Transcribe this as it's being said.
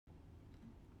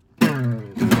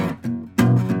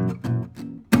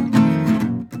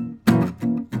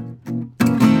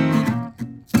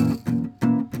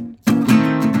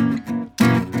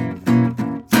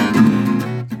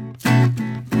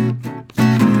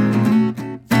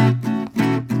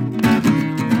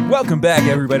Welcome back,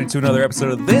 everybody, to another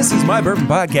episode of This Is My Bourbon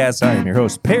Podcast. I am your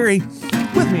host, Perry.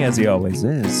 With me, as he always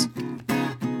is,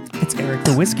 it's Eric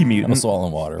the Whiskey I'm Mutant.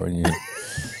 swallowing water when you...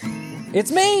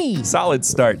 It's me! Solid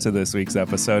start to this week's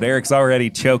episode. Eric's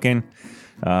already choking.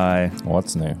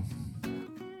 What's new?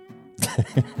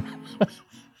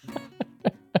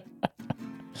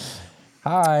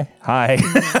 Hi. Hi.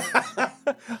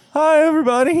 Hi,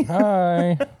 everybody.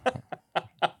 Hi.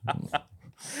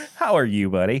 How are you,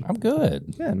 buddy? I'm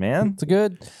good. Good, man. It's a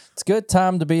good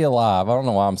time to be alive. I don't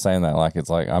know why I'm saying that.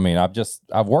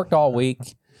 I've worked all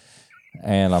week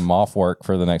and I'm off work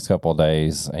for the next couple of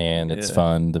days, and it's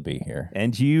fun to be here.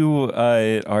 And you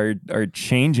are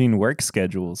changing work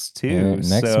schedules, too.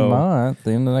 Next month,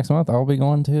 the end of next month, I'll be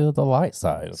going to the light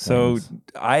side of things.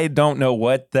 I don't know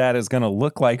what that is going to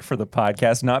look like for the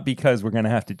podcast, not because we're going to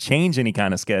have to change any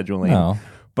kind of scheduling. No.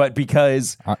 But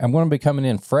because I'm going to be coming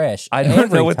in fresh. I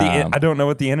don't know what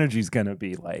the energy is going to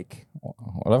be like.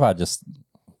 What if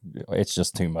it's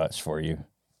just too much for you,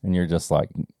 and you're just like,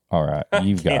 all right,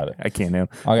 you've got it. I can't know.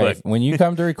 Okay, Look, when you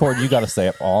come to record, you got to stay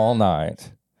up all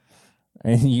night,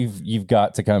 and you've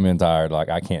got to come in tired. Like,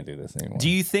 I can't do this anymore. do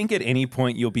you think at any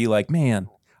point you'll be like, man,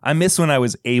 I miss when I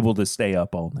was able to stay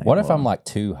up all night? What if long. I'm like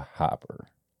too hyper?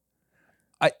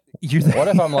 What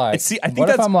if I'm like? See, I think what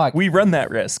if that's I'm like? we run that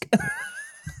risk.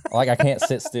 Like I can't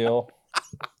sit still.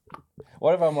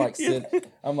 What if I'm like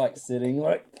sitting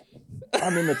like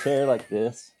I'm in the chair like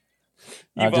this?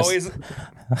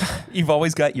 You've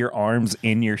always got your arms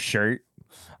in your shirt.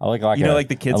 I look like like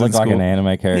the kids I look in like school. an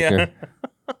anime character.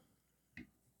 Yeah.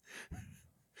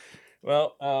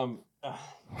 Well,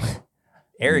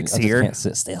 Eric's I just here can't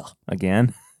sit still.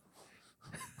 again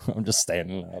I'm just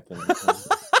standing up.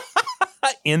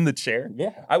 in the chair.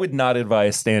 Yeah. I would not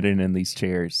advise standing in these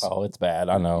chairs. Oh, it's bad.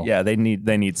 I know. Yeah, they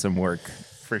need some work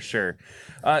for sure.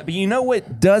 But you know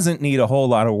what doesn't need a whole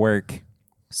lot of work?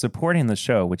 Supporting the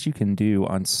show, which you can do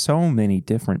on so many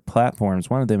different platforms.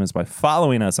 One of them is by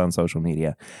following us on social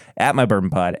media at My Bourbon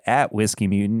Pod, at Whiskey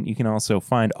Mutant. You can also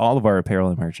find all of our apparel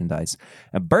and merchandise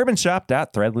at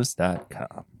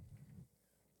bourbonshop.threadless.com.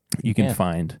 You can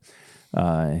find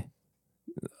our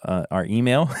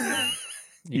email.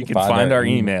 You can find our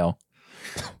email.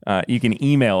 You can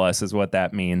email us is what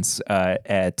that means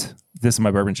at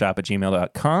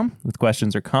thisismybourbonshop@gmail.com with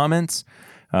questions or comments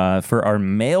for our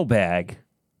mailbag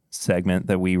segment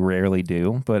that we rarely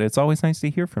do, but it's always nice to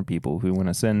hear from people who want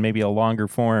to send maybe a longer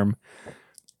form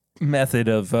method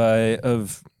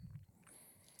of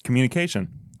communication.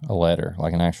 A letter,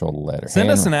 like an actual letter. Send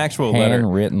us an actual letter.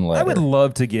 Handwritten letter. I would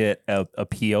love to get a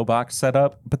P.O. box set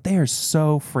up, but they are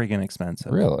so friggin'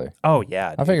 expensive. Really? Oh,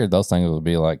 yeah. I figured those things would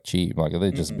be like cheap. Like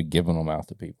they'd just be giving them out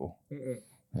to people.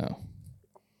 No.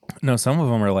 No, some of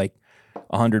them are like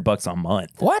 $100 a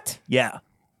month. What? Yeah.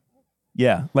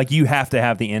 Yeah. Like you have to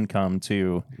have the income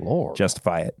to Lord.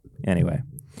 justify it. Anyway,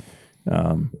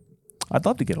 I'd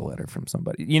love to get a letter from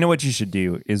somebody. You know what you should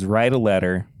do is write a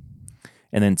letter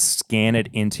and then scan it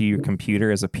into your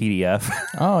computer as a PDF.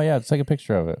 Oh, yeah. Just take a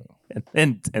picture of it.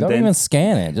 and Don't then even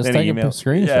scan it. Just then take email. a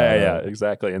screenshot. Yeah, of it.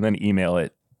 exactly. And then email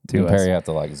it to And us. Perry have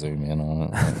to like zoom in on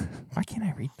it. Why can't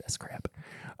I read this crap?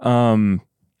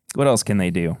 What else can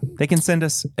they do? They can send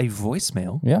us a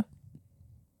voicemail Yeah.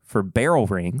 for Barrel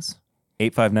Rings,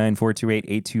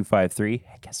 859-428-8253.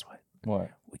 Hey, guess what?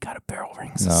 What? We got a Barrel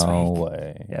Rings this No week.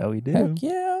 way. Yeah, we do. Heck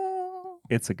yeah.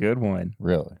 It's a good one.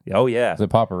 Really? Oh, yeah. Is it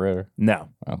Papa Ritter? No.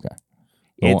 Okay.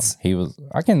 I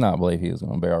cannot believe he was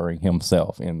going to barrel ring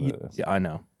himself in this. Yeah, I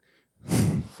know.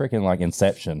 Freaking like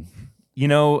Inception. You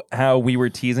know how we were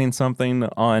teasing something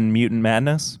on Mutant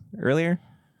Madness earlier?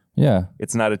 Yeah.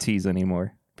 It's not a tease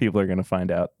anymore. People are going to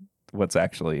find out what's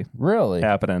actually Really?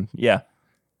 happening. Yeah.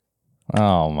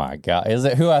 Oh my God. Is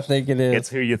it who I think it is? It's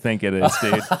who you think it is,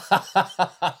 dude.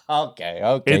 Okay.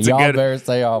 It's a Y'all good- better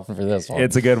stay off for this one.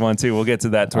 It's a good one, too. We'll get to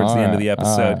that towards the end of the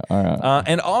episode. All right.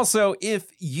 And also,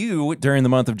 if you, during the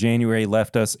month of January,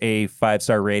 left us a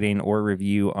 5-star rating or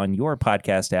review on your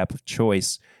podcast app of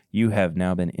choice, you have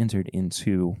now been entered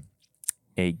into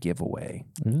a giveaway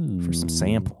for some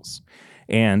samples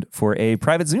and for a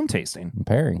private Zoom tasting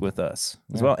Pairing. with us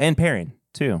as well, and pairing,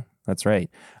 too. That's right.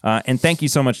 And thank you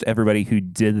so much to everybody who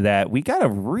did that. We got a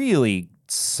really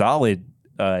solid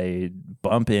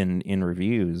bump in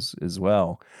reviews as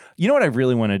well. You know what I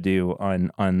really want to do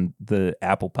on the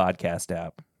Apple Podcast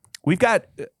app? We've got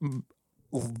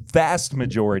vast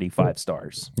majority 5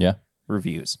 stars. Yeah.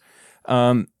 Reviews.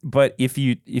 But if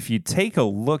you take a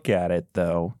look at it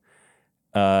though,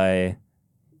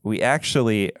 we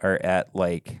actually are at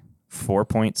like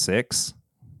 4.6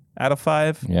 out of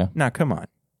 5. Yeah. Now come on.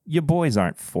 Your boys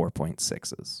aren't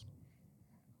 4.6s.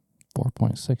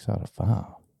 4.6 out of 5.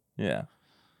 Yeah.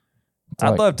 It's I'd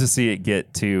like love to see it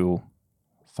get to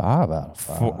 5 out of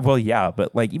 5. well, yeah,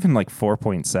 but like even like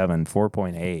 4.7,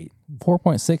 4.8.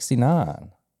 4.69.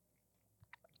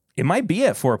 It might be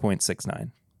at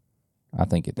 4.69. I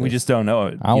think it is. We just don't know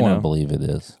it. I you want know? to believe it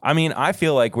is. I mean, I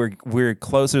feel like we're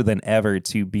closer than ever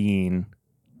to being,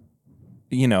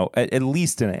 at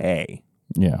least an A.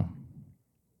 Yeah.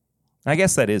 I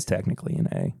guess that is technically an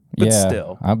A, but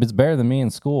still it's better than me in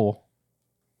school.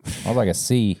 I was like a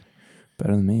C.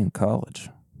 better than me in college.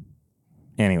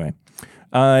 Anyway,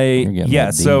 getting yeah.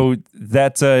 that So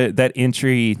that's that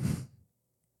entry.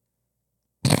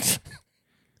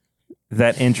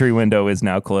 That entry window is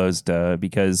now closed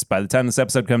because by the time this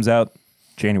episode comes out,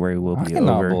 January will be I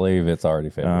cannot over. believe it's already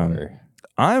February.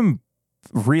 I'm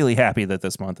really happy that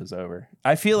this month is over.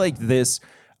 I feel like this,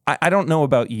 I don't know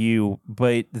about you,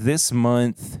 but this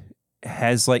month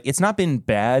has it's not been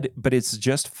bad, but it's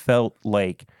just felt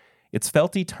like it's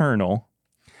felt eternal.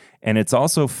 And it's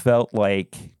also felt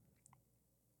like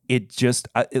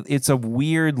it's a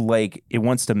weird, it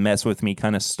wants to mess with me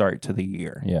kind of start to the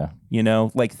year. Yeah.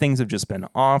 Things have just been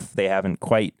off. They haven't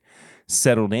quite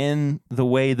settled in the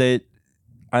way that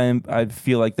I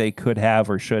feel like they could have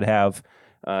or should have.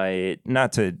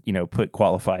 Not to, put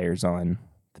qualifiers on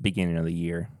the beginning of the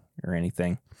year or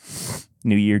anything.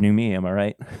 New year, new me. Am I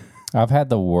right? I've had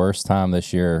the worst time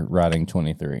this year writing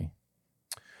 23.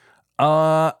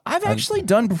 I've actually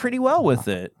done pretty well with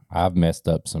it. I've messed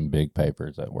up some big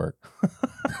papers at work.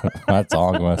 That's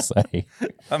all I'm going to say.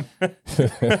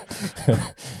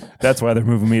 That's why they're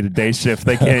moving me to day shift.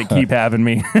 They can't keep having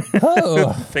me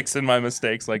Oh. fixing my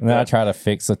mistakes like And then I that. try to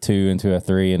fix a 2 into a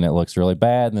 3 and it looks really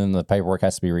bad. And then the paperwork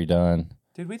has to be redone.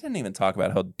 Dude, we didn't even talk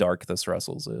about how dark this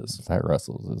Russell's is. That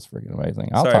Russell's is freaking amazing.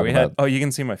 You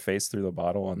can see my face through the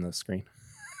bottle on the screen.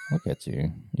 Look at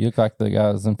you. You look like the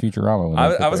guys in Futurama. When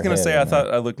I was going to say, I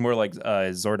thought I looked more like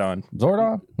Zordon.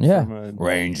 Zordon? Yeah. From,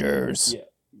 Rangers. Yeah,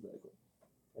 exactly.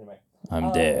 Anyway.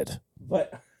 I'm dead.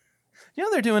 But,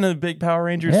 they're doing a big Power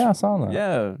Rangers. Yeah, I saw that.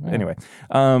 Yeah. Anyway,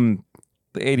 the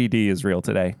ADD is real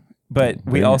today. But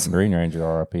we also... Green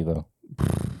Ranger RIP, though.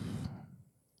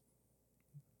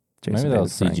 Jason Maybe that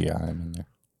was David CGI in there.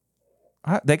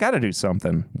 Frank. They got to do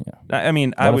something. Yeah. I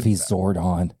mean, What if he's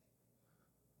Zordon?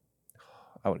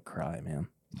 I would cry, man.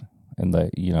 And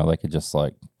they could just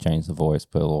change the voice,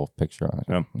 put a little picture on it.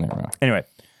 Yep. Never mind. Anyway,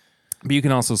 but you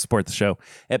can also support the show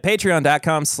at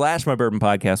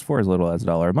patreon.com/mybourbonpodcast for as little as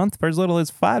 $1 a month. For as little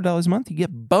as $5 a month, you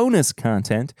get bonus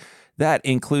content. That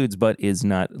includes, but is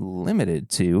not limited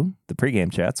to, the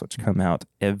pregame chats, which come out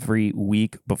every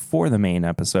week before the main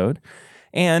episode,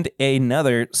 and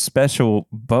another special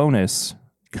bonus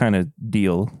kind of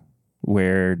deal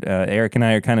where Eric and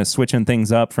I are kind of switching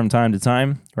things up from time to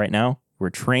time. Right now,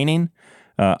 we're training.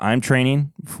 I'm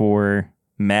training for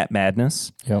Matt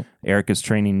Madness. Yep. Eric is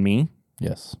training me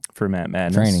Yes. for Matt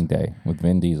Madness. Training day with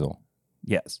Vin Diesel.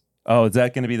 Yes. Oh, is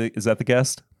that going to be is that the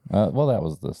guest? Well, that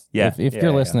was this. Yeah. If Yeah, you're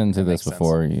yeah. listening to That this makes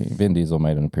before, Vin Diesel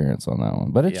made an appearance on that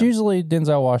one. But it's Yeah. usually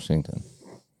Denzel Washington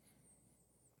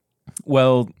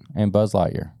Well, and Buzz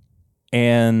Lightyear.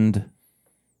 and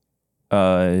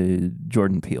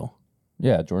Jordan Peele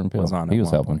Yeah, Jordan Peele. Was on He at was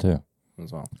one helping too.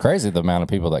 as well. Crazy the amount of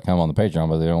people that come on the Patreon,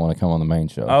 but they don't want to come on the main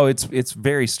show. Oh, it's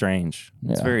very strange.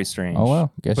 It's Yeah. very strange. Oh,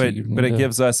 well, guess but you but need it to-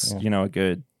 gives us yeah. a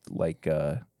good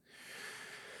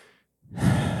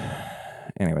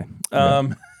anyway.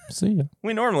 See ya.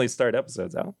 We normally start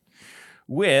episodes out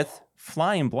with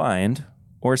Flying Blind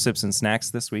or Sips and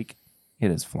Snacks. This week it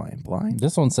is Flying Blind,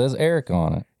 This one says Eric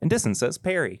on it. and Distance says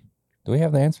Perry. Do we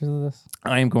have the answers to this?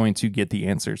 I am going to get the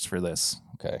answers for this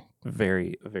Okay.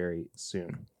 very, very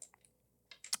soon.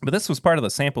 But this was part of the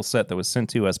sample set that was sent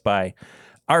to us by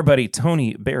our buddy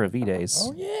Tony Benavides.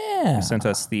 Oh yeah. Who sent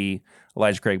us the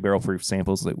Elijah Craig barrel proof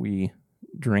samples that we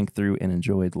drank through and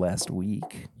enjoyed last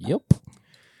week. Yep.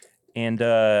 And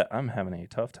I'm having a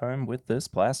tough time with this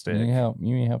plastic. You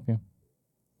need help you.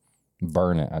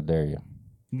 Burn it, I dare you.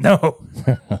 No.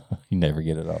 You never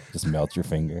get it off. Just melt your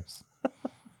fingers.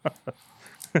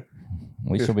 At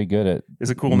least you'll be good at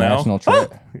Is it cool national now?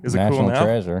 Is it national cool now?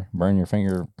 treasure. Burn your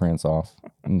fingerprints off. You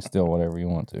can steal whatever you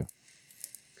want to.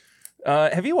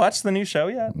 Have you watched the new show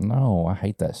yet? No, I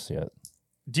hate that shit.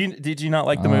 Did you not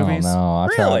like the Oh, movies? No, I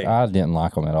Really? tried. I didn't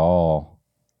like them at all.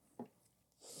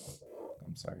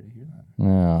 I'm sorry to hear that.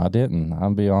 No, I didn't.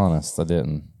 I'll be honest. I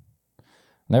didn't.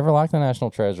 Never liked the National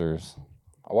Treasures.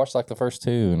 I watched the first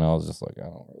 2 and I was just like, I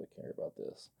don't really care about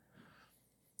this.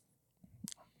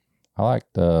 I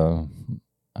liked Con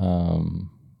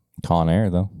Air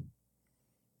though.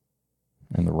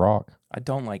 And The Rock. I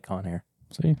don't like Con Air.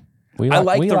 See? I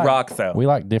like The Rock, though. We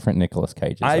like different Nicolas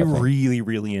Cages. I really,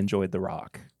 really enjoyed The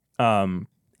Rock. And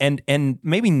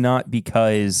maybe not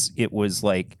because it was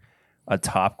like a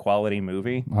top quality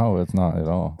movie. Oh, it's not at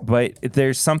all. But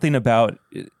there's something about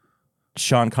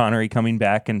Sean Connery coming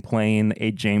back and playing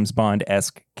a James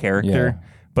Bond-esque character,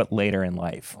 but later in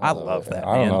life. I love that.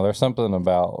 I don't know. There's something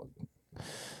about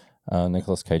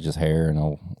Nicolas Cage's hair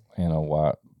and a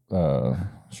white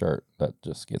shirt that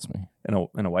just gets me. And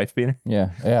a wife beater? Yeah,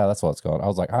 that's what it's called. I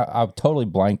was like, I totally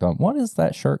blanked on what is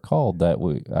that shirt called that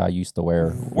I used to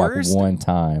wear one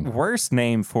time. Worst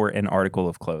name for an article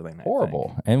of clothing.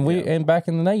 Horrible. And and back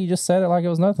in the day, you just said it like it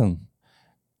was nothing.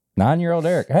 9-year-old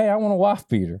Eric, hey, I want a wife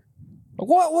beater.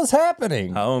 What was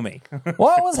happening? Homie.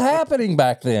 What was happening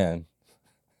back then?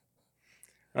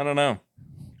 I don't know.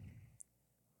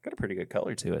 Got a pretty good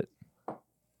color to it.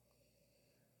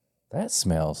 That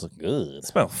smells good. It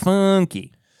smells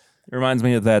funky. It reminds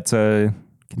me of that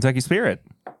Kentucky Spirit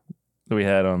that we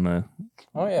had on the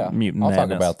Mutant I'll Madness.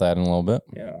 talk about that in a little bit.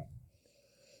 Yeah.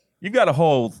 You've got a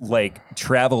whole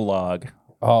travel log.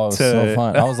 Oh, it was so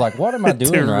fun. I was like, what am I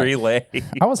doing to right? relay.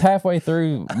 I was halfway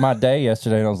through my day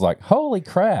yesterday and I was like, holy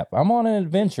crap, I'm on an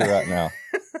adventure right now.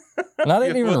 And I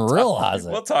didn't even realize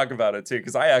it. We'll talk about it too,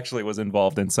 because I actually was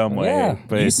involved in some way. Yeah,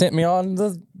 but you sent me on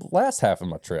the last half of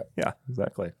my trip. Yeah,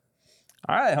 exactly.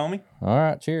 All right, homie. All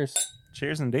right, cheers.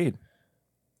 Cheers indeed.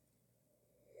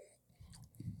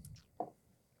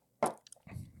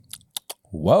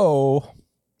 Whoa.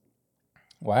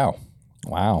 Wow.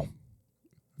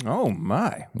 Oh,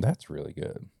 my. That's really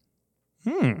good.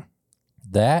 Hmm.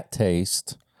 That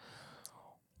tastes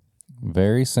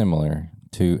very similar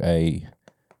to a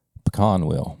pecan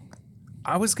wheel.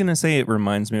 I was going to say it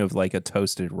reminds me of like a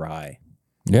toasted rye.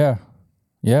 Yeah.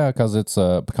 Yeah, because it's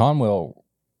a pecan wheel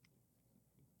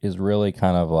is really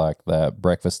kind of like that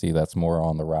breakfasty that's more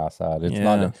on the rye side. It's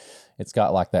not it's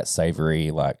got like that savory,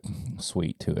 like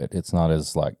sweet to it. It's not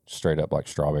as like straight up like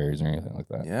strawberries or anything like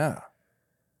that. Yeah.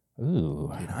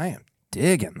 Ooh. Dude, I am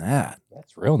digging that.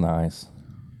 That's real nice.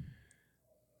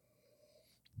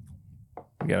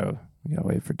 We gotta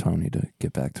wait for Tony to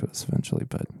get back to us eventually,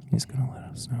 but he's gonna let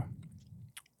us know.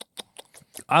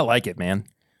 I like it, man.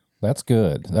 That's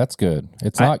good. That's good.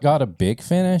 It's not got a big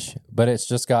finish, but it's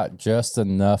just got just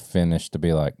enough finish to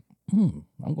be like, I'm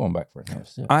going back for another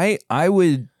sip. I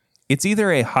would. It's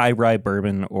either a high rye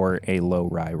bourbon or a low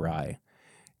rye,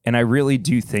 and I really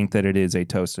do think that it is a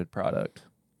toasted product.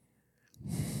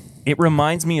 It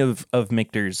reminds me of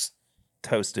Michter's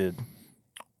toasted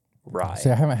rye.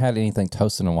 See, I haven't had anything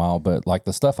toasted in a while, but like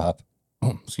the stuff I've,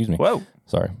 excuse me. Whoa.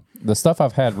 Sorry. The stuff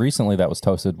I've had recently that was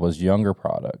toasted was younger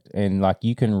product. And like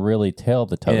you can really tell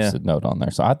the toasted note on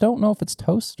there. So I don't know if it's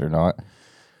toasted or not.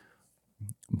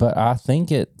 But I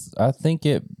think it's a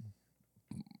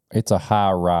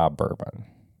high rye bourbon.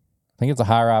 I think it's a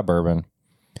high rye bourbon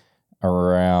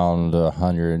around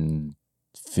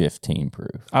 115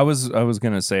 proof. I was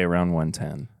gonna say around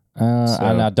 110.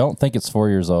 And I don't think it's 4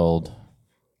 years old.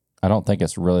 I don't think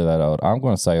it's really that old. I'm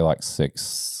going to say like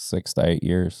 6 to 8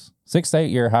 years. 6 to 8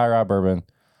 year high rye bourbon.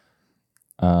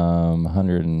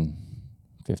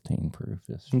 115 proof.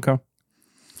 Okay.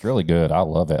 It's really good. I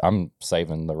love it. I'm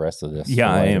saving the rest of this.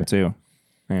 Yeah, I am too.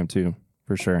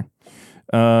 For sure.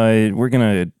 We're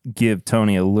going to give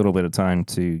Tony a little bit of time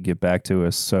to get back to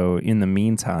us. So in the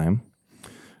meantime,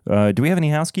 do we have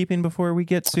any housekeeping before we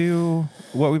get to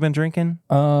what we've been drinking?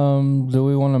 Do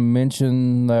we want to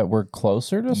mention that we're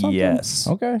closer to something? Yes.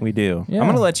 Okay. We do. Yeah. I'm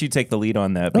going to let you take the lead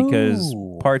on that because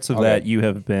parts of that you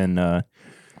have been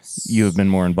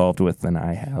more involved with than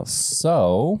I have.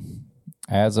 So,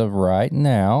 as of right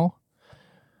now,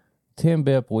 Tim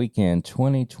Bip Weekend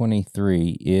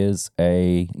 2023 is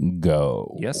a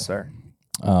go. Yes, sir.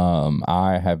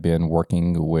 I have been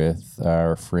working with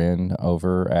our friend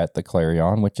over at the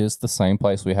Clarion, which is the same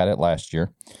place we had it last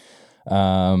year.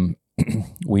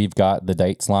 We've got the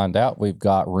dates lined out. We've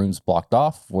got rooms blocked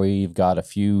off. We've got a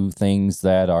few things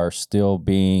that are still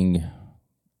being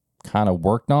kind of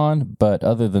worked on. But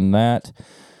other than that,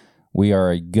 we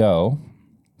are a go.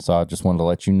 So I just wanted to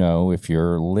let you know if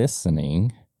you're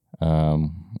listening,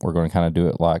 we're going to kind of do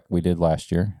it like we did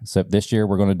last year. Except this year,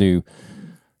 we're going to do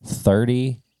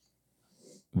 30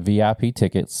 VIP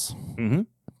tickets. Mm-hmm.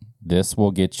 This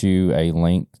will get you a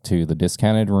link to the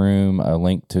discounted room, a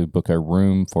link to book a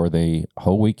room for the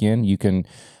whole weekend.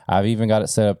 I've even got it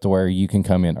set up to where you can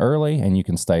come in early and you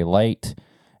can stay late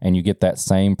and you get that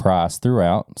same price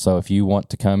throughout. So if you want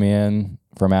to come in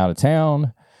from out of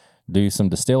town, do some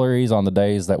distilleries on the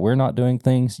days that we're not doing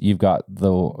things, you've got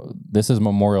this is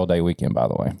Memorial Day weekend, by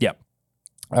the way. Yep.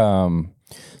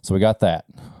 So we got that.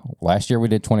 Last year we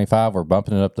did 25. We're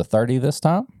bumping it up to 30 this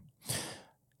time.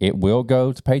 It will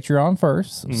go to Patreon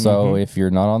first. Mm-hmm. So if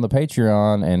you're not on the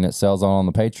Patreon and it sells on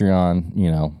the Patreon,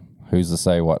 you know, who's to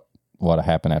say what'll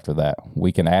happen after that?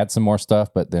 We can add some more stuff,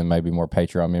 but then maybe more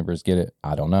Patreon members get it.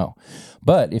 I don't know.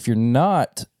 But if you're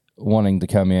not wanting to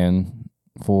come in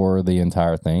for the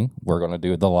entire thing, we're going to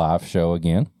do the live show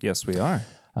again. Yes, we are.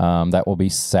 That will be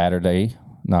Saturday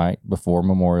night before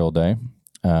Memorial Day.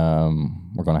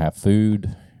 We're going to have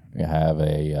food. We have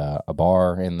a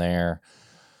bar in there.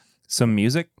 Some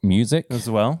music as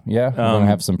well. Yeah, we're going to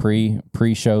have some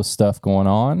pre-show stuff going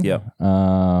on. Yeah.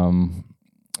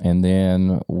 And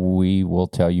then we will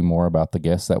tell you more about the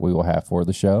guests that we will have for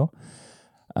the show.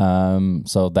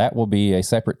 So that will be a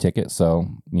separate ticket. So,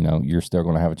 you know, you're still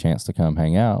going to have a chance to come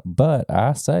hang out. But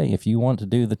I say, if you want to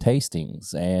do the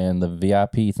tastings and the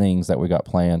VIP things that we got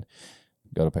planned,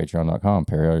 go to patreon.com.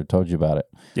 Perry already told you about it.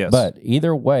 Yes. But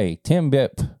either way, Tim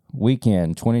Bip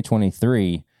Weekend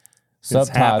 2023,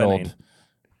 subtitled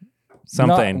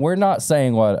something. We're not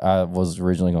saying what I was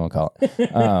originally going to call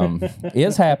it.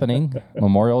 Is happening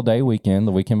Memorial Day weekend,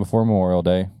 the weekend before Memorial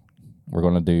Day. We're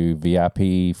going to do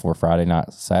VIP for Friday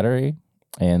night, Saturday,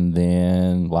 and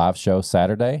then live show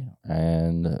Saturday,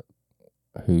 and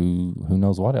who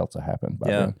knows what else will happen by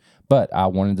then. But I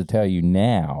wanted to tell you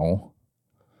now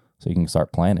so you can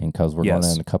start planning, because we're going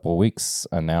to, in a couple of weeks,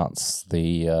 announce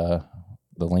the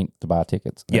link to buy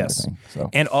tickets and everything. So.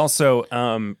 And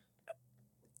also,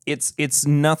 it's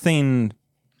nothing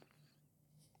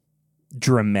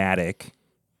dramatic,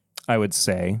 I would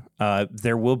say.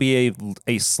 There will be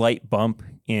a slight bump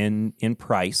in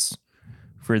price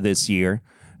for this year.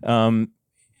 And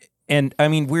I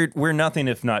mean, we're nothing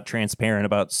if not transparent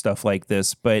about stuff like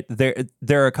this, but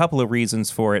there are a couple of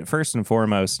reasons for it. First and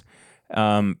foremost,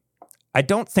 I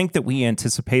don't think that we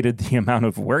anticipated the amount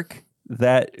of work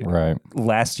that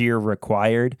last year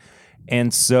required.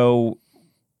 And so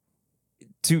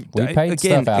we paid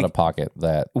stuff out of pocket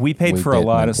that we paid for a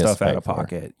lot of stuff out of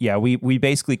pocket. Yeah, we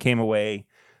basically came away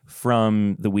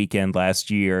from the weekend last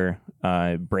year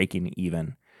breaking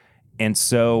even. And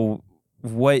so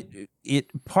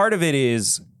part of it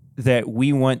is that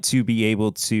we want to be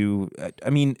able to, I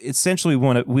mean, essentially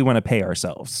we want to pay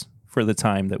ourselves for the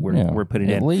time that we're putting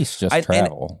in. At least just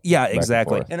travel.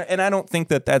 Exactly. And I don't think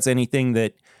that that's anything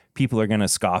that people are going to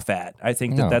scoff at. I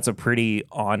think that that's a pretty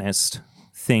honest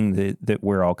thing that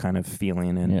we're all kind of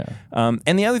feeling.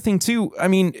 And the other thing too, I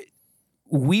mean,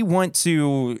 we want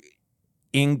to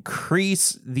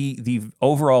increase the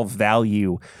overall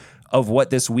value of what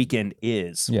this weekend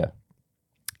is. Yeah.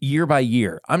 Year by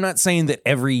year. I'm not saying that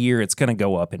every year it's going to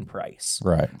go up in price.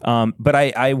 Right. But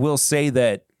I will say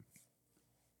that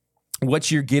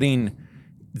what you're getting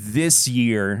this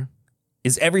year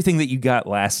is everything that you got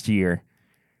last year,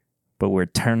 but we're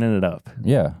turning it up.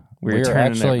 Yeah. We're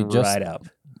turning actually it right up.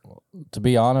 To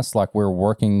be honest, like, we're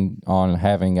working on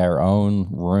having our own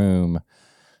room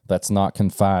that's not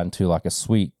confined to like a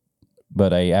suite,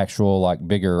 but a actual like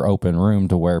bigger open room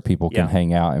to where people can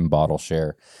hang out and bottle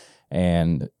share.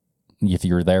 And if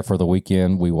you're there for the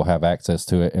weekend, we will have access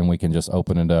to it, and we can just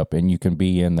open it up and you can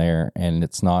be in there, and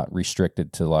it's not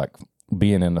restricted to like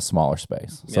being in a smaller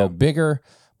space. So bigger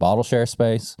bottle share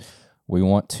space. We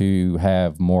want to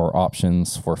have more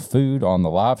options for food on the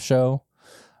live show.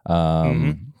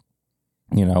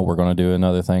 You know, we're going to do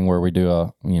another thing where we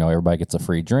do everybody gets a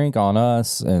free drink on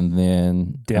us, and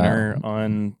then dinner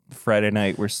on Friday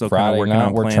night. We're still Friday kind of working night,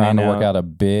 on we're planning trying to work out a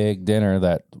big dinner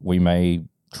that we may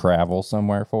travel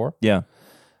somewhere for. Yeah.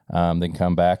 Then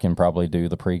come back and probably do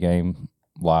the pregame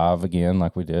live again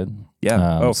like we did.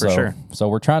 Yeah. For sure. So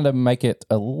we're trying to make it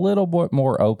a little bit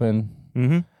more open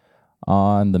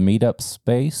on the meetup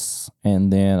space,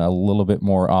 and then a little bit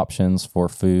more options for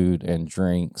food and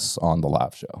drinks on the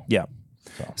live show. Yeah.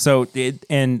 So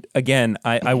and again,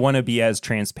 I want to be as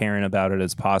transparent about it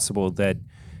as possible, that,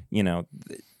 you know,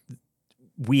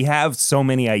 we have so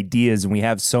many ideas and we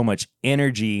have so much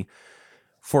energy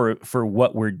for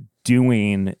what we're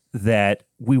doing that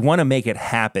we want to make it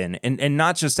happen, and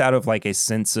not just out of like a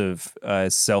sense of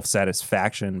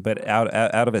self-satisfaction, but out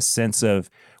of a sense of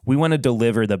we want to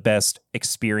deliver the best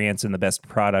experience and the best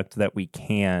product that we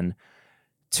can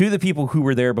to the people who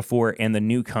were there before and the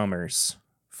newcomers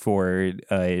for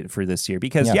this year,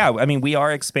 because I mean, we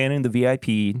are expanding the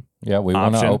VIP. Yeah, we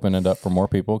want to open it up for more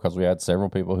people, because we had several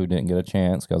people who didn't get a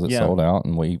chance because it sold out,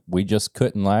 and we just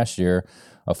couldn't last year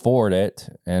afford it,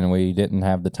 and we didn't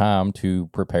have the time to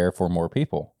prepare for more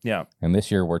people. Yeah, and this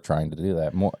year we're trying to do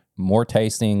that. More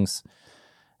tastings,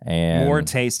 and more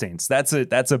tastings.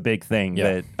 That's a big thing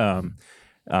that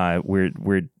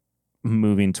we're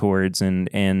moving towards,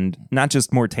 and not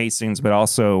just more tastings, but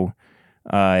also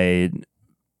a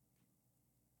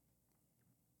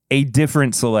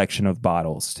different selection of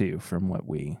bottles too from what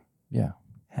we Yeah.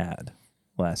 had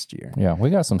last year. Yeah, we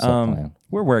got some stuff planned.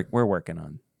 We're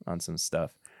working on some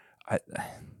stuff.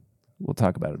 We'll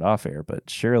talk about it off air, but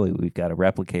surely we've got to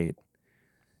replicate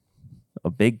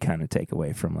a big kind of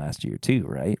takeaway from last year too,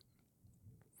 right?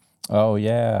 Oh,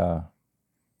 yeah.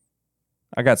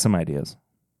 I got some ideas.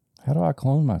 How do I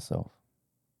clone myself?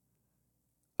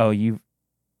 Oh, you?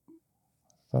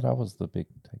 Thought I was the big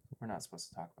takeaway. We're not supposed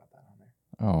to talk about that on there.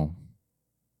 Oh.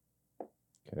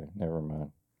 Okay, never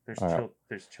mind.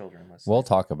 There's children listening. We'll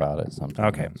talk about it sometime.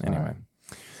 Okay.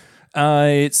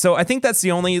 Anyway, so I think that's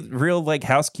the only real like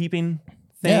housekeeping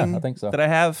thing Yeah, I think so. that I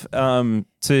have. To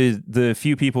the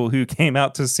few people who came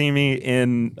out to see me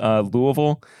in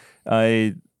Louisville,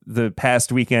 the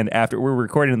past weekend after we're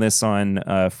recording this on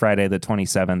Friday the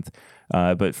 27th.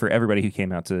 But for everybody who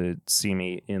came out to see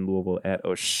me in Louisville at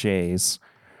O'Shea's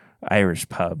Irish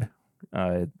Pub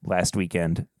last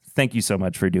weekend, thank you so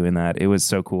much for doing that. It was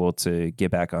so cool to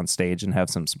get back on stage and have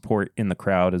some support in the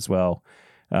crowd as well.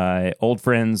 Old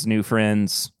friends, new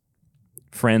friends,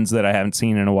 friends that I haven't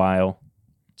seen in a while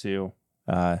too.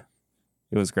 It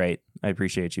was great. I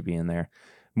appreciate you being there.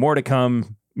 More to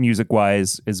come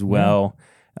music-wise as well.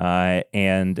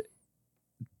 And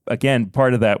again,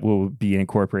 part of that will be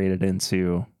incorporated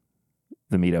into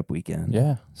the meetup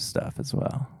weekend stuff as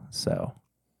well. So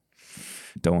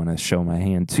don't want to show my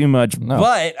hand too much,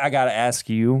 but I got to ask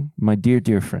you, my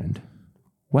dear friend,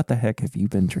 what the heck have you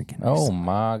been drinking recently? Oh,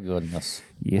 my goodness.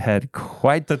 You had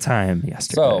quite the time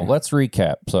yesterday. So let's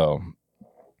recap. So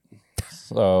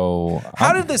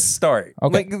how did this start?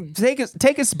 Okay. Like,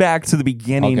 take us back to the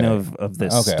beginning of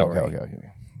this story.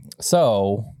 Okay.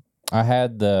 So I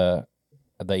had the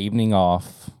evening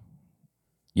off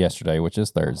yesterday, which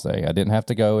is Thursday. I didn't have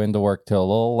to go into work till a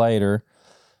little later.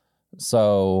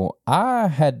 So I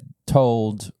had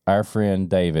told our friend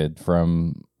David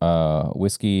from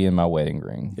Whiskey in My Wedding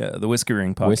Ring. Yeah, the Whiskey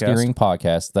Ring podcast. Whiskey Ring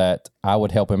podcast, that I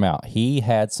would help him out. He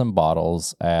had some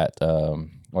bottles at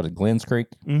Glens Creek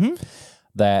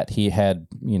that he had,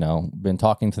 been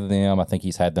talking to them. I think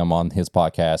he's had them on his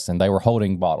podcast, and they were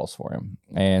holding bottles for him.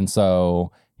 And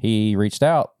so he reached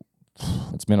out.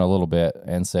 It's been a little bit,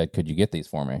 and said, "Could you get these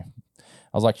for me?"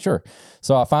 I was like, "Sure."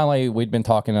 So we'd been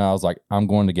talking, and I was like, "I'm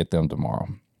going to get them tomorrow."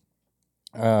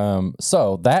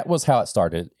 So that was how it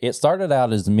started. It started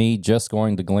out as me just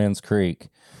going to Glens Creek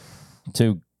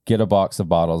to get a box of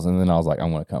bottles, and then I was like,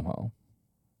 I'm going to come home.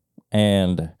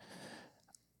 And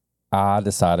I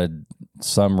decided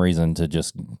some reason to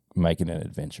just make it an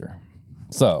adventure.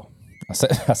 So I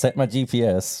set my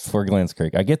GPS for Glens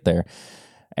Creek. I get there,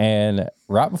 and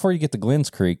right before you get to Glens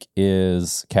Creek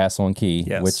is Castle and Key,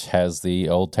 which has the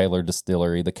old Taylor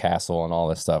Distillery, the castle, and all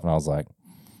this stuff. And I was like,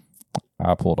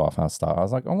 I pulled off. I stopped. I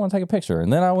was like, I want to take a picture.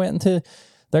 And then I went into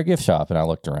their gift shop and I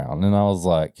looked around and I was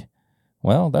like,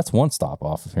 well, that's one stop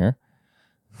off of here.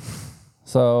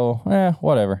 So,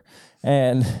 whatever.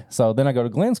 And so then I go to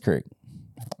Glens Creek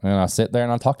and I sit there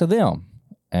and I talk to them.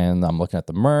 And I'm looking at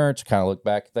the merch, kind of look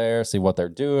back there, see what they're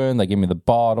doing. They give me the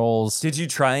bottles. Did you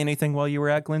try anything while you were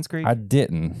at Glens Creek? I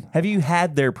didn't. Have you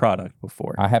had their product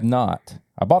before? I have not.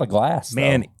 I bought a glass,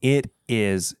 Man, though. it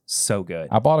is so good.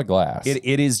 I bought a glass.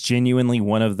 It is genuinely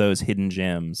one of those hidden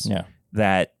gems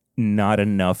that not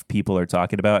enough people are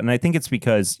talking about. And I think it's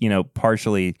because,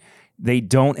 partially they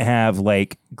don't have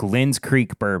like Glens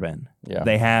Creek bourbon. Yeah.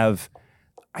 They have...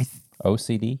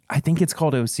 OCD? I think it's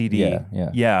called OCD.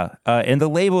 Yeah. And the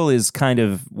label is kind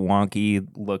of wonky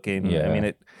looking. Yeah. I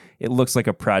mean, it looks like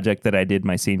a project that I did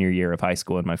my senior year of high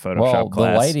school in my Photoshop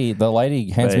class. The lady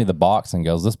hands me the box and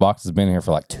goes, "This box has been here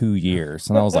for like 2 years."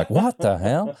 And I was like, "What the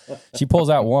hell?" She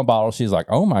pulls out one bottle. She's like,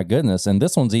 "Oh my goodness!" And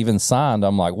this one's even signed.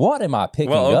 I'm like, "What am I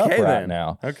picking up right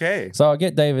now?" Okay. So I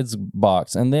get David's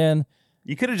box, and then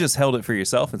you could have just held it for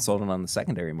yourself and sold it on the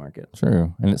secondary market.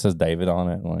 True, and it says David on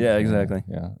it. Like, yeah, exactly.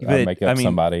 Yeah, I make up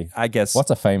somebody. I guess. What's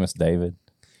a famous David?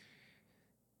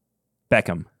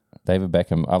 Beckham. David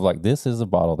Beckham. I was like, this is a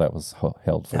bottle that was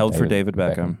held for David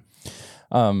Beckham.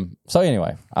 So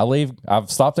anyway, I leave.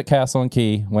 I've stopped at Castle and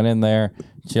Key, went in there,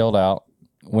 chilled out,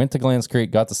 went to Glens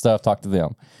Creek, got the stuff, talked to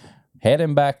them.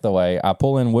 Heading back the way, I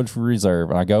pull in Woodford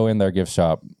Reserve and I go in their gift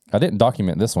shop. I didn't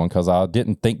document this one because I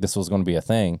didn't think this was going to be a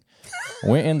thing.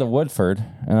 Went into Woodford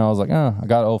and I was like, I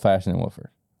got an old fashioned in Woodford.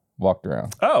 Walked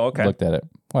around. Oh, okay. Looked at it.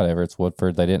 Whatever, it's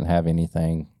Woodford. They didn't have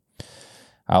anything.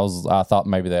 I thought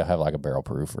maybe they'll have like a barrel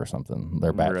proof or something.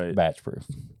 They're batch proof.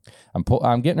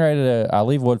 I'm getting ready to. I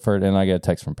leave Woodford and I get a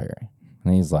text from Perry,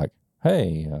 and he's like,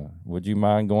 hey, would you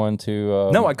mind going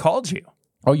to? No, I called you.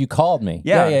 Oh, you called me.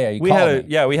 Yeah, You called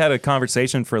me. we had a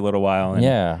conversation for a little while. And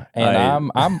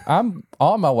And I'm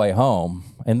on my way home,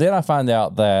 and then I find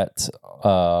out that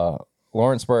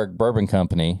Lawrenceburg Bourbon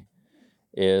Company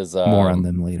is more on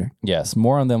them later. Yes,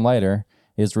 more on them later.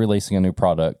 Is releasing a new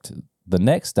product the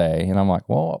next day, and I'm like,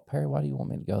 well, Perry, why do you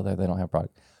want me to go there? They don't have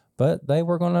product, but they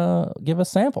were going to give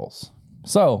us samples.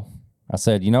 So I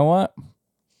said, you know what?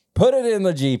 Put it in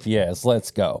the GPS.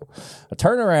 Let's go. I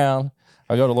turn around.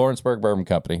 I go to Lawrenceburg Bourbon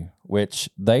Company, which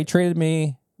they treated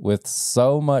me with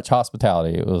so much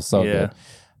hospitality. It was so good.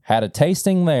 Had a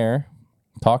tasting there,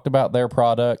 talked about their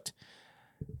product.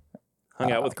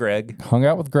 Hung out with Greg. We're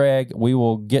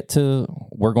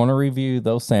going to review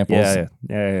those samples.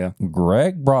 Yeah.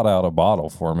 Greg brought out a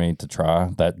bottle for me to try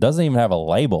that doesn't even have a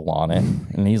label on it.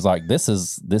 And he's like, this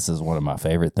is one of my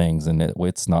favorite things. And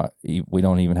it's not, we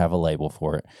don't even have a label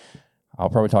for it. I'll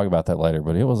probably talk about that later,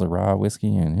 but it was a rye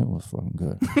whiskey and it was fucking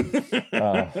good.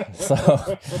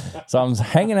 So I'm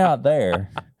hanging out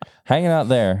there.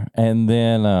 And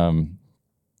then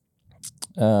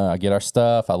I get our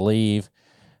stuff, I leave,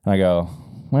 and I go,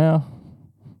 well,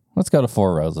 let's go to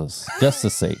Four Roses just to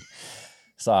see.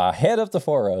 So I head up to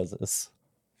Four Roses,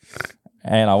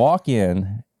 and I walk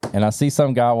in, and I see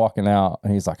some guy walking out,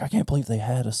 and he's like, I can't believe they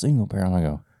had a single barrel. And I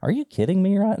go, are you kidding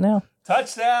me right now?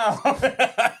 Touchdown.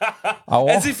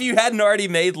 As if you hadn't already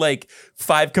made like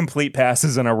 5 complete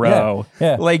passes in a row.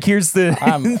 Yeah. Like here's the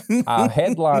I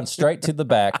headline straight to the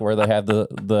back where they have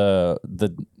the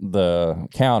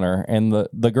counter, and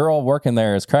the girl working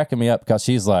there is cracking me up because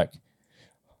she's like,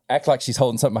 act like she's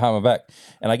holding something behind my back.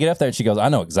 And I get up there and she goes, I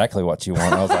know exactly what you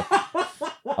want. I was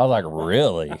like,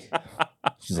 really?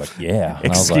 She's like, yeah. And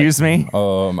excuse me?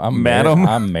 I'm madam.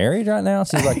 I'm married right now.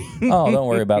 She's like, oh, don't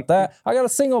worry about that. I got a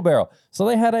single barrel. So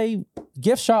they had a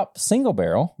gift shop single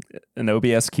barrel. An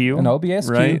OBSQ.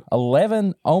 Right?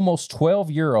 11, almost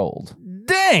 12-year-old.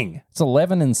 Dang. It's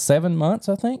 11 and 7 months,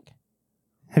 I think.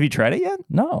 Have you tried it yet?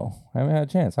 No, I haven't had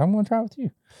a chance. I'm going to try it with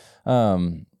you.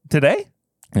 Today?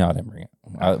 No, I didn't bring it.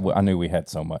 I knew we had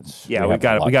so much. Yeah, we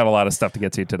got a lot of stuff to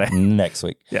get to today. Next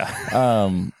week. Yeah.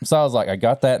 So I was like, I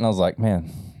got that, and I was like, man,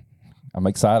 I'm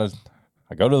excited.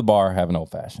 I go to the bar, have an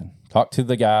old fashioned. Talk to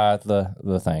the guy at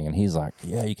the thing, and he's like,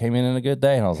 yeah, you came in a good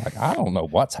day. And I was like, I don't know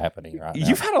what's happening right now.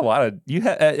 You've had a lot of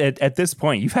at this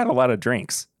point. You've had a lot of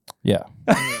drinks. Yeah.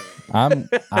 I'm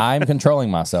controlling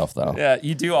myself though. Yeah,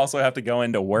 you do also have to go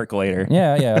into work later.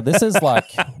 Yeah. This is like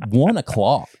 1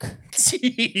 o'clock.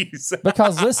 Jeez.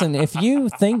 Because listen, if you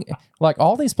think like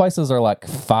all these places are like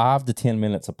 5 to 10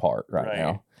 minutes apart right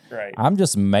now. Right. I'm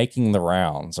just making the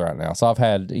rounds right now. So I've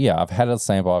had a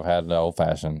sample, I've had an old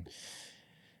fashioned.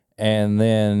 And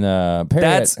then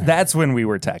Perry that's when we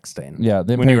were texting. Yeah,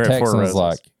 then when Perry you were at texted Four was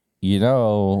like,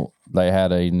 they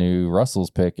had a new Russell's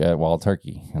pick at Wild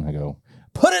Turkey. And I go,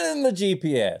 put it in the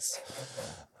GPS.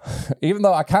 Even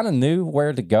though I kind of knew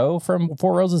where to go from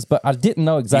Four Roses, but I didn't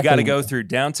know exactly. You got to go through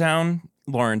downtown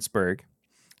Lawrenceburg.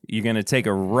 You're going to take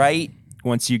a right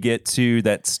once you get to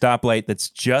that stoplight that's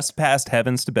just past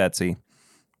Heavens to Betsy.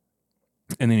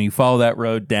 And then you follow that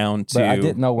road down to... But I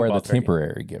didn't know where the Wild Turkey.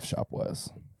 temporary gift shop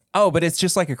was. Oh, but it's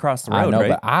just like across the road, I know, right?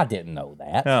 but I didn't know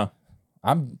that. Oh.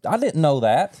 I didn't know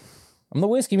that. I'm the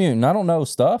whiskey mutant. I don't know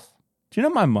stuff. Do you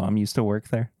know my mom used to work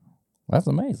there? That's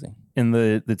amazing. In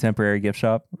the temporary gift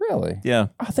shop? Really? Yeah.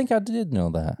 I think I did know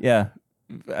that. Yeah.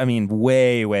 I mean,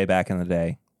 way, way back in the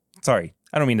day. Sorry.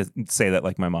 I don't mean to say that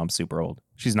like my mom's super old.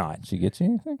 She's not. Did she get you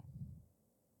anything?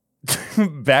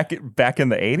 back in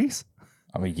the 80s?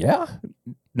 I mean, yeah.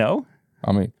 No?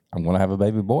 I mean, I'm going to have a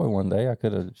baby boy one day.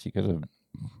 She could have.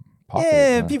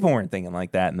 Yeah, people weren't thinking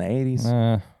like that in the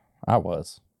 80s. I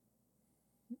was.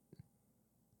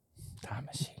 Time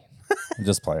machine. I'm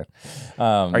just playing.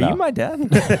 Are you my dad?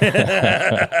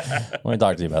 Let me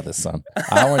talk to you about this, son.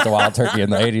 I went to Wild Turkey in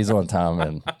the 80s one time,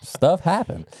 and stuff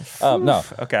happened. No.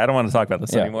 Okay, I don't want to talk about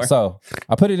this anymore. So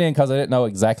I put it in because I didn't know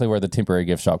exactly where the temporary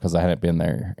gift shop, because I hadn't been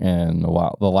there in a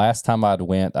while. The last time I'd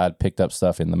picked up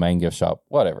stuff in the main gift shop,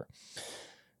 whatever.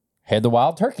 Head to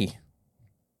Wild Turkey.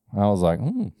 I was like,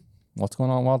 what's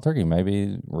going on with Wild Turkey?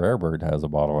 Maybe Rare Bird has a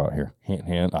bottle out here. Hint,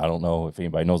 hint. I don't know if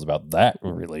anybody knows about that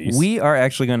release. We are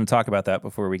actually going to talk about that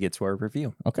before we get to our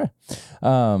review. Okay.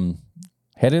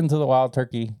 Head into the Wild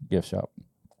Turkey gift shop.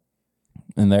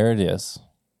 And there it is.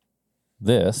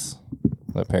 This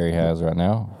that Perry has right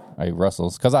now, a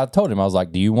Russell's. Because I told him, I was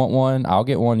like, do you want one? I'll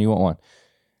get one. You want one?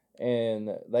 And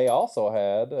they also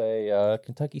had a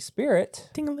Kentucky Spirit.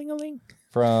 Ting-a-ling-a-ling.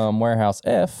 From Warehouse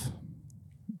F,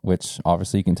 which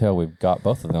obviously you can tell we've got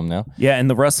both of them now. Yeah, and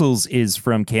the Russells is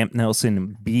from Camp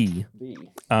Nelson B.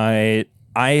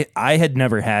 I had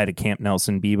never had a Camp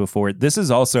Nelson B before. This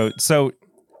is also so.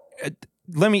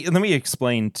 Let me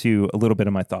explain to a little bit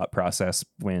of my thought process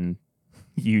when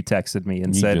you texted me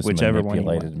and You said just whichever one you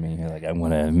want. manipulated me. You're like, I'm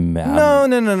gonna. No.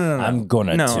 I'm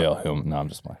gonna No. tell him. No, I'm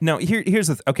just playing. No, here's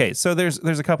the okay. So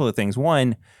there's a couple of things.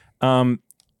 One, the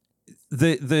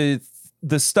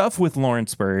stuff with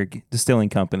Lawrenceburg Distilling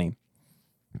Company.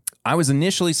 I was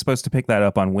initially supposed to pick that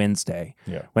up on Wednesday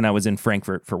when I was in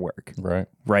Frankfurt for work.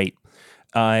 Right.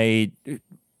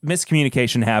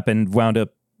 Miscommunication happened. Wound up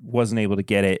wasn't able to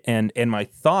get it, and my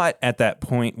thought at that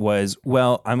point was,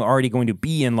 well, I'm already going to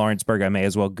be in Lawrenceburg. I may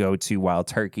as well go to Wild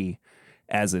Turkey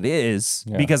as it is,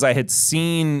 because I had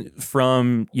seen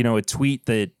from a tweet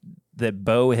that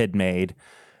Bo had made,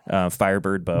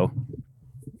 Firebird Bo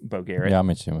Garrett. Yeah, I'll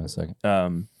mention him in a second.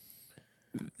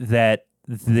 That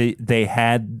they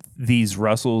had these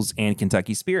Russells and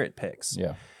Kentucky Spirit picks.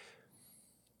 Yeah.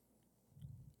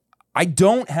 I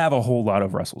don't have a whole lot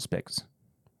of Russell's picks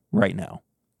right now.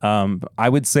 I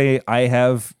would say I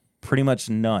have pretty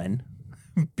much none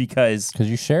because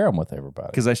you share them with everybody.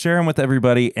 Because I share them with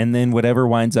everybody, and then whatever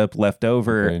winds up left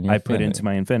over, I put into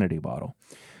my infinity bottle.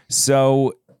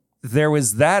 So there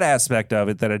was that aspect of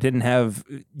it that I didn't have,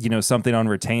 something on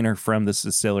retainer from this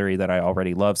distillery that I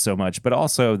already love so much, but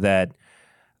also that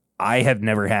I have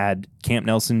never had Camp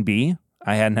Nelson B.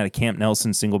 I hadn't had a Camp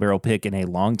Nelson single barrel pick in a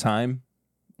long time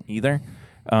either.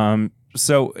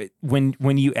 So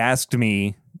when you asked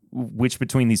me which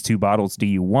between these two bottles do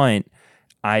you want,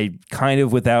 I kind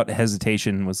of without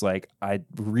hesitation was like, I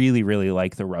really, really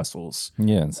like the Russells.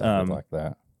 Yeah, and something like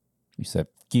that. You said,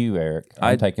 "F you, Eric.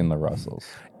 I'm taking the Russells."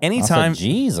 Anytime,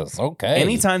 Jesus, okay.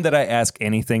 Anytime that I ask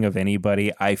anything of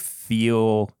anybody, I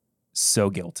feel so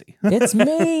guilty. It's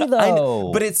me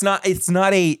though. But it's not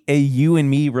a you and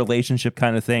me relationship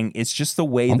kind of thing. It's just the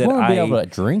way that I'm be able to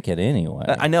drink it anyway.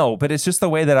 I know, but it's just the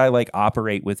way that I like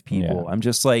operate with people. Yeah. I'm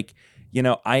just like,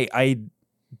 I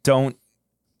don't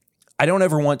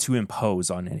ever want to impose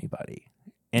on anybody.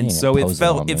 And so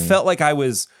it felt like I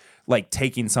was like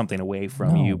taking something away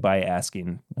from you by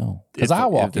asking. No, because I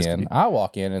walk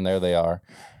in and there they are.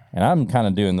 And I'm kind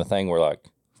of doing the thing where like,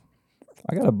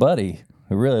 I got a buddy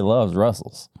who really loves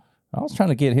Russells. I was trying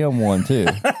to get him one too.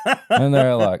 And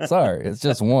they're like, sorry, it's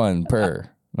just one per.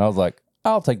 And I was like,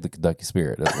 I'll take the Kentucky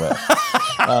Spirit as well.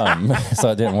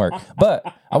 So it didn't work. But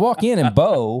I walk in and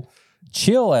Bo,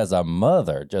 chill as a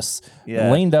mother, just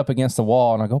leaned up against the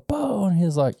wall. And I go, Bo. And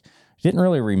he's like, didn't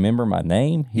really remember my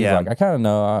name. He's like, I kind of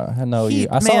know. I know you.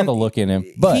 I saw the look in him.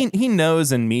 But he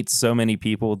knows and meets so many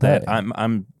people that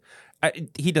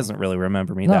he doesn't really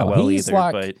remember me that well either,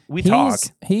 but we talk.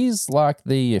 He's like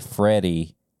the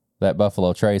Freddie that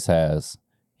Buffalo Trace has.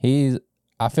 I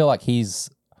feel like he's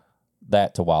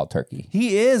that to Wild Turkey.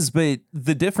 He is, but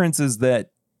the difference is that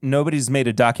nobody's made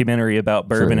a documentary about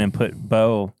bourbon and put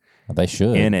Bo they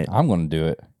should in it. I'm going to do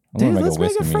it. Dude, let's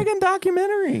make a friggin'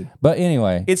 documentary. But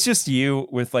anyway. It's just you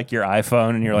with like your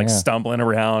iPhone and you're like stumbling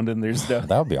around and there's no...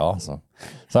 That would be awesome.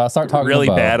 So I start talking really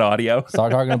to Bo. Bad audio.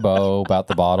 Start talking to Bo about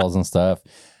the bottles and stuff.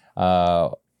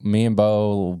 Me and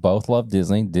Bo both love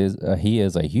Disney. He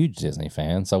is a huge Disney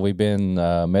fan. So we've been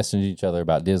messaging each other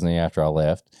about Disney after I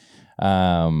left.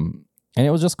 And it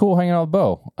was just cool hanging out with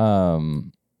Bo.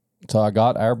 So I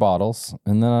got our bottles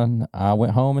and then I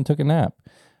went home and took a nap.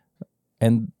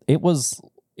 And it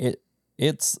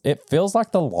feels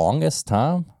like the longest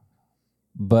time,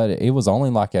 but it was only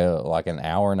like an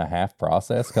hour and a half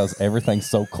process because everything's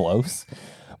so close.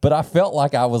 But I felt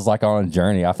like I was like on a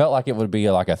journey. I felt like it would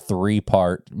be like a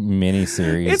 3-part mini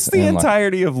series. It's the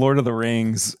entirety of Lord of the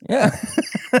Rings. Yeah.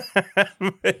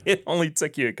 It only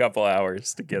took you a couple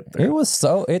hours to get there.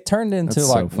 It turned into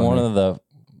like one of the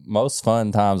most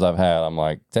fun times I've had. I'm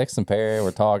like texting Perry,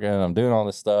 we're talking, I'm doing all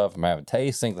this stuff, I'm having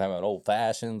tastings, I'm having old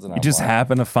fashions, and you just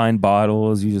happen to find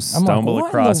bottles, you just stumble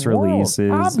across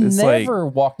releases. I've never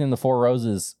walked into Four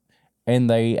Roses and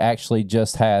they actually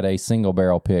just had a single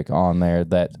barrel pick on there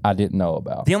that I didn't know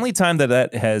about. The only time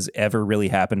that has ever really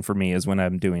happened for me is when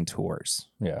I'm doing tours.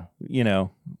 Yeah.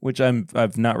 Which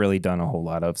I've not really done a whole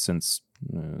lot of since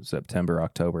September,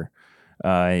 October.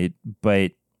 But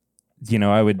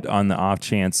I would, on the off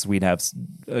chance, we'd have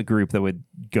a group that would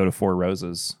go to Four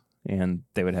Roses and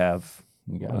they would have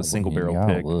a single barrel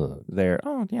pick there.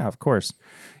 Oh yeah, of course.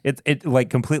 It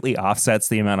like completely offsets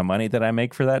the amount of money that I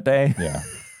make for that day. Yeah.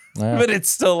 But it's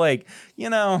still like,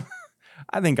 I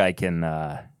think I can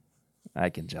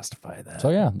justify that. So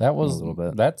yeah, that was a little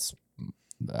bit.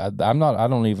 I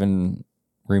don't even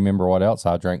remember what else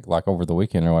I drank like over the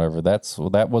weekend or whatever.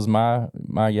 That was my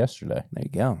yesterday. There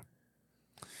you go.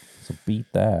 So beat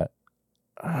that.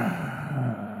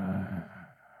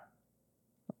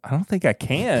 I don't think I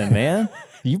can, man.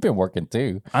 You've been working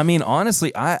too. I mean,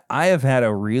 honestly, I have had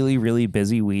a really, really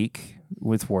busy week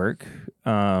with work.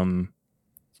 What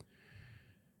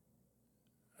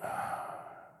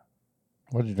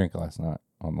did you drink last night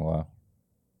on the low?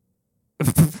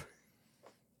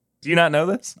 Do you not know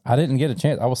this? I didn't get a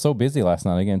chance. I was so busy last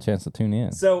night. I didn't get a chance to tune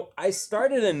in. So I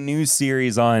started a new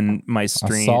series on my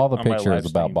stream. I saw the on my pictures live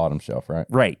about stream. Bottom Shelf, right?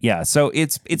 Right, yeah. So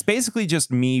it's basically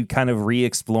just me kind of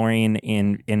re-exploring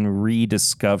and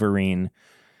rediscovering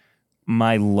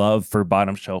my love for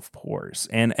Bottom Shelf pours.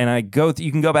 And I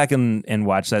you can go back and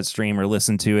watch that stream or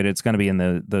listen to it. It's going to be in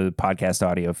the podcast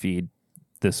audio feed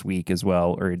this week as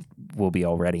well, or it will be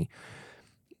already.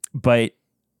 But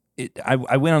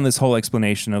I went on this whole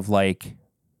explanation of like,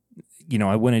 you know,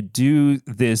 I want to do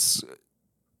this.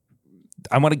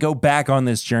 I want to go back on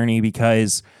this journey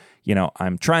because, you know,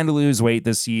 I'm trying to lose weight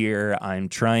this year. I'm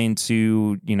trying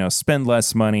to, you know, spend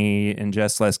less money,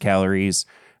 ingest less calories.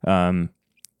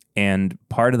 And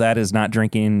part of that is not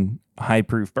drinking high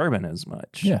proof bourbon as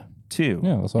much. Yeah. Too.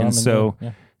 Yeah. That's what And so,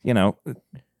 yeah. you know,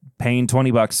 paying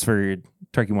 $20 for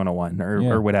Turkey 101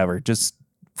 or whatever, just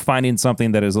finding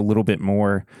something that is a little bit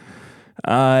more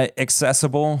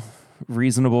accessible,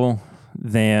 reasonable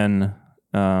than,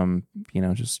 you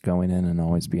know, just going in and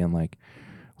always being like,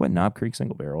 what Knob Creek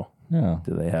single barrel Yeah.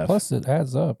 do they have? Plus, it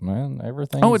adds up, man.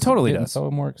 Everything. Oh, it totally does. So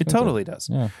more It expensive. totally does.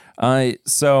 Yeah.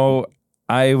 So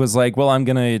I was like, well, I'm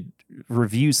going to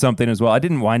review something as well. I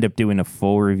didn't wind up doing a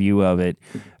full review of it,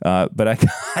 but I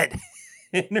got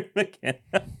Henry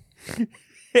McKenna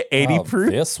 80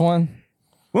 proof. This one?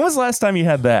 When was the last time you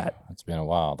had that? It's been a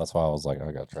while. That's why I was like,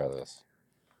 I got to try this.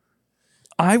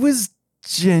 I was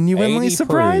genuinely 80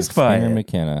 surprised proof, by Henry it.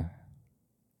 McKenna.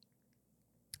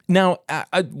 Now,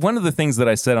 one of the things that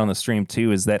I said on the stream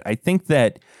too is that I think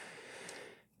that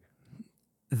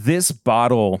this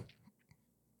bottle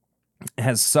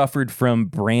has suffered from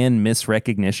brand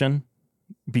misrecognition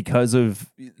because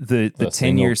of the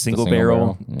 10-year single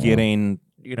barrel getting,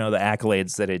 you know, the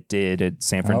accolades that it did at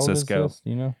San Francisco. How old is this,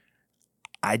 you know?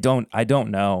 I don't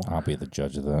know. I'll be the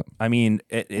judge of that. I mean,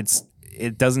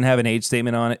 it doesn't have an age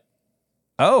statement on it.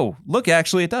 Oh, look,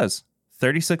 actually it does.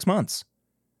 36 months.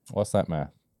 What's that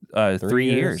math? 3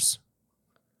 years.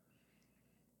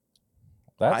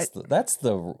 That's the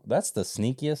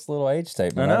sneakiest little age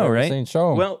statement I know, I've ever right? seen.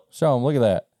 Show 'em. Well- show 'em. Look at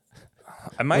that.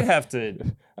 I might have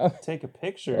to take a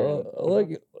picture.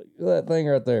 Look at that thing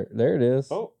right there. There it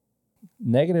is. Oh,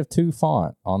 -2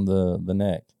 font on the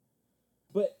neck.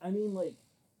 but I mean, like,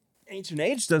 Ancient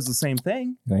Age does the same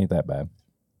thing. It ain't that bad.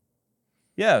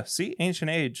 Yeah, see,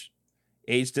 Ancient Age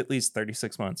aged at least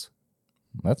 36 months.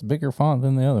 That's a bigger font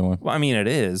than the other one. Well, I mean, it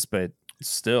is, but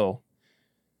still,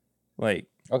 like,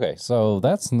 Okay, so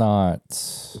that's not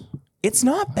it's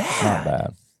not bad. not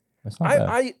bad. It's not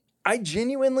bad. I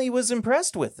genuinely was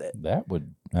impressed with it. That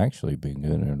would actually be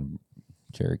good in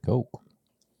cherry Coke.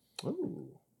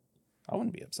 Ooh, I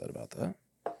wouldn't be upset about that.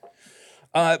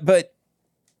 But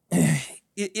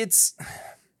it's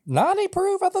 90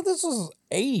 proof? I thought this was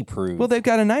 80 proof. well, they've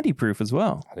got a 90 proof as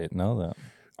well. I didn't know that.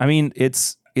 I mean,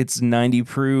 it's 90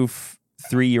 proof,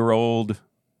 3-year-old,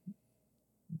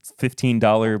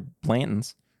 $15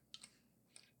 Blanton's.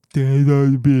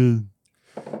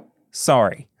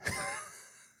 Sorry.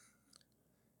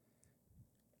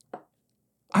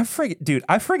 I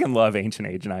friggin' love Ancient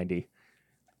Age 90.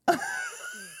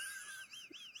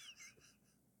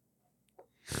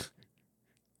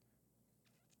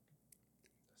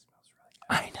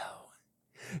 I know.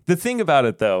 The thing about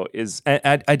it, though, is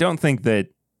I don't think that...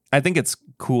 I think it's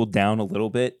cooled down a little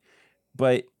bit,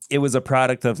 but it was a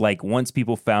product of, like, once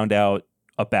people found out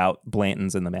about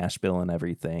Blanton's and the mash bill and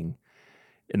everything,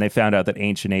 and they found out that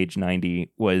Ancient Age 90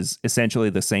 was essentially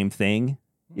the same thing,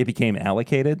 it became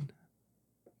allocated.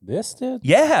 This did?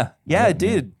 Yeah, it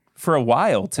did for a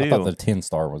while, too. I thought the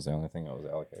 10-star was the only thing that was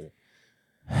allocated.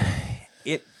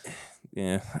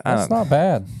 That's not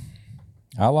bad.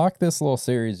 I like this little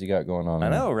series you got going on. I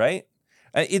know, right?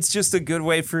 It's just a good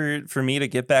way for me to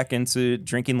get back into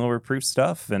drinking lower proof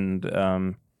stuff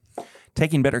and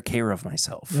taking better care of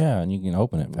myself. Yeah, and you can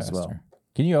open it As faster. well.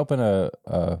 Can you open a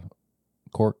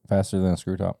cork faster than a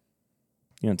screw top?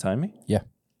 You gonna time me? Yeah.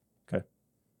 Okay.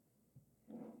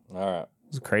 All right.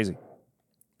 This is crazy.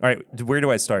 All right, where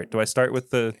do I start? Do I start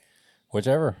with the...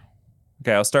 Whichever.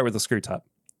 Okay, I'll start with the screw top.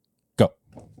 Go.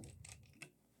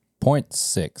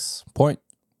 0.6.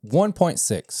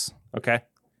 1.6. Okay.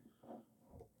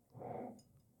 All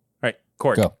right,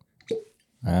 cork. Go.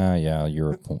 Yeah,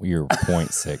 you're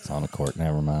 0.6 on a cork.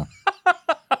 Never mind.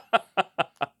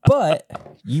 But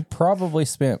you probably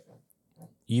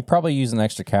use an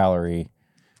extra calorie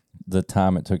the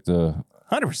time it took to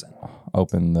 100%.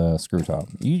 open the screw top.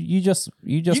 You just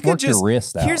could worked your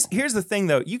wrist out. Here's the thing,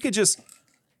 though. You could just...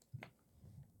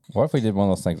 What if we did one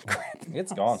of those things?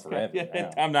 It's gone forever.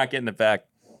 Now. I'm not getting it back.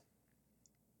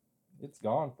 It's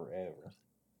gone forever.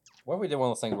 What if we did one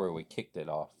of those things where we kicked it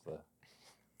off?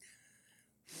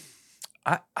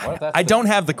 I don't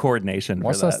have the coordination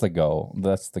for that. That's the goal.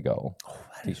 That's the goal. Oh,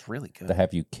 that is really good. To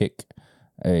have you kick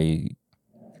a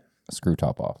screw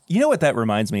top off. You know what that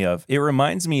reminds me of? It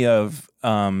reminds me of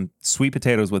sweet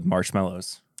potatoes with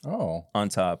marshmallows on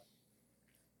top.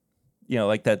 You know,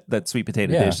 like that sweet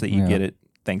potato dish that you get at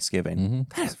Thanksgiving. Mm-hmm.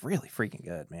 That is really freaking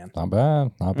good, man. Not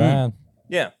bad. Not bad.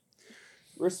 Yeah.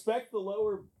 Respect the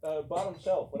lower bottom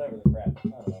shelf, whatever the crap. I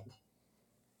don't know.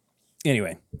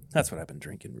 Anyway, that's what I've been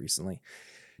drinking recently.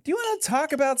 Do you want to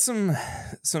talk about some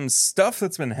stuff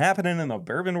that's been happening in the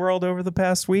bourbon world over the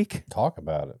past week? Talk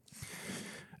about it.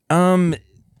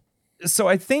 So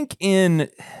I think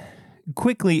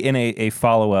quickly in a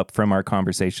follow-up from our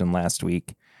conversation last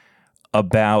week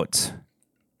about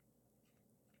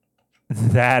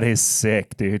that is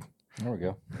sick, dude. There we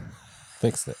go.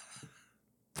 Fixed it.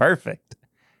 Perfect.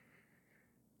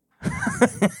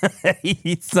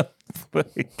 He's a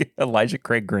Elijah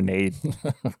Craig grenade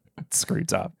screw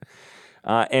top.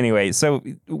 Anyway, so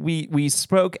we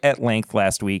spoke at length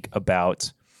last week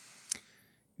about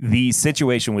the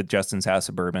situation with Justin's House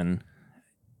of Bourbon,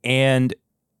 and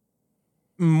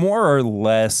more or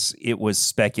less it was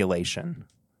speculation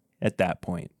at that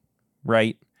point,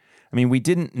 right? I mean, we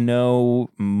didn't know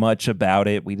much about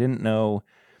it. We didn't know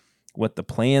what the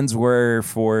plans were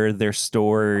for their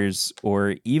stores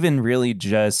or even really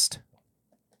just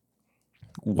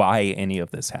why any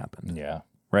of this happened. Yeah.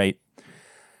 Right?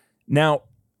 Now,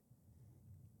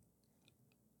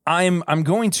 I'm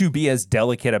going to be as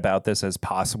delicate about this as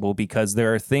possible because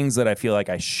there are things that I feel like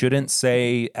I shouldn't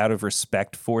say out of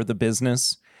respect for the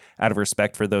business, out of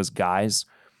respect for those guys.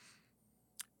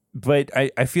 But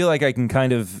I feel like I can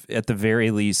kind of, at the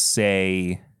very least,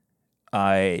 say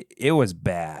it was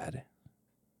bad,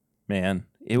 man.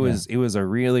 It was a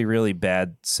really, really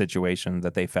bad situation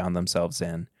that they found themselves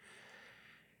in.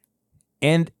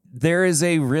 And there is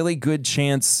a really good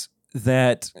chance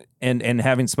that, and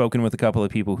having spoken with a couple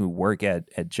of people who work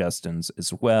at Justin's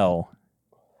as well,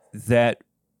 that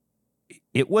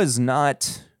it was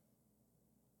not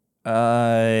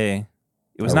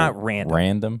not random.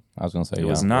 Random? I was going to say it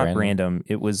was not random.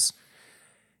 It was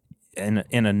an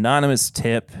anonymous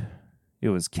tip. It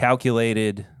was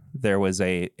calculated. There was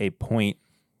a point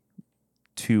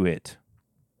to it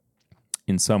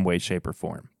in some way, shape, or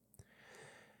form.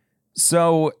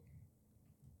 So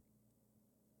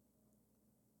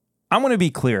I want to be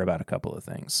clear about a couple of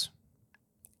things.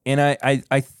 And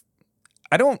I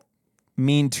don't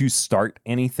mean to start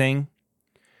anything,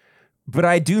 but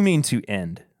I do mean to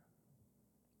end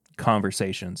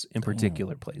conversations in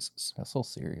particular places. That's so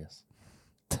serious.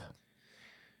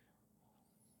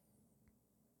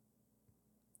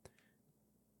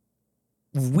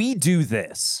 We do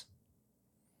this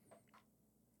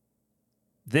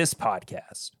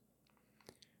podcast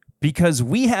because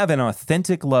we have an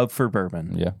authentic love for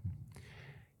bourbon. Yeah.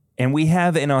 And we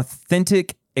have an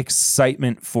authentic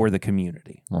excitement for the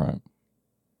community. Right.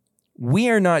 We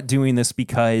are not doing this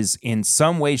because in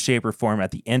some way, shape, or form, at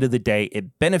the end of the day,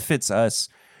 it benefits us,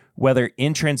 whether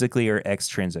intrinsically or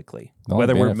extrinsically. The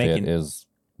whether only we're making is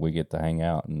we get to hang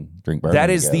out and drink bourbon that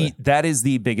is together. that is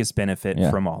the biggest benefit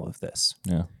from all of this.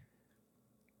 Yeah.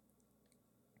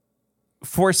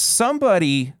 For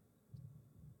somebody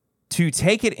to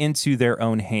take it into their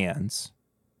own hands,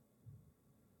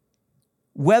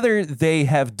 whether they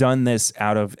have done this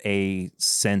out of a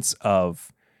sense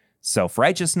of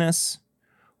self-righteousness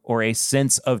or a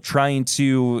sense of trying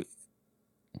to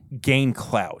gain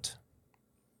clout,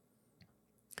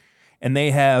 and they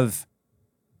have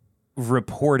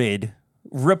reported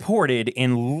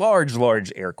in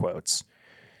large air quotes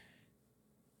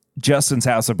Justin's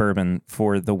House of Bourbon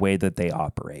for the way that they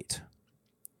operate,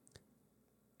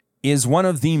 is one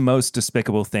of the most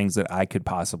despicable things that I could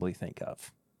possibly think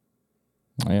of.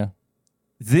 Yeah.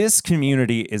 This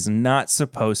community is not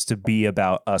supposed to be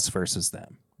about us versus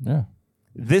them. Yeah.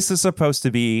 This is supposed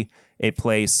to be a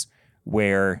place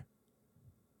where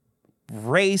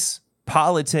race,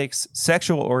 politics,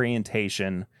 sexual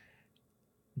orientation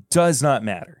does not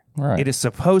matter. Right. It is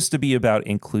supposed to be about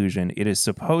inclusion. It is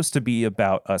supposed to be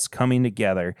about us coming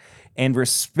together and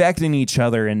respecting each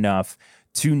other enough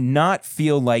to not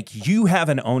feel like you have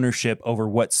an ownership over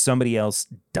what somebody else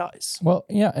does. Well,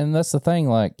 yeah, and that's the thing,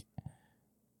 like,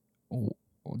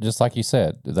 just like you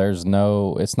said,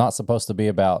 it's not supposed to be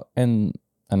about, and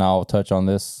I'll touch on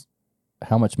this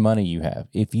how much money you have.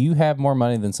 If you have more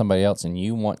money than somebody else and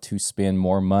you want to spend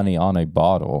more money on a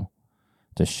bottle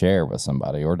to share with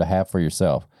somebody or to have for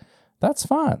yourself, that's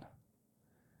fine.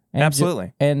 And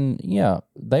Absolutely. And yeah,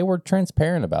 they were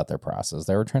transparent about their prices.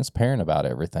 They were transparent about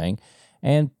everything.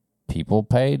 And people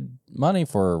paid money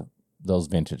for those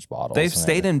vintage bottles. They've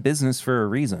stayed in business for a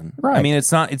reason. Right. I mean,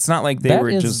 it's not like they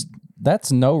were just.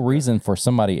 That's no reason for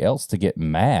somebody else to get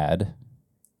mad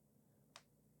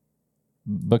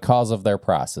because of their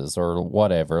prices or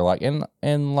whatever. Like,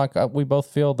 and like we both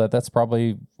feel that that's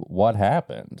probably what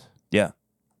happened. Yeah.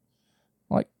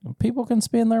 Like, people can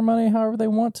spend their money however they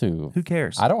want to. Who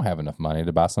cares? I don't have enough money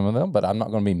to buy some of them, but I'm not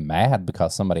going to be mad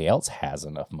because somebody else has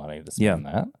enough money to spend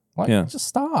that. Like, just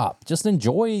stop. Just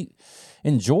enjoy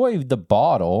the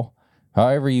bottle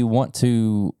however you want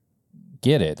to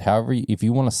get it. However, if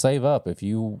you want to save up, if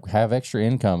you have extra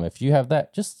income, if you have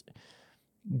that, just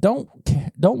don't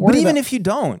worry. But even if you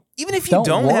don't worry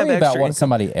have extra about what income,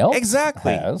 somebody else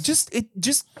exactly has.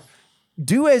 Just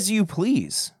do as you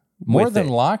please. More than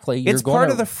likely, it's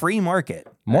part of the free market.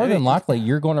 More than likely,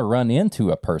 you're going to run into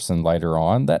a person later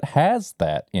on that has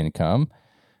that income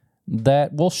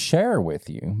that will share with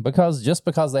you, because just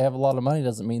because they have a lot of money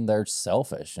doesn't mean they're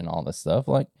selfish and all this stuff.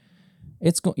 Like,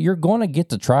 you're going to get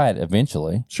to try it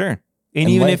eventually. Sure. And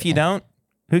even if you don't,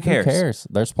 who cares? Who cares?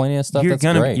 There's plenty of stuff that's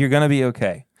great. You're going to be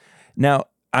okay. Now,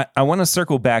 I want to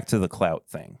circle back to the clout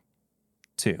thing,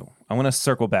 too. I want to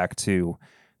circle back to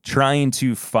trying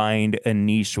to find a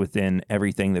niche within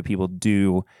everything that people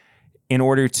do in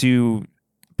order to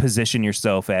position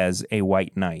yourself as a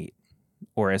white knight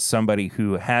or as somebody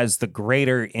who has the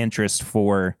greater interest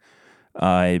for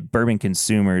bourbon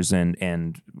consumers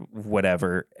and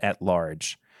whatever at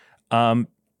large. I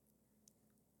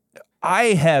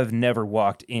have never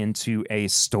walked into a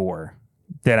store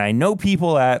that I know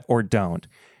people at or don't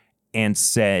and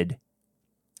said,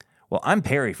 well, I'm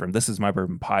Perry from This Is My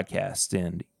Bourbon Podcast,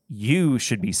 and you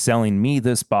should be selling me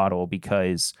this bottle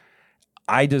because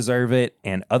I deserve it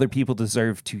and other people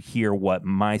deserve to hear what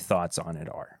my thoughts on it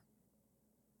are.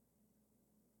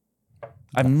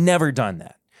 I've never done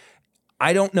that.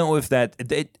 I don't know if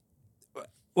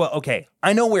well, okay,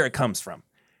 I know where it comes from.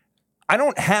 I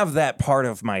don't have that part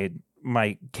of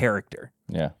my character.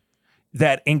 Yeah.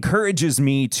 That encourages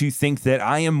me to think that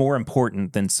I am more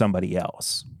important than somebody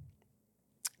else.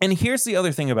 And here's the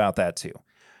other thing about that too.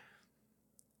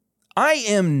 I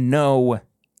am no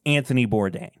Anthony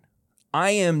Bourdain.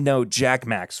 I am no Jack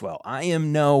Maxwell. I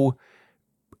am no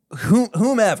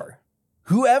whomever.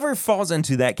 Whoever falls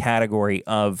into that category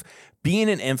of being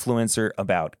an influencer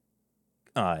about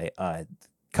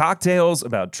cocktails,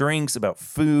 about drinks, about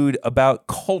food, about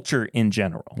culture in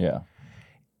general. Yeah.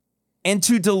 And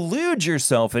to delude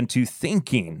yourself into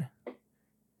thinking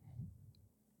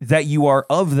that you are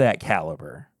of that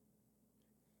caliber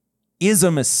is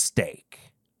a mistake.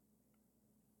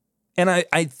 And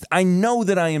I know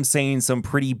that I am saying some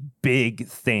pretty big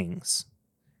things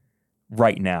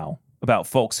right now about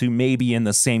folks who may be in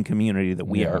the same community that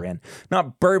we are in.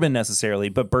 Not bourbon necessarily,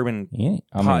 but bourbon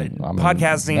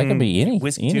podcasting. That can be any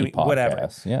whiskey, podcast, whatever.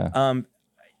 Yeah.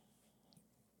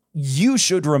 You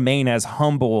should remain as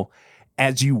humble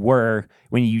as you were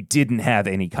when you didn't have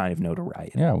any kind of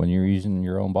notoriety. Yeah, when you're using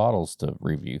your own bottles to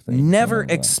review things. Never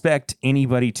expect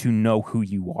anybody to know who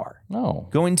you are. No.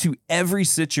 Go into every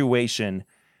situation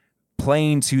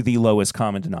playing to the lowest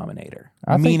common denominator.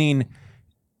 Meaning,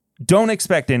 don't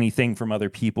expect anything from other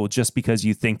people just because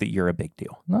you think that you're a big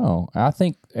deal. No, I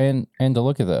think, and to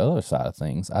look at the other side of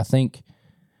things, I think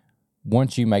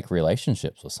once you make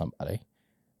relationships with somebody,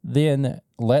 then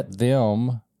let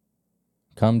them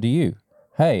come to you.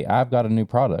 Hey, I've got a new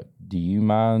product. Do you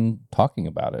mind talking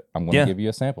about it? I'm going to give you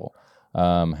a sample.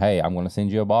 Hey, I'm going to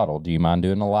send you a bottle. Do you mind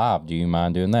doing a live? Do you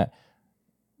mind doing that?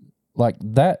 Like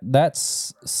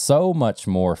that's so much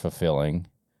more fulfilling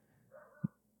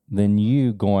than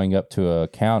you going up to a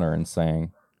counter and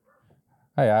saying,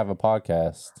 hey, I have a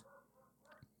podcast.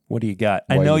 What do you got?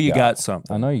 I know you got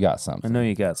something. I know you got something.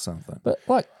 But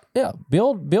like, yeah,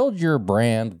 build your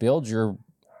brand, build your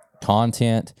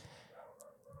content.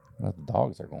 The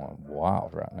dogs are going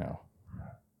wild right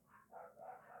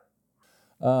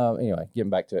now. Anyway,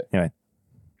 getting back to it. Anyway.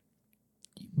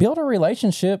 Build a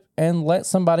relationship and let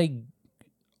somebody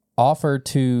offer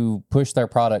to push their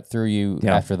product through you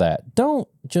after that. Don't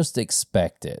just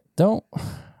expect it.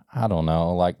 I don't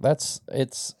know. Like Well,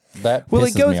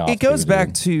 it goes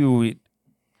back to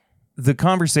the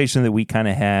conversation that we kind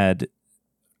of had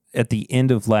at the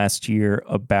end of last year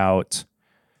about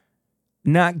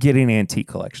not getting antique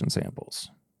collection samples.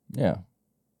 Yeah.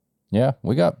 Yeah,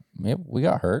 we got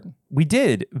hurt. We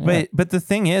did, but the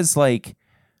thing is, like,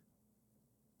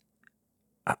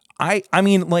 I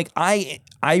mean, like, I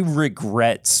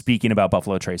regret speaking about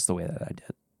Buffalo Trace the way that I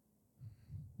did.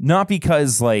 Not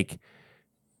because, like,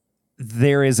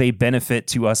 there is a benefit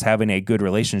to us having a good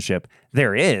relationship.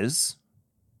 There is,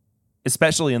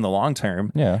 especially in the long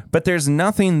term. Yeah. But there's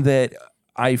nothing that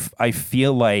I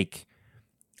feel like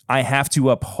I have to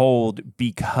uphold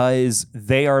because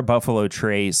they are Buffalo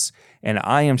Trace and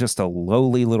I am just a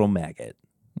lowly little maggot.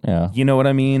 Yeah. You know what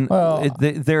I mean? Well, it's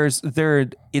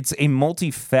a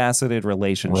multifaceted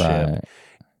relationship. Right.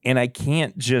 And I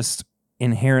can't just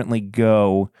inherently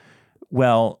go,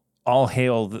 well, all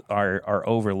hail our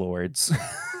overlords.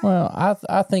 Well,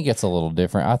 I think it's a little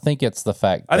different. I think it's the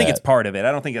fact that, I think it's part of it.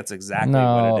 I don't think that's exactly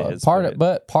what it is.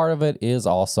 But part of it is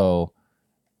also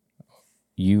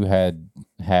you had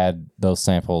those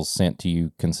samples sent to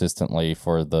you consistently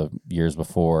for the years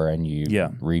before, and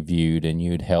you reviewed and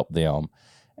you'd helped them.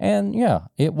 And yeah,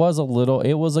 it was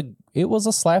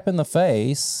a slap in the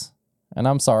face. And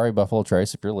I'm sorry, Buffalo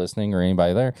Trace, if you're listening or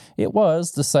anybody there, it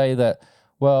was to say that,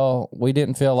 well, we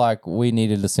didn't feel like we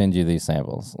needed to send you these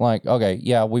samples. Like, okay,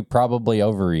 yeah, we probably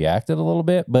overreacted a little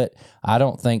bit, but I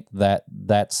don't think that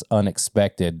that's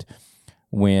unexpected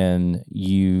when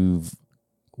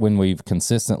we've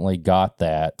consistently got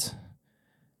that,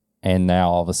 and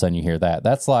now all of a sudden you hear that.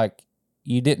 That's like,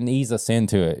 you didn't ease us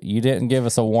into it. You didn't give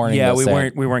us a warning. Yeah, we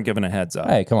weren't given a heads up.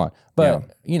 Hey, come on.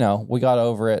 But we got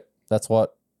over it. That's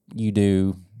what you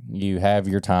do. You have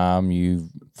your time, you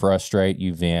frustrate,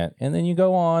 you vent, and then you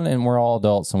go on, and we're all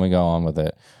adults and we go on with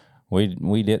it.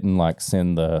 We didn't like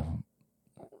send the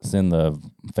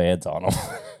feds on them.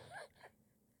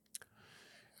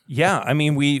 Yeah, I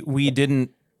mean, we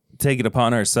didn't take it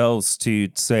upon ourselves to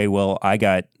say, well, I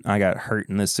got hurt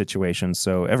in this situation,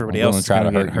 so everybody else is try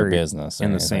to hurt your business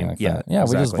in the same. Like yeah, yeah.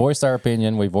 Exactly. We just voiced our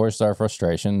opinion, we voiced our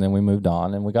frustration, then we moved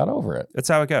on and we got over it. That's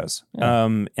how it goes. Yeah.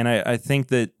 And I think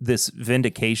that this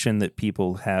vindication that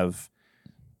people have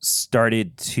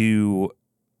started to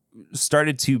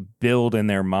build in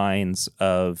their minds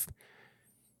of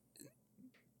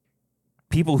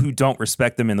people who don't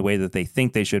respect them in the way that they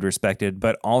think they should respect it,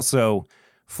 but also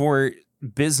for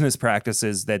business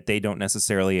practices that they don't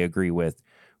necessarily agree with,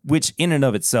 which in and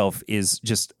of itself is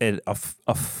just a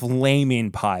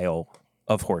flaming pile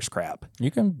of horse crap.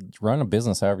 You can run a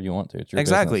business however you want to. It's your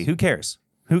exactly. business.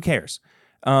 Who cares?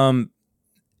 And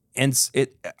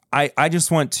I just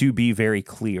want to be very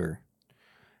clear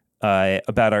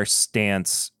about our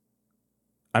stance.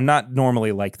 I'm not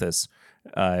normally like this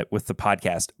with the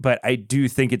podcast, but I do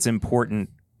think it's important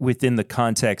within the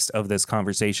context of this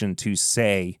conversation to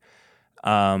say,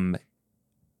 the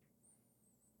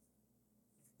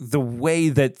way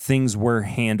that things were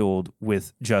handled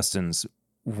with Justin's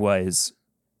was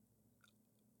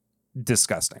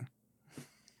disgusting.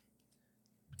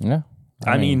 Yeah.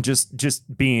 I mean,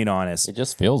 just being honest. It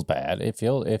just feels bad. It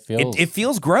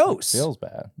feels gross. It feels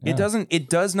bad. Yeah. It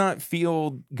does not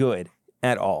feel good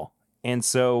at all. And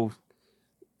so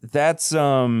that's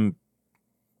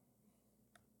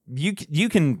you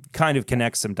can kind of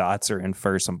connect some dots or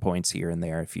infer some points here and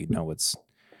there if you know what's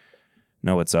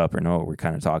up or know what we're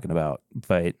kind of talking about.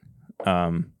 But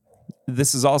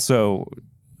this is also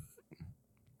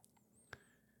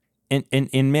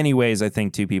in many ways, I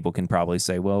think two people can probably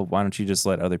say, well, why don't you just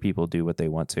let other people do what they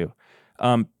want to?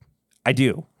 I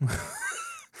do.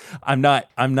 I'm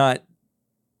not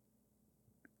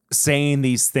saying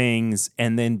these things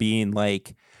and then being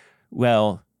like,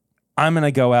 well, I'm going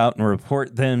to go out and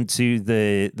report them to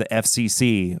the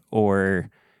FCC or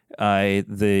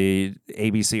the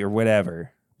ABC or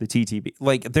whatever, the TTB.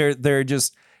 Like they're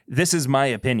just, this is my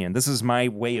opinion. This is my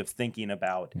way of thinking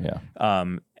about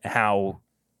how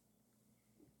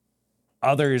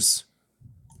others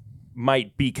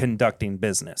might be conducting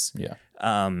business. Yeah.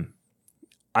 I'm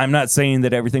not saying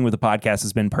that everything with the podcast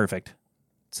has been perfect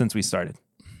since we started.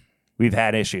 We've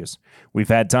had issues. We've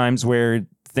had times where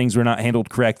things were not handled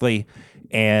correctly,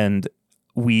 and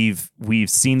we've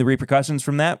seen the repercussions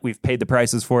from that. We've paid the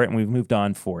prices for it, and we've moved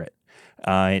on for it.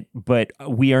 But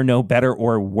we are no better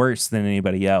or worse than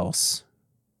anybody else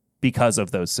because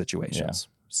of those situations.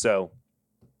 Yeah. So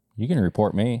you can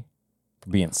report me for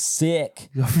being sick.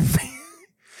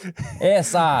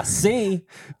 SIC.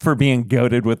 For being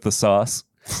goated with the sauce.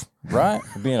 Right?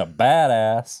 For being a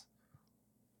badass.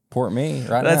 Report me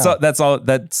right now. That's all.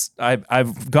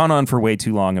 I've gone on for way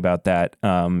too long about that.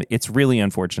 It's really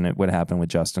unfortunate what happened with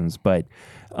Justin's, but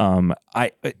in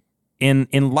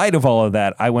light of all of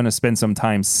that, I want to spend some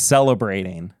time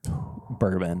celebrating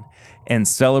bourbon and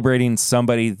celebrating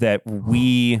somebody that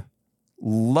we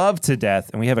love to death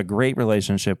and we have a great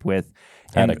relationship with.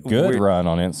 Had and a good we're- run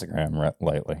on Instagram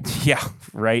lately. Yeah,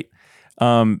 right.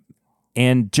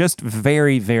 And just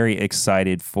very, very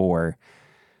excited for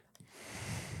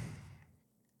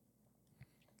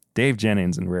Dave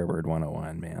Jennings and Rare Bird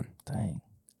 101, man. Dang.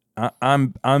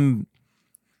 I'm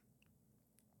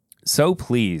so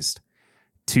pleased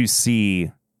to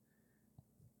see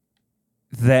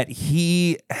that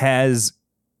he has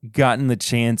gotten the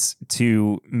chance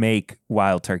to make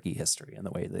Wild Turkey history in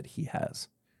the way that he has.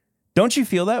 Don't you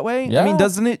feel that way? Yeah. I mean,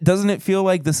 doesn't it feel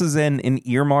like this is an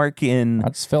earmark in? I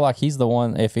just feel like he's the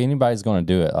one. If anybody's going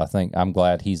to do it, I think I'm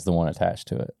glad he's the one attached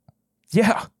to it.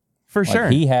 Yeah, for Like, sure.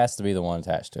 he has to be the one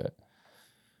attached to it.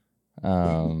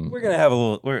 We're gonna have a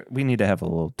little. We need to have a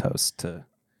little toast to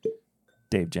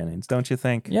Dave Jennings, don't you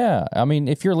think? Yeah, I mean,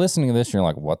 if you're listening to this, you're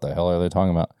like, "What the hell are they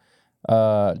talking about?"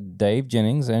 Dave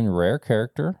Jennings and Rare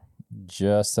Character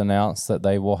just announced that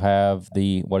they will have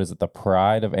the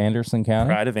Pride of Anderson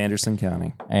County, Pride of Anderson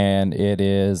County. and it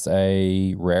is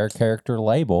a Rare Character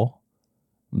label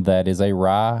that is a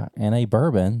rye and a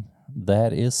bourbon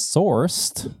that is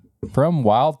sourced from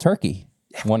Wild Turkey.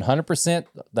 100%.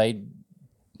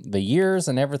 The years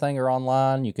and everything are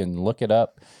online. You can look it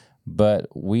up. But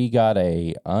we got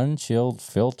a unchilled,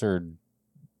 filtered,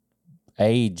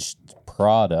 aged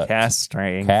product, Cast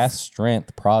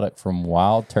strength product from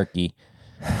Wild Turkey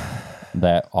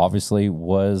that obviously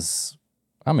was,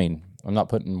 I mean, I'm not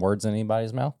putting words in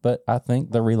anybody's mouth, but I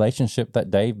think the relationship that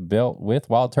Dave built with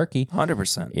Wild Turkey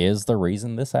 100%. is the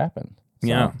reason this happened. So,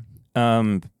 Yeah.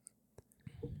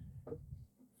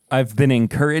 I've been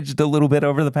encouraged a little bit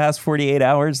over the past 48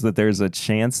 hours that there's a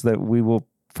chance that we will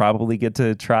probably get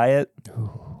to try it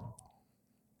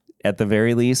at the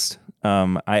very least.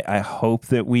 I hope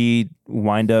that we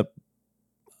wind up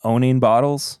owning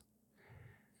bottles,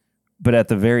 but at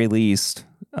the very least,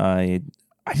 I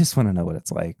just want to know what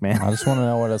it's like, man. I just want to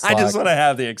know what it's like. I just want to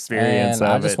have the experience And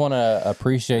of I just it. want to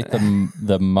appreciate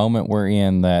the moment we're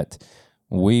in, that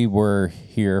we were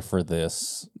here for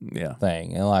this Yeah.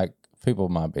 thing. And like, people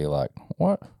might be like,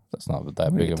 what? That's not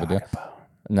that big of a deal.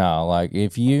 No, like,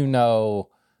 if you know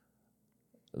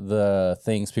the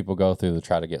things people go through to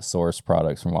try to get source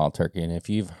products from Wild Turkey, and if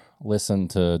you've listened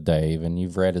to Dave and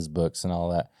you've read his books and all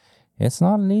that, it's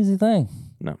not an easy thing.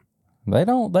 No. They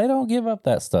don't give up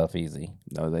that stuff easy.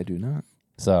 No, they do not.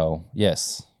 So,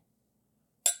 yes.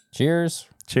 Cheers,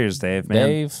 Cheers, Dave, man.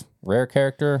 Dave, Rare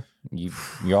Character.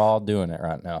 You're all doing it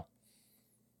right now.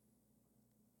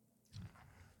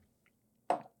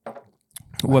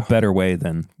 What better way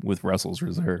than with Russell's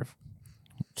Reserve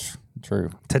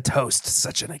True. to toast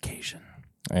such an occasion?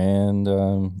 And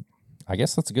I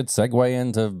guess that's a good segue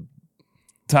into,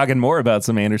 Talking more about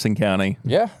some Anderson County.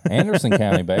 yeah, Anderson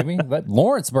County, baby. That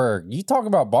Lawrenceburg. You talk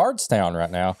about Bardstown right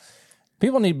now.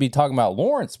 People need to be talking about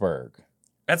Lawrenceburg.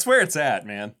 That's where it's at,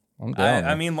 man. I'm down.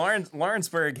 I mean,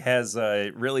 Lawrenceburg has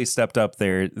really stepped up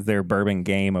their bourbon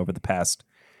game over the past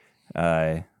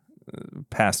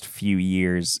few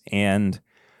years, and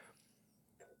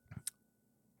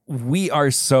we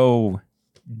are so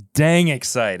dang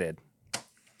excited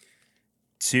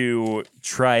to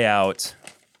try out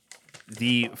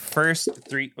the first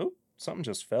three. Oh, something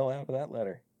just fell out of that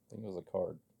letter. I think it was a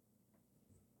card.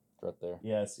 It's right there.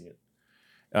 Yeah, I see it.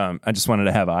 I just wanted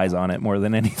to have eyes on it more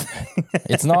than anything.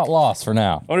 It's not lost for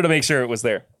now. I wanted to make sure it was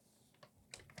there.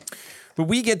 But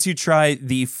we get to try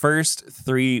the first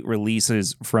three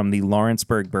releases from the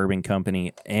Lawrenceburg Bourbon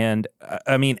Company. And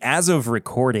I mean, as of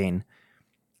recording,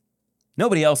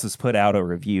 nobody else has put out a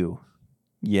review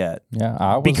yet.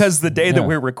 Yeah, Because the day that yeah.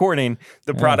 we're recording,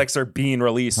 the products are being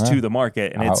released to the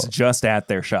market, and it's just at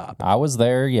their shop. I was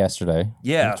there yesterday.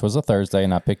 Yeah. Which was a Thursday,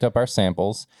 and I picked up our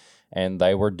samples, and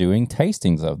they were doing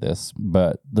tastings of this,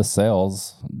 but the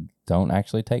sales don't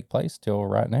actually take place till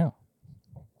right now.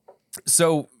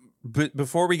 So, but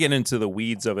before we get into the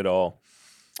weeds of it all,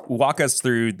 walk us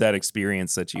through that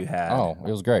experience that you had. Oh,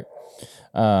 it was great.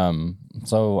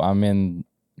 So I'm in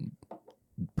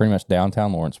pretty much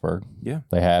downtown Lawrenceburg. Yeah.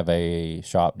 They have a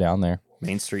shop down there.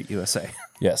 Main Street, USA.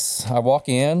 Yes. I walk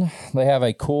in. They have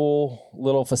a cool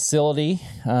little facility.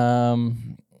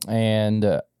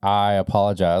 And I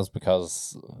apologize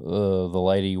because the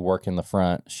lady working the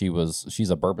front, she's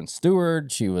a bourbon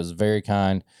steward. She was very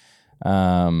kind.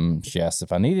 She asked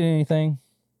if I needed anything.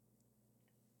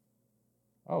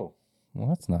 Oh, well,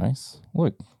 that's nice.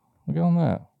 Look on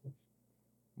that.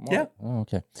 Yeah. Oh,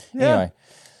 okay. Yeah. Anyway,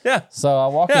 Yeah. so I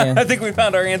walk Yeah. in. I think we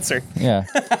found our answer. Yeah.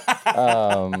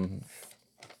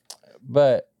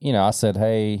 But, I said,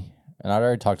 hey, and I'd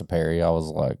already talked to Perry. I was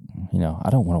like, I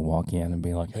don't want to walk in and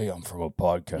be like, hey, I'm from a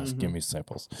podcast. Give me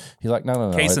samples. He's like,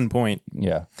 no. Case in point.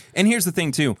 Yeah. And here's the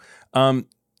thing, too.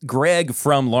 Greg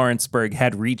from Lawrenceburg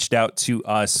had reached out to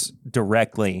us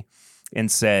directly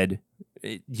and said,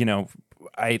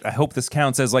 I hope this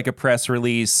counts as like a press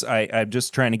release. I'm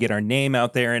just trying to get our name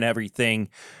out there and everything.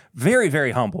 Very,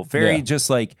 very humble. Very just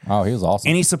like, oh, he was awesome.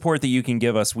 Any support that you can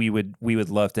give us, we would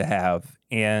love to have.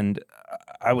 And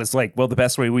I was like, well, the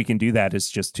best way we can do that is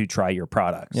just to try your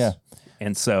products. Yeah.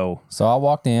 And so I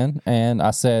walked in and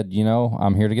I said,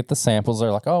 I'm here to get the samples.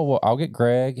 They're like, oh, well, I'll get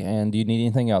Greg. And do you need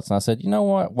anything else? And I said, you know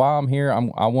what? While I'm here,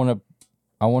 I want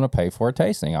to pay for a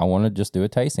tasting. I want to just do a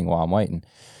tasting while I'm waiting.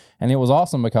 And it was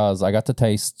awesome because I got to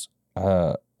taste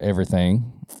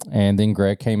everything. And then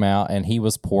Greg came out and he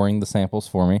was pouring the samples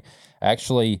for me.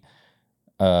 Actually,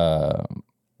 the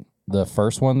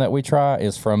first one that we try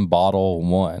is from bottle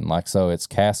 1. So it's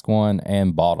cask 1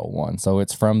 and bottle 1. So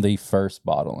it's from the first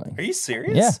bottling. Are you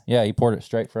serious? Yeah. He poured it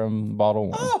straight from bottle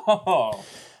 1.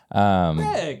 Oh,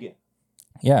 Greg.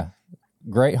 Yeah.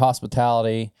 Great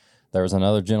hospitality. There was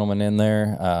another gentleman in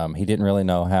there. He didn't really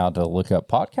know how to look up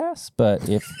podcasts, but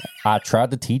if I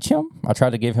tried to teach him, I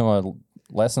tried to give him a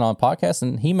lesson on podcasts,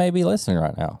 and he may be listening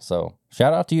right now. So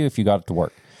shout out to you if you got it to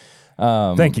work.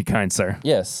 Thank you, kind sir.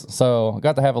 Yes. So I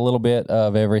got to have a little bit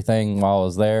of everything while I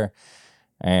was there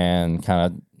and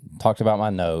kind of talked about my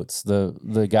notes.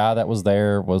 The guy that was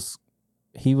there was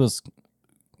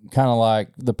kind of like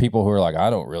the people who are like, I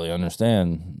don't really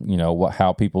understand,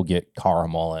 how people get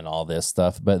caramel and all this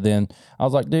stuff. But then I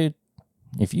was like, dude,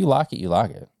 if you like it, you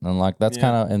like it. And like, that's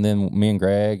kind of, and then me and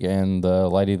Greg and the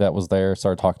lady that was there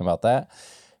started talking about that.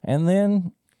 And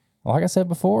then, like I said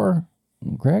before,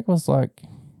 Greg was like,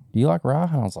 do you like rye?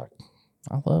 And I was like,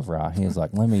 I love rye. He was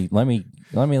like, let me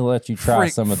let you try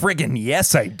some of friggin'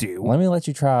 yes, I do. Let me let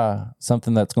you try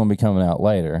something that's going to be coming out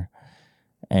later.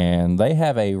 And they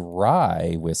have a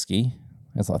rye whiskey.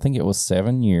 I think it was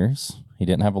 7 years. He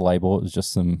didn't have a label. It was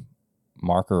just some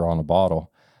marker on a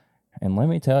bottle. And let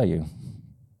me tell you,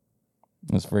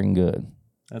 it's freaking good.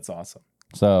 That's awesome.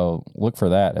 So look for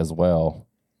that as well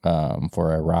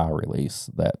for a rye release.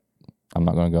 That I'm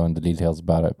not going to go into details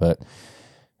about it, but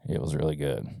it was really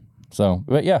good. So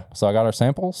I got our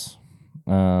samples.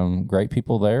 Great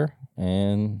people there,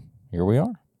 and here we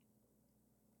are.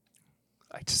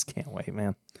 I just can't wait,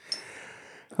 man.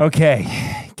 Okay,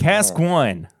 Cask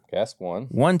 1. Cask 1.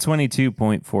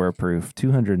 122.4 proof,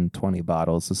 220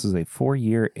 bottles. This is a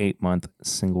 4-year, 8-month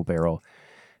single barrel.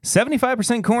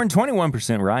 75% corn,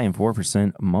 21% rye, and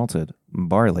 4% malted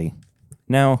barley.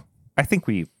 Now, I think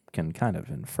we can kind of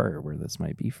infer where this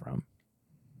might be from.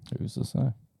 Who's to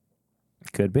say?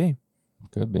 Could be.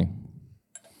 Could be.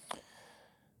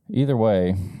 Either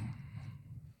way,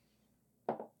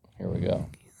 here we go.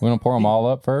 We want to pour them all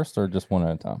up first or just one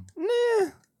at a time?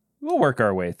 Nah, we'll work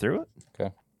our way through it.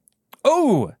 Okay.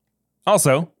 Oh,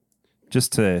 also,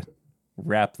 just to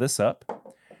wrap this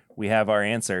up, we have our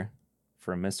answer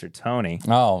from Mr. Tony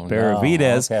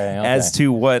Benavides as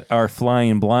to what our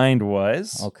flying blind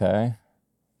was. Okay.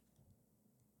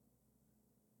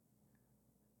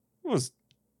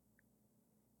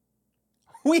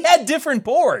 We had different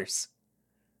pours.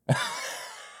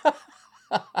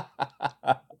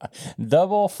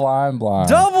 Double flying blind.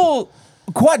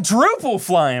 Quadruple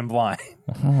flying blind.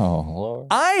 Oh, Lord.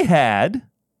 I had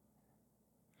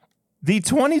the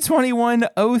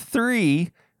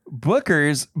 2021-03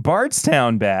 Booker's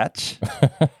Bardstown batch,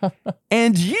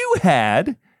 and you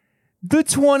had the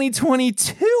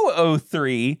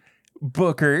 2022-03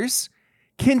 Booker's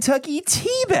Kentucky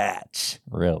Tea batch.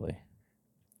 Really?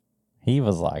 He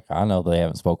was like, I know they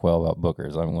haven't spoke well about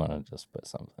Booker's. I'm going to just put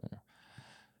something there.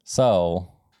 So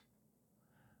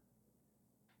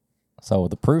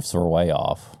the proofs were way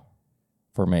off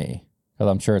for me because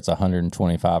I'm sure it's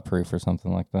 125 proof or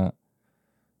something like that.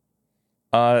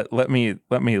 Let me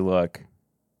look.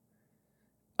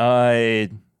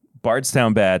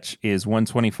 Bardstown batch is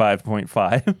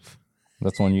 125.5.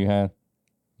 That's one you had?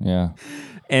 Yeah.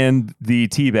 And the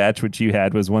tea batch, which you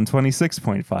had, was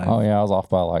 126.5. Oh, yeah. I was off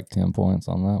by like 10 points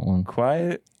on that one.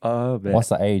 Quite a bit. What's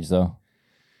the age, though?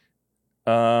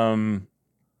 Sorry.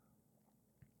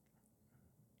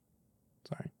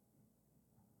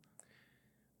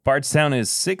 Bardstown is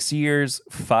 6 years,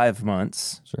 5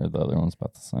 months. Sure, the other one's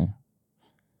about the same.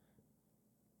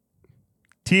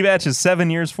 Tea batch is 7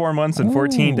 years, 4 months, and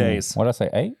 14 days. What did I say,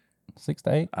 8? 6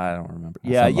 to 8? I don't remember.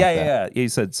 Yeah. You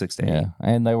said 6 to 8. Yeah,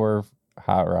 and they were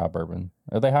high rye bourbon.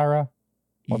 Are they high rye?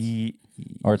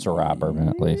 Or it's a rye bourbon,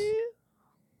 at least.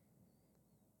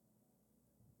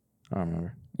 I don't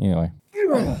remember. Anyway.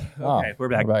 Okay, we're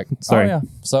back. We're back. Sorry. Oh, yeah.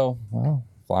 So, well,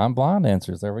 Flying blind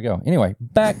answers. There we go. Anyway,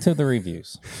 back to the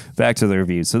reviews. Back to the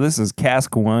review. So this is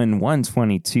Cask 1,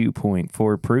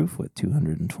 122.4 proof with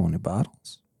 220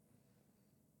 bottles.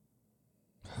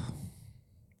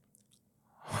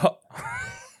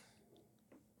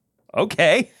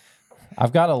 Okay.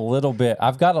 I've got a little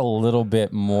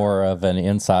bit more of an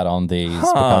insight on these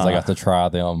because I got to try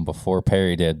them before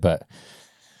Perry did, but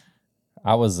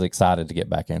I was excited to get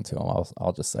back into them.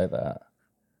 I'll just say that.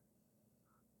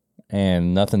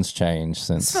 And nothing's changed It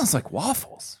since. smells like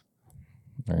waffles.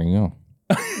 There you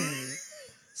go.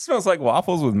 Smells like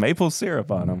waffles with maple syrup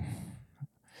on them.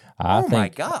 My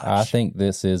gosh. I think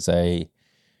this is a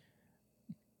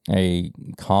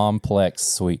complex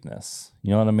sweetness.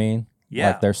 You know what I mean? Yeah.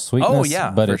 Like there's sweetness,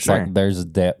 but for it's sure. like there's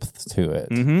depth to it.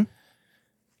 Mm-hmm.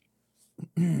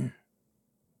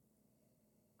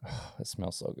 It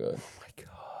smells so good. Oh my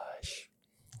gosh.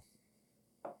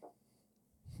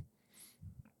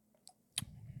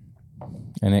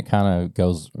 And it kind of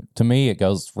goes, to me, it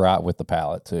goes right with the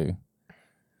palate too.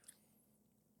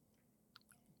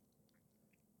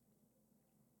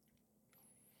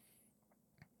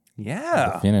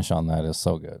 Yeah. The finish on that is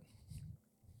so good.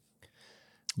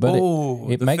 But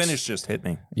the makes, finish just hit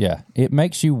me. Yeah, it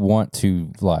makes you want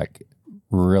to like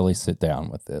really sit down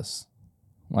with this.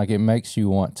 Like it makes you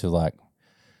want to like.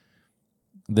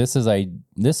 This is a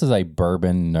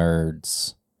bourbon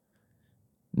nerd's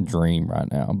dream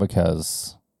right now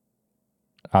because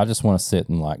I just want to sit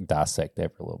and like dissect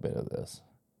every little bit of this.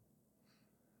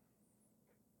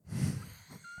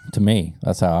 To me,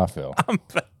 that's how I feel.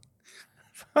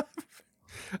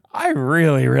 I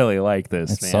really, really like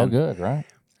this. It's man. so good, right?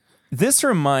 This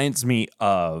reminds me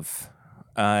of,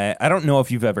 I don't know if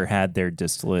you've ever had their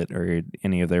distillate or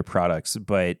any of their products,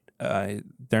 but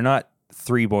they're not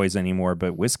Three Boys anymore,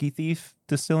 but Whiskey Thief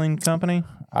Distilling Company.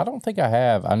 I don't think I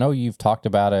have. I know you've talked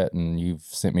about it and you've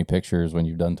sent me pictures when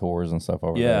you've done tours and stuff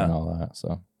over there and all that.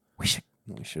 So We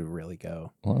should really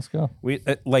go. well, let's go. We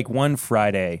like one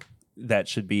Friday that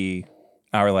should be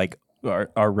our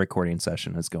recording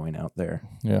session is going out there.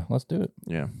 Yeah, let's do it.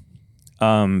 Yeah.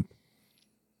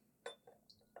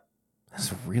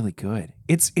 That's really good.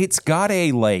 It's got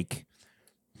a like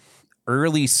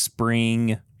early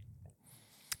spring,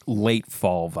 late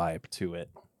fall vibe to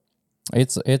it.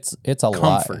 It's a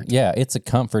lot. Comfort. Yeah, it's a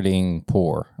comforting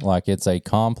pour. Like it's a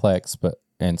complex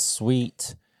and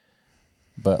sweet,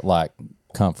 but like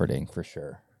comforting for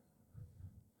sure.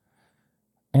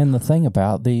 And the thing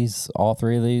about these, all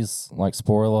three of these, like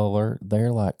spoiler alert,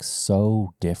 they're like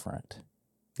so different.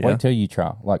 Yeah. Wait till you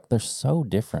try. Like they're so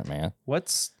different, man.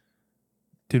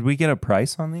 Did we get a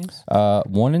price on these?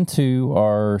 1 and 2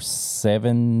 are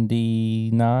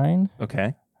 $79.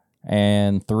 Okay.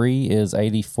 And 3 is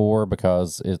 84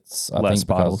 because it's Less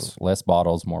bottles. Less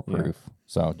bottles, more proof.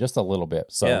 So just a little bit.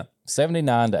 So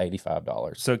 $79 to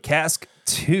 $85. So Cask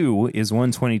 2 is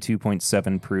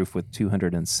 122.7 proof with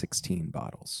 216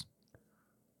 bottles.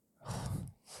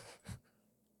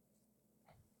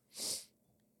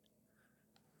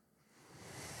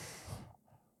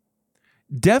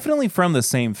 Definitely from the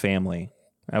same family,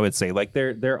 I would say. Like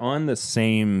they're on the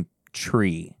same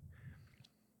tree.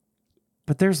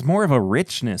 But there's more of a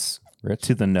richness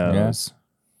to the nose.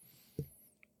 Yeah.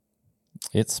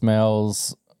 It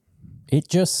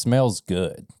just smells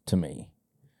good to me.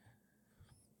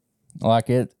 Like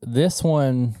this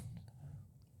one,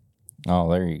 oh,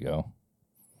 there you go.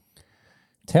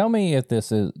 Tell me if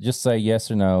this is, just say yes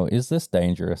or no, is this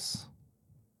dangerous?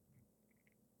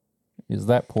 Is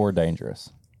that pour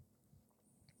dangerous?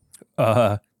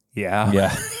 Yeah.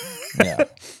 Yeah. Yeah.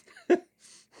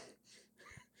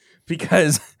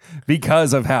 Because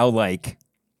of how like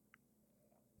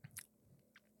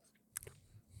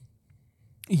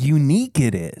unique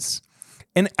it is.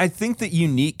 And I think that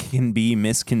unique can be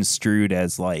misconstrued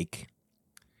as like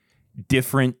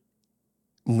different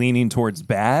leaning towards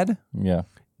bad. Yeah.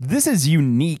 This is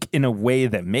unique in a way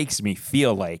that makes me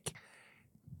feel like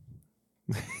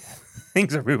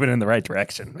things are moving in the right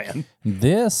direction, man.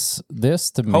 This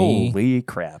to me, Holy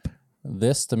crap.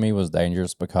 This to me was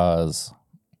dangerous because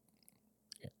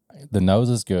the nose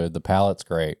is good, the palate's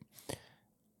great.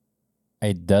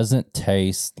 It doesn't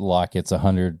taste like it's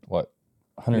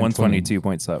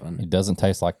 122.7. It doesn't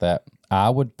taste like that. I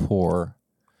would pour.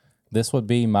 This would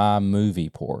be my movie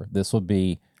pour. This would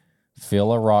be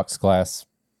fill a rocks glass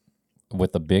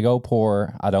with a big old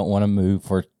pour. I don't want to move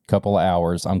for a couple of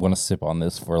hours. I'm going to sip on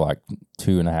this for like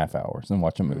 2.5 hours and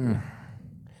watch a movie.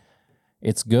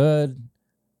 It's good.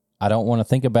 I don't want to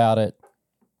think about it.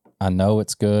 I know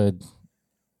it's good.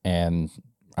 And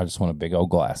I just want a big old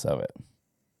glass of it.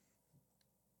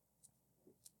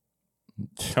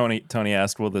 Tony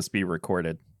asked, will this be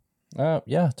recorded?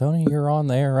 Yeah, Tony, you're on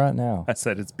there right now. I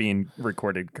said it's being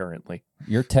recorded currently.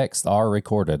 Your texts are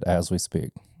recorded as we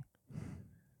speak.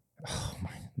 Oh,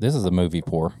 this is a movie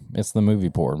pour. It's the movie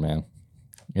pour, man.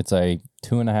 It's a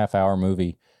 2.5 hour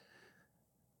movie.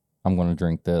 I'm going to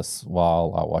drink this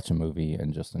while I watch a movie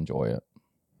and just enjoy it.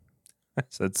 I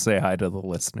said, say hi to the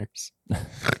listeners.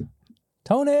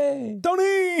 Tony!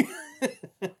 Tony!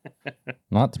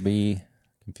 Not to be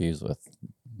confused with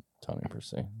Tony per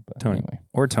se. But Tony. Anyway.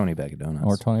 Or Tony Bag of Donuts.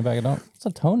 Or Tony Bag of Donuts. What's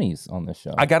a Tony's on this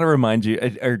show? I got to remind you,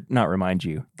 or not remind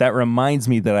you, that reminds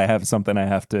me that I have something I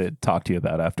have to talk to you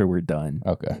about after we're done.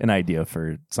 Okay. An idea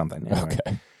for something. Anyway,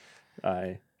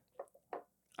 Okay.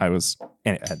 I was,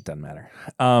 it doesn't matter.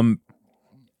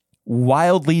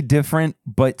 Wildly different,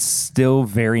 but still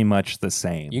very much the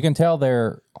same. You can tell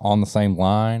they're on the same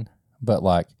line, but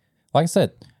like I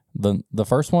said, the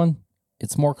first one,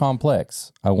 it's more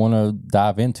complex. I want to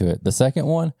dive into it. The second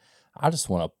one, I just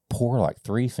want to pour like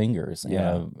 3 fingers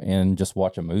and just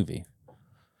watch a movie.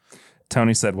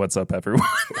 Tony said, "What's up, everyone?"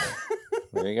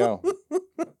 There you go.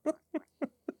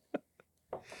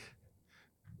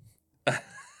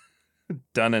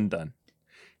 Done and done.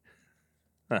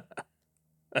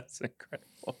 That's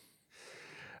incredible.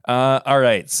 All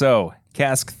right. So,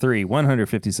 cask 3,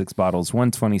 156 bottles,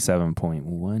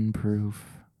 127.1 proof.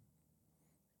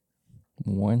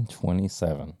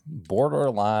 127.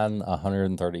 Borderline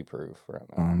 130 proof right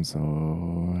now. I'm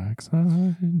so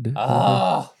excited.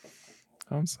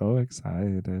 I'm so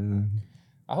excited.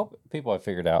 I hope people have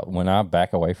figured out when I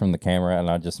back away from the camera and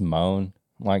I just moan,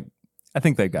 like, I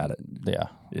think they got it. yeah.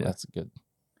 That's good.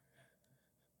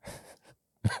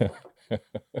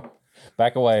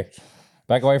 Back away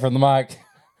from the mic.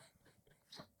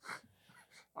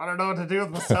 I don't know what to do with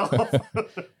myself.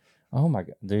 Oh my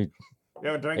god, dude. You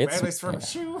haven't drank It's- Bailey's from a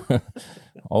shoe.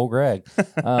 Old Greg.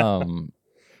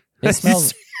 It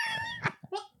smells.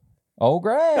 Old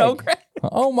Greg. Oh, great.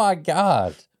 Oh my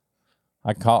god.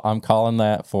 I'm calling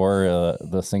that for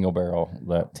the single barrel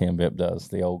that Tim Bip does,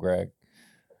 the Old Greg.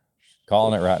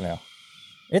 Calling it right now.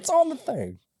 It's on the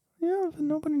thing. Yeah, but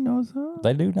nobody knows that.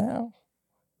 They do now.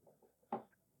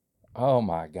 Oh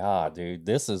my god, dude.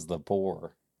 This is the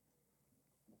pour.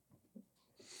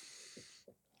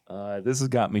 This has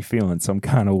got me feeling some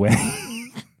kind of way.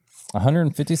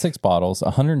 156 bottles,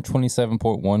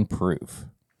 127.1 proof.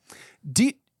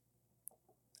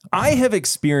 I have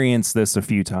experienced this a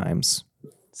few times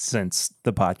since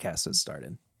the podcast has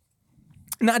started.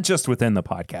 Not just within the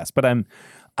podcast, but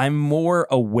I'm more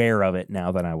aware of it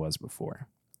now than I was before.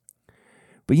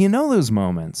 But you know those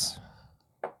moments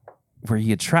where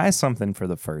you try something for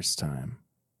the first time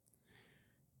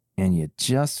and you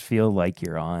just feel like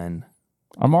you're on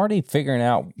I'm already figuring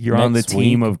out the next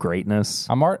team week- of greatness.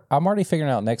 I'm already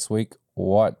figuring out next week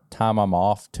what time I'm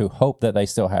off to hope that they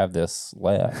still have this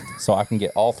left so I can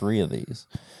get all 3 of these.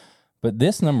 But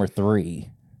this number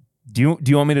 3, Do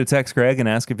you want me to text Greg and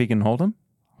ask if he can hold him?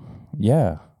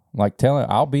 yeah, like tell him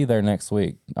I'll be there next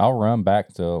week. I'll run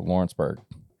back to Lawrenceburg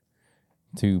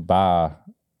to buy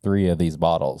 3 of these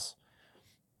bottles.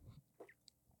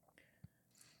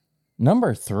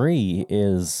 Number 3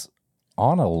 is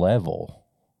on a level.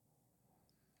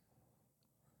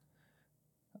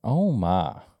 Oh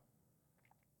my.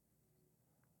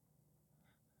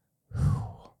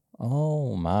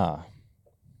 Oh my.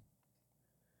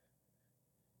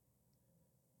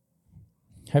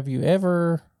 Have you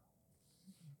ever,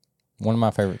 one of my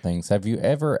favorite things, have you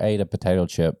ever ate a potato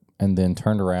chip and then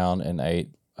turned around and ate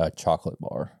a chocolate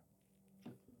bar?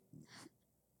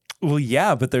 Well,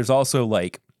 yeah, but there's also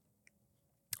like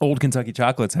Old Kentucky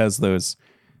Chocolates has those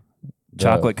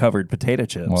chocolate covered potato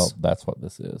chips. Well, that's what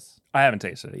this is. I haven't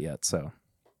tasted it yet, so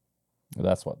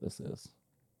That's what this is.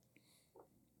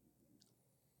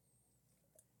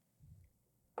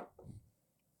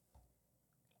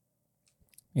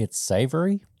 It's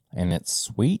savory and it's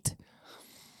sweet.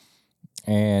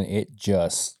 And it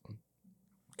just,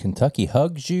 Kentucky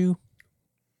hugs you.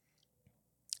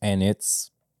 And it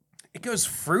goes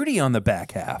fruity on the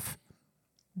back half.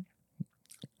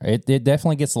 It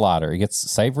definitely gets lighter. It gets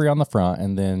savory on the front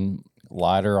and then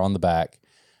lighter on the back.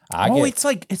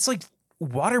 It's like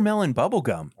watermelon bubble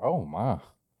gum. Oh my.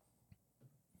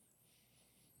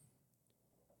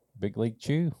 Big League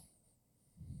Chew.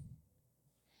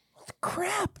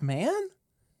 Crap, man.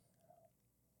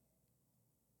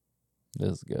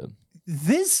 This is good.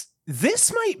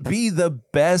 This might be the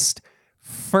best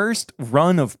first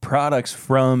run of products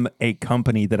from a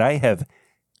company that I have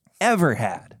ever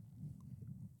had.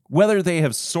 Whether they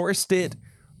have sourced it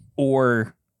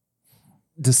or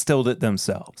distilled it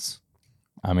themselves.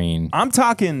 I mean, I'm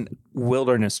talking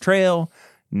Wilderness Trail,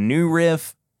 New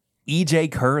Riff,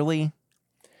 EJ Curly.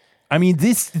 I mean,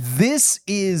 this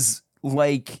is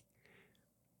like,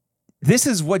 this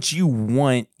is what you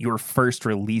want your first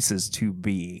releases to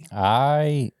be.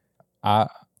 I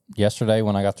yesterday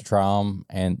when I got to try them,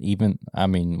 and even, I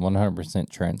mean, 100%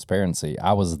 transparency,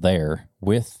 I was there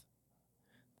with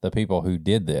the people who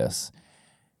did this,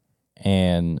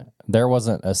 and there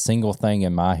wasn't a single thing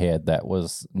in my head that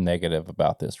was negative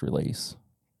about this release.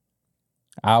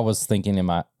 I was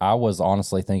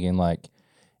honestly thinking, like,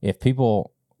 if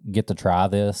people get to try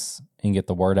this and get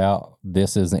the word out,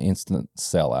 this is an instant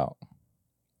sellout.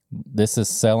 This is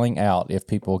selling out if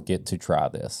people get to try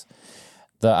this.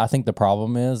 I think the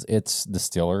problem is it's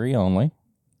distillery only.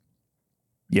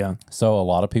 Yeah. So a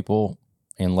lot of people,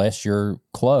 unless you're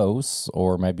close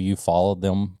or maybe you followed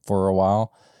them for a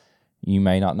while, you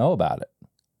may not know about it.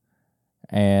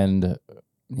 And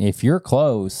if you're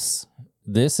close,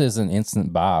 this is an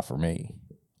instant buy for me.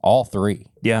 All three.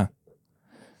 Yeah.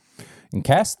 And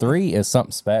Cask 3 is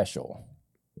something special.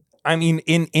 I mean,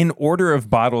 in order of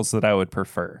bottles that I would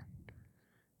prefer,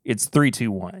 it's 3,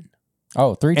 2, 1.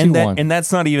 Oh, 3, 2, 1. And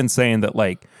that's not even saying that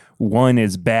like 1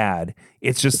 is bad.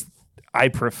 It's just I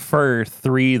prefer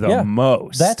 3 the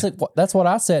most. That's what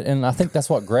I said, and I think that's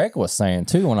what Greg was saying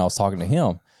too when I was talking to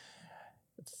him.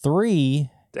 3,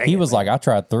 he was like, I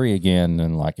tried 3 again,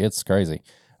 and like it's crazy.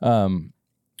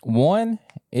 1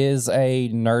 is a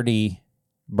nerdy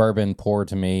bourbon pour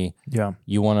to me. Yeah.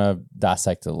 You want to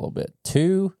dissect it a little bit.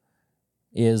 2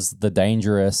 is the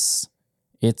dangerous.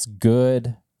 It's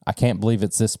good. I can't believe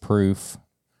it's this proof.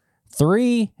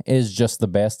 3 is just the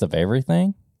best of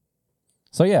everything.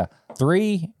 So yeah,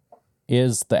 3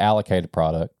 is the allocated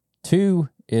product. 2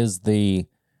 is the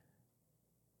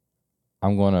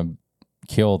I'm going to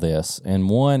kill this. And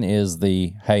 1 is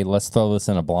the, hey, let's throw this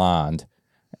in a blind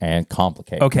and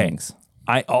complicate things.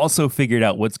 I also figured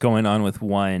out what's going on with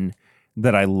 1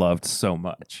 that I loved so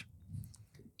much.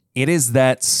 It is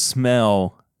that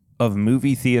smell of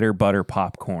movie theater butter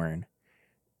popcorn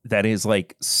that is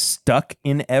like stuck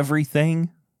in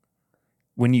everything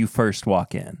when you first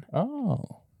walk in. Oh,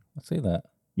 I see that.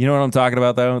 You know what I'm talking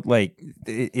about though? Like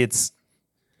it's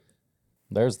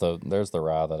there's the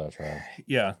rye that I tried.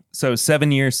 Yeah. So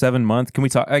 7 years, 7 months. Can we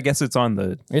talk? I guess it's on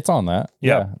that.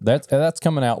 Yeah. That's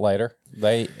coming out later.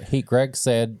 Greg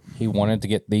said he wanted to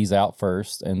get these out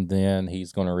first, and then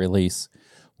he's going to release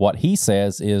what he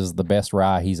says is the best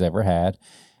rye he's ever had.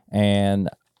 And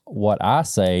what I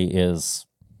say is,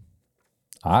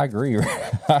 I agree.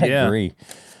 I agree.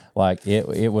 Like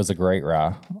it was a great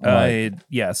rye.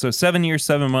 So 7 years,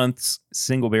 7 months,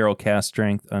 single barrel cask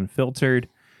strength, unfiltered.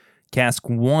 Cask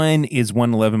 1 is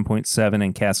 111.7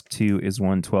 and Cask 2 is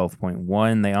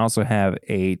 112.1. They also have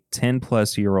a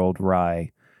 10-plus-year-old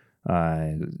rye,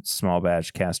 small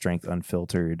batch cask strength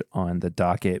unfiltered on the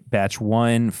docket. Batch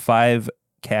 1, 5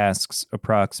 casks,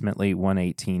 approximately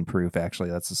 118 proof. Actually,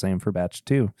 that's the same for batch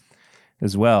 2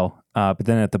 as well. But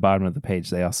then at the bottom of the page,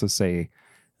 they also say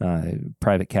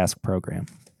private cask program.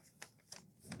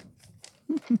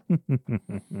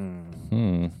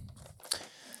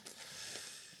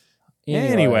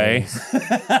 Anyway.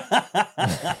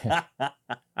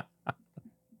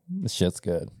 This shit's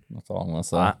good. That's all I'm gonna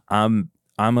say.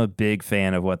 I'm a big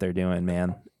fan of what they're doing,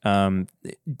 man. I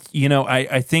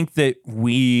think that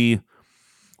we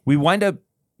wind up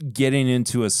getting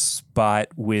into a spot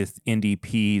with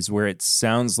NDPs where it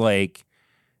sounds like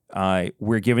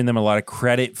we're giving them a lot of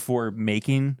credit for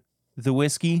making the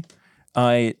whiskey.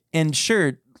 And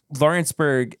sure,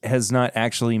 Lawrenceburg has not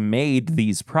actually made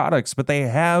these products, but they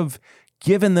have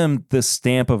given them the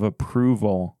stamp of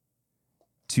approval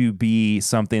to be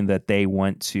something that they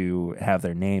want to have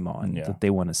their name on, that they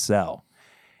want to sell.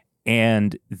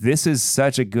 And this is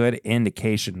such a good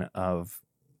indication of,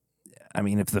 I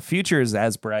mean, if the future is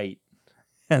as bright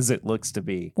as it looks to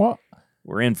be, well,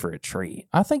 we're in for a treat.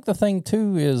 I think the thing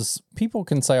too is people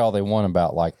can say all they want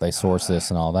about like they source this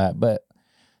and all that, but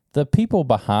the people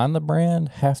behind the brand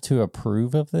have to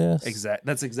approve of this.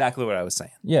 That's exactly what I was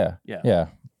saying. Yeah.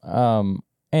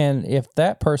 And if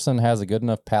that person has a good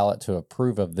enough palate to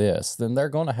approve of this, then they're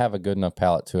going to have a good enough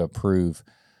palate to approve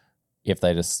if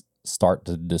they just start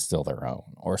to distill their own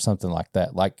or something like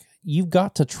that. Like, you've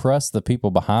got to trust the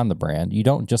people behind the brand. You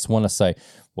don't just want to say,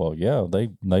 well, yeah,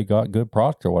 they got good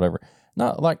product or whatever.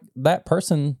 No, like that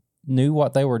person knew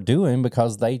what they were doing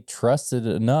because they trusted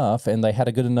it enough and they had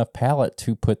a good enough palate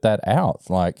to put that out.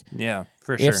 Like, yeah,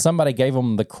 for sure. If somebody gave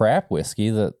them the crap whiskey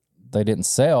that they didn't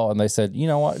sell and they said, you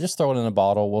know what, just throw it in a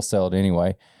bottle, we'll sell it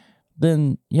anyway,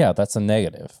 then yeah, that's a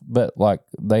negative. But like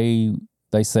they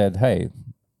said, hey,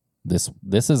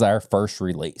 This is our first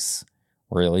release.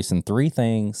 We're releasing 3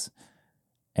 things,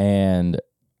 and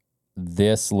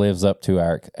this lives up to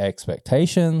our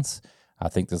expectations. I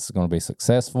think this is going to be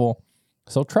successful.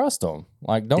 So trust them.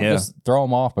 Like, don't just throw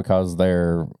them off because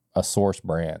they're a source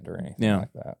brand or anything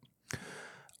like that.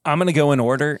 I'm going to go in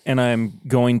order, and I'm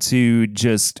going to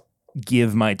just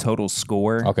give my total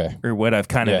score. Okay. Or what I've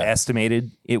kind of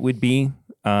estimated it would be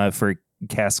for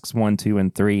casks 1, 2,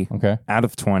 and 3. Okay. Out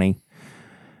of 20.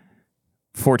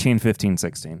 14, 15,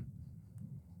 16.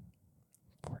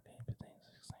 14, 15,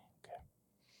 16. Okay.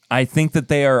 I think that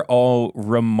they are all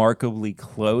remarkably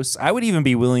close. I would even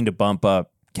be willing to bump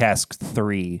up cask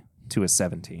 3 to a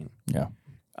 17. Yeah.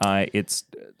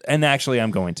 And actually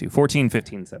I'm going to 14,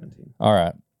 15, 17. All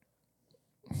right.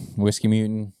 Whiskey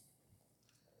Mutant.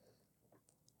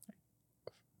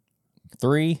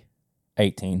 3,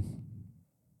 18.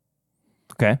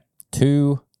 Okay.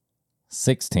 2,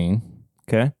 16.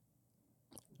 Okay.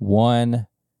 1,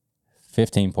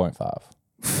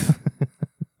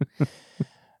 15.5.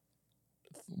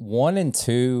 1 and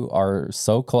 2 are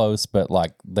so close, but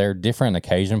like they're different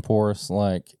occasion pours.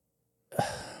 Like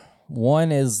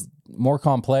 1 is more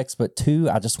complex, but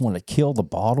 2, I just want to kill the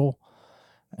bottle.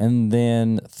 And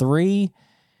then 3,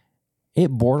 it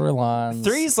borderlines.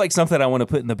 3 is like something I want to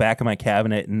put in the back of my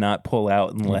cabinet and not pull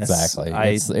out unless exactly. I,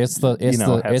 it's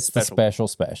the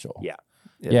special.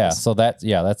 Yeah. So that's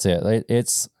it.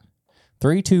 It's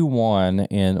 3, 2, 1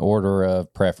 in order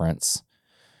of preference,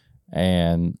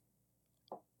 and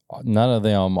none of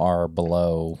them are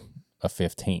below a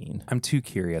 15. I'm too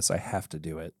curious. I have to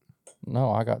do it.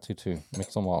 No, I got to too.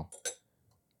 Mix them all.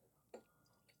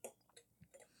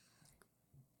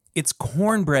 It's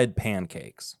cornbread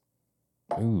pancakes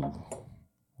Ooh,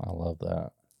 I love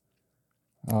that.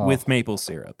 Oh. with maple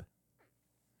syrup.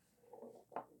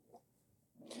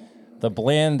 The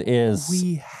blend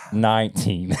is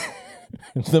 19.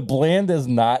 The blend is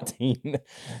 19.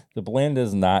 The blend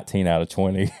is 19 out of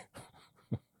 20.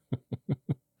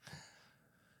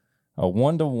 A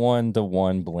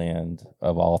 1-to-1-to-1 blend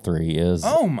of all 3 is.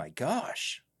 Oh my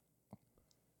gosh.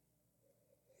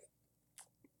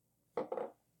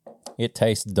 It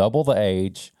tastes double the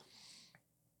age.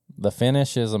 The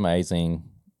finish is amazing.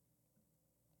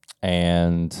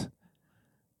 And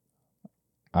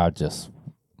I just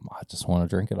want to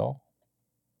drink it all.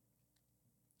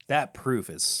 That proof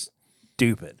is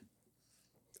stupid.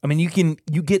 I mean,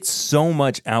 you get so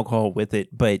much alcohol with it,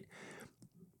 but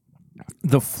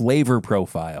the flavor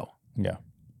profile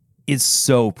is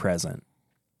so present.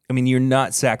 I mean, you're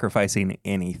not sacrificing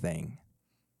anything.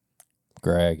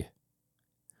 Greg,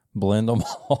 blend them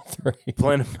all 3.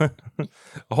 Blend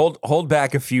hold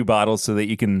back a few bottles so that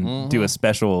you can do a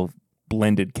special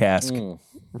blended cask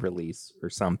release or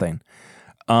something.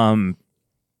 Dang.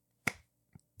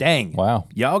 Wow.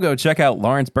 Y'all go check out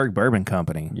Lawrenceburg Bourbon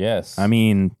Company. Yes. I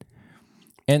mean,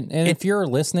 and if you're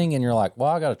listening and you're like,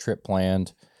 well, I got a trip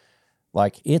planned,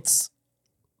 like yes,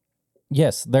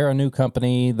 they're a new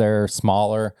company. They're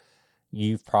smaller.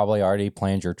 You've probably already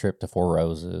planned your trip to Four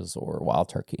Roses or Wild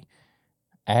Turkey.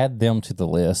 Add them to the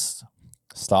list.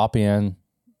 Stop in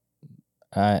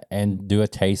and do a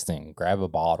tasting. Grab a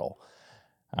bottle.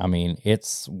 I mean,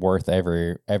 it's worth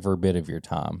every bit of your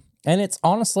time. And it's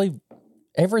honestly,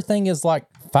 everything is like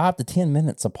 5 to 10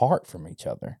 minutes apart from each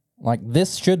other. Like,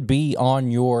 this should be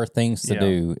on your things to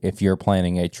do if you're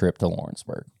planning a trip to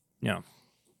Lawrenceburg. Yeah.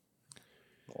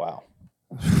 Wow.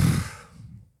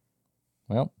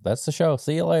 Well, that's the show.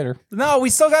 See you later. No, we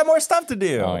still got more stuff to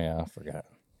do. Oh, yeah. I forgot.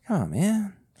 Oh,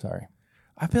 man. Sorry.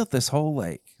 I built this whole,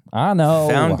 I know.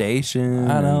 foundation.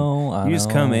 I know. You just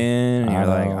come in and I you're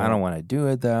like, know. I don't want to do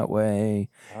it that way.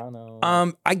 I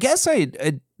know. I guess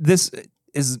this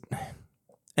is,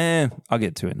 I'll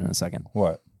get to it in a second.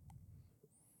 What?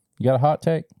 You got a hot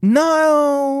take?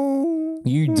 No.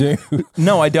 You do.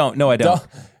 No, I don't. No, I don't.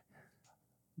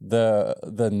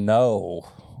 The no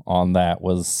on that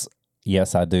was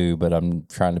yes, I do, but I'm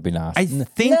trying to be nice. I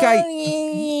think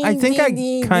I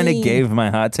kind of gave my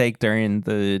hot take during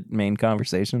the main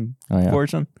conversation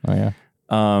portion. Oh yeah.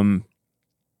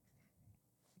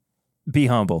 Be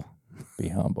humble. Be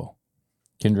humble.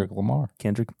 Kendrick Lamar.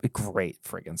 Kendrick, a great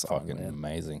friggin' song. Fucking man.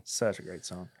 amazing. Such a great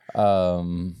song.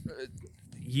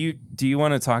 Do you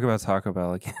want to talk about Taco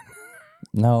Bell again?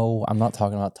 No, I'm not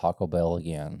talking about Taco Bell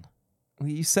again. Well,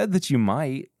 you said that you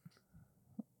might.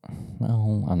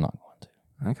 No, I'm not going to.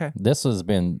 Okay. This has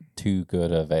been too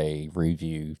good of a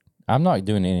review. I'm not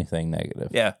doing anything negative.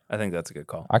 Yeah, I think that's a good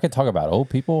call. I could talk about old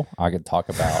people. I could talk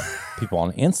about people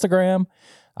on Instagram.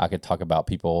 I could talk about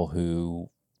people who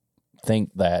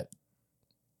think that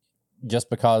just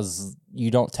because you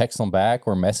don't text them back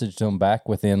or message them back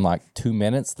within like 2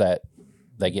 minutes that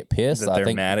they get pissed. That I they're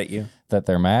think mad at you. that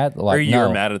they're mad. Like, Or you're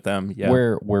no, mad at them. Yeah.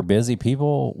 we're busy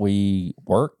people. We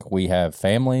work. We have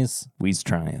families. We's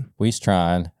trying. We's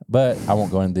trying, but I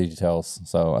won't go into details.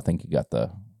 So I think you got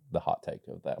the hot take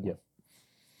of that one.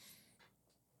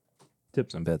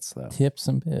 Tips and bits, though. Tips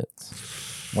and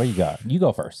bits. What you got? You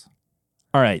go first.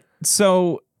 All right.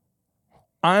 So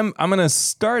I'm going to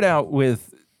start out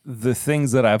with the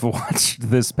things that I've watched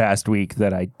this past week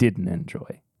that I didn't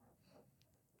enjoy.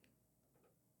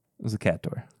 It was a cat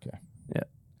tour. Okay. Yeah.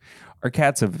 Our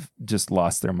cats have just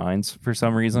lost their minds for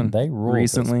some reason. They rule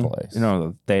recently. this place.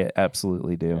 No, they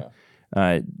absolutely do.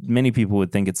 Many people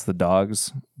would think it's the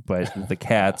dogs, but the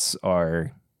cats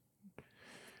are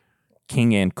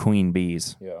king and queen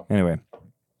bees. Yeah. Anyway,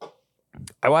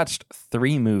 I watched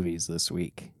 3 movies this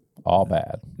week All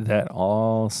bad. that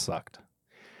all sucked.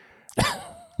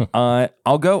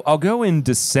 I'll go in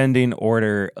descending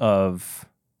order of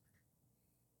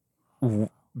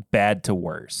bad to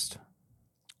worst.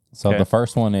 So Okay. the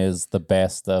first one is the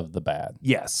best of the bad.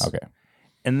 Yes. Okay.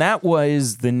 And that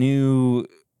was the new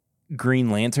Green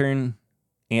Lantern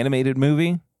animated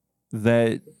movie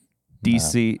that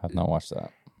DC I've not watched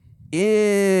that.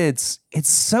 it's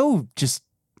so just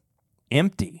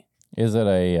empty. Is it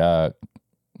a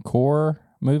core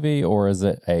movie or is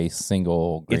it a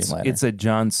single Green Lantern? It's a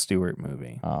Jon Stewart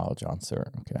movie. Oh, John Stewart.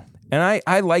 Okay. And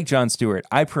I like Jon Stewart.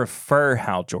 I prefer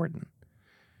Hal Jordan.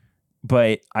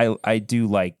 But I do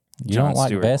like You Jon don't like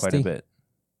Stewart quite a Vesti? bit.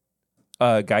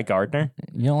 Guy Gardner?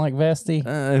 You don't like Vesti?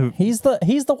 Uh, He's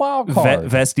the wild card.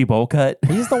 Vesti Bowlcut?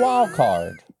 He's the wild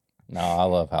card. No, I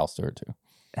love Hal Stewart too.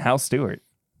 Hal Stewart.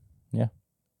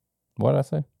 What did I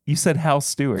say? You said Hal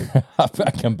Stewart.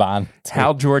 I combined two.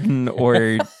 Hal Jordan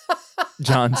or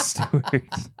Jon Stewart?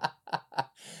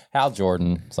 Hal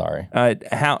Jordan. Sorry.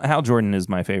 Hal Jordan is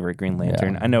my favorite Green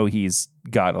Lantern. Yeah. I know he's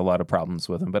got a lot of problems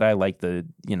with him, but I like the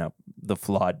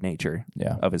flawed nature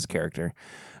Yeah. of his character.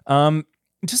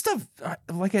 Just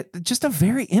a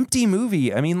very empty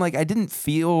movie. I mean, like, I didn't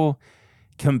feel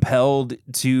compelled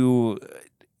to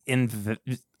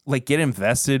get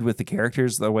invested with the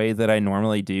characters the way that I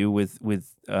normally do with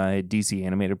DC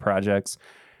animated projects.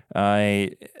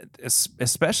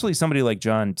 Especially somebody like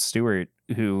Jon Stewart,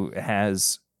 who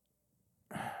has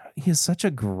such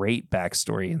a great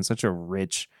backstory and such a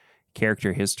rich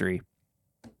character history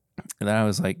that I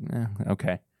was like,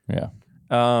 okay. Yeah.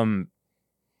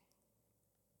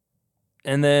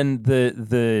 And then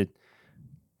the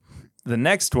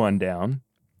next one down,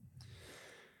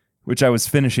 which I was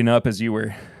finishing up as you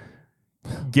were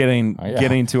getting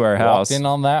to our house, Walked in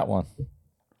on that one.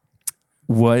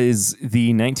 was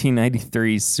the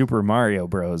 1993 Super Mario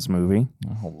Bros. Movie.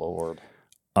 Oh Lord.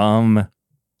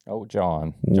 Oh,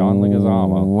 John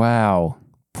Leguizamo. Wow.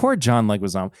 Poor John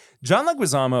Leguizamo. John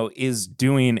Leguizamo is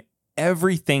doing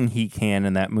everything he can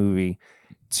in that movie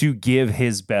to give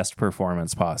his best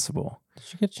performance possible.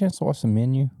 Did you get a chance to watch the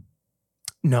menu?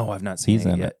 No, I've not seen He's it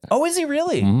in yet. it. Oh, is he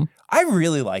really? Mhm. I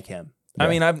really like him. I Yeah.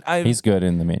 mean, I've He's good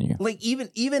in the menu. like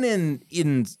even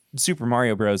in Super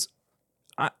Mario Bros.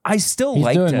 I still He's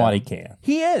like doing him. what he can.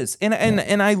 He is, and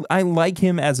I like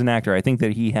him as an actor. I think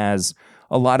that he has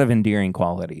a lot of endearing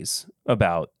qualities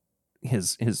about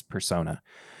his persona.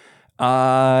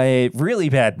 Really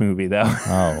bad movie though.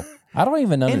 Oh, I don't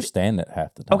even understand it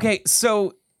half the time. Okay,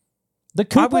 so the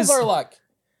Koopas was- are like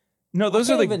no, those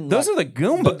are can't the even, Goombas.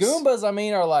 the Goombas. I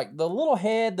mean, are like the little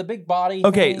head, the big body.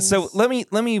 Okay, things. so let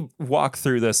me walk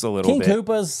through this a little King bit.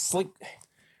 Koopa's slick.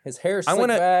 His hair slicked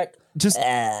wanna- back.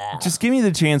 Just give me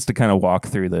the chance to kind of walk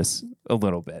through this a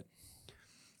little bit.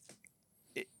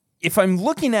 If I'm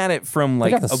looking at it from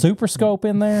They like got the super scope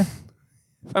in there.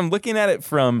 if I'm looking at it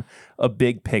from a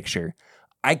big picture,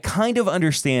 I kind of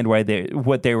understand what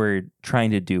they were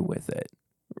trying to do with it,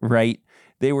 right?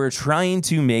 They were trying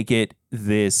to make it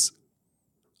this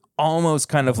almost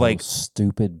kind of like Those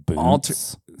stupid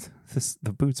boots.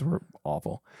 the boots were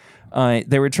awful.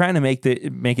 They were trying to make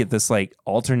it this like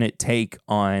alternate take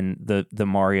on the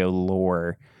Mario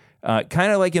lore,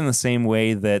 kind of like in the same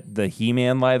way that the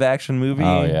He-Man live action movie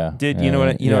Oh, yeah. did. Yeah, You know what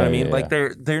I mean? yeah, Like yeah.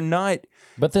 they're not.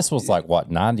 But this was like what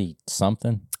 90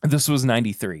 something. This was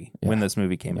 93 when Yeah. this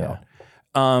movie came Yeah.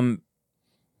 out.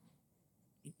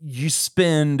 You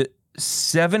spend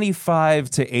 75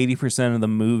 to 80% of the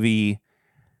movie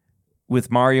with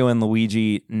Mario and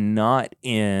Luigi not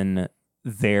in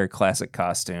their classic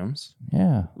costumes.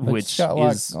 Yeah, they Which just got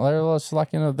like, is- they're just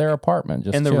like in their apartment.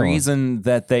 Just And the chilling. reason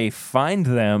that they find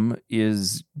them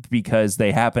is because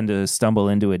they happen to stumble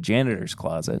into a janitor's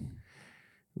closet,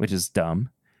 which is dumb.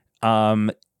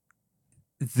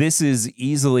 this is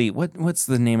easily what's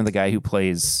the name of the guy who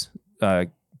plays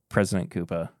President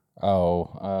Koopa?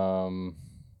 Oh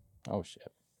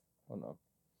shit. Oh no.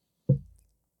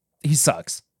 He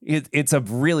sucks. It's a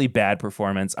really bad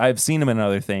performance. I've seen him in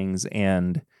other things,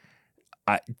 and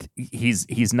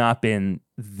he's not been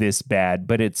this bad,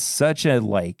 but it's such a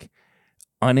like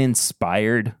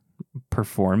uninspired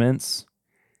performance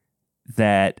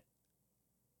that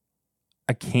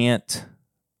I can't.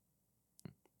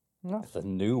 Not the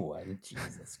new one.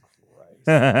 Jesus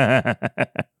Christ.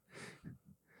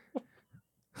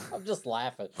 I'm just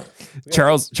laughing.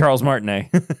 Charles Martinet.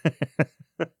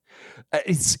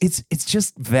 It's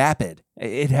just vapid.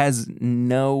 It has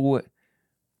no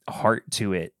heart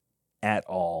to it at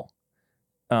all.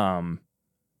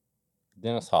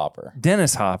 Dennis Hopper,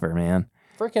 man.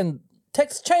 freaking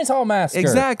Texas Chainsaw Massacre.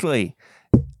 Exactly.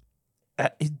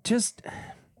 It just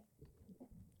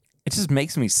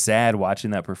makes me sad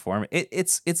watching that performance.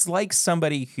 It's like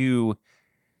somebody who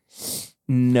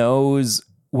knows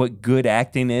what good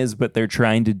acting is, but they're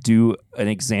trying to do an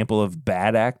example of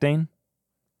bad acting.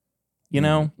 You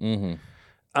know?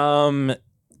 Mm-hmm.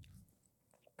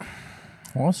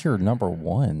 What's your number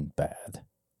one bad?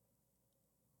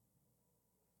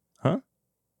 Huh?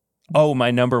 Oh,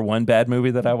 my number one bad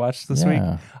movie that I watched this week?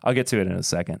 I'll get to it in a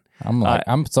second. I'm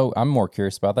more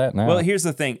curious about that now. Well, here's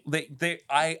the thing.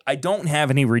 I don't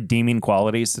have any redeeming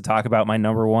qualities to talk about my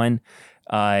number one.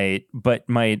 But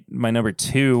my number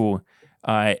two,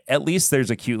 at least there's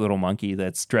a cute little monkey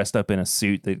that's dressed up in a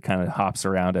suit that kind of hops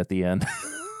around at the end.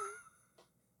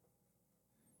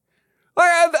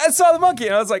 I saw the monkey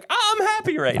and I was like, oh, I'm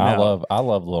happy right now. I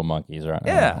love little monkeys right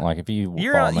now. Yeah. Like if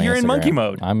you're in monkey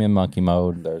mode. I'm in monkey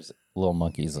mode. There's little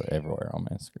monkeys everywhere on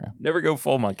my Instagram. Never go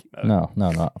full monkey mode.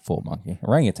 No, not full monkey.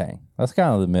 Orangutan. That's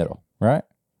kind of the middle, right?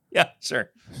 Yeah,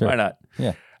 sure. Why not?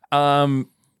 Yeah.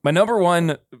 My number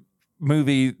one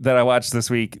movie that I watched this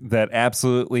week that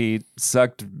absolutely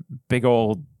sucked big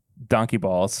old donkey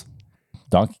balls.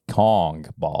 Donkey Kong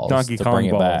balls. Donkey to Kong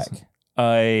bring balls. It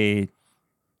back.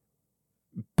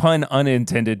 Pun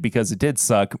unintended because it did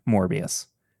suck. Morbius.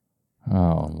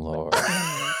 Oh Lord.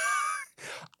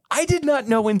 I did not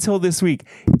know until this week.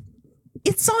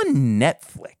 It's on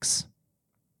Netflix.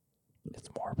 It's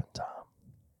Morbin time.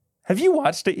 Have you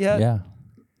watched it yet? Yeah.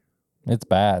 It's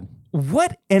bad.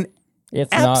 What an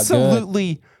It's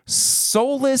absolutely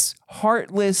soulless,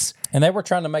 heartless. And they were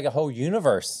trying to make a whole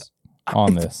universe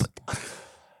on this.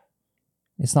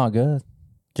 It's not good.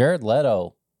 Jared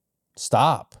Leto,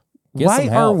 stop. Get Why some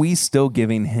help. are we still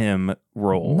giving him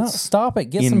roles? No, stop it.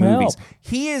 Get in some movies. help.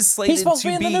 He is slated He's supposed to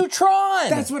be in the new Tron.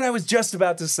 That's what I was just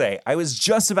about to say. I was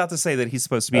just about to say that he's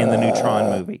supposed to be in the new Tron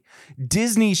movie.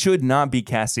 Disney should not be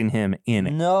casting him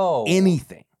in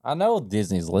anything. I know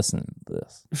Disney's listening to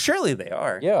this. Surely they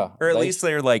are. Yeah. Or at least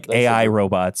they're like AI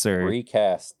robots or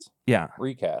recast. Yeah.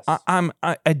 Recast.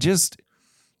 I just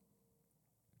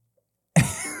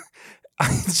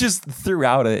I just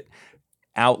throughout it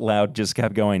out loud just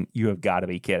kept going, you have got to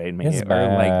be kidding me. It's or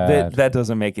bad. like that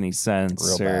doesn't make any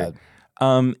sense. Real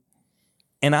bad.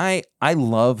 And I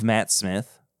love Matt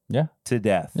Smith to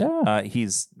death. Yeah.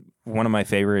 He's one of my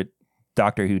favorite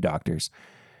Doctor Who doctors.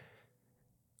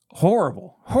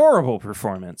 Horrible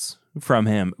performance from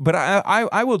him. But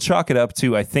I will chalk it up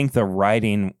to, I think the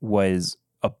writing was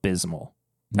abysmal.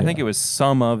 Yeah. I think it was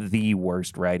some of the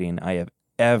worst writing I have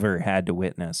ever had to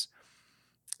witness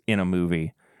in a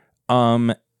movie.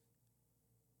 I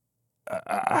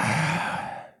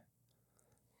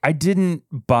didn't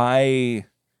buy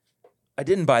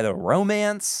the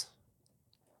romance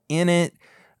in it.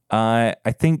 I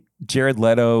think Jared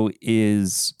Leto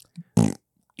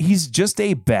he's just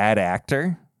a bad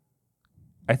actor.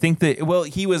 I think that,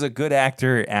 he was a good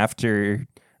actor after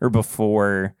or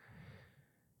before.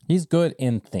 He's good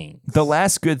in things. The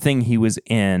last good thing he was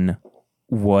in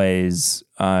was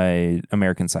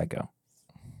American Psycho.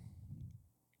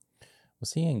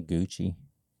 Was he in Gucci?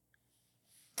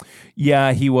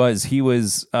 Yeah, he was. He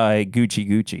was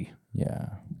Gucci. Yeah.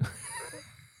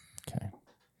 Okay.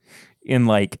 In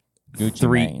like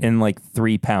Gucci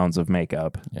 3 pounds of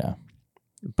makeup. Yeah.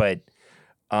 But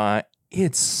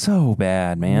it's so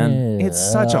bad, man. Yeah. It's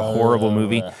such a horrible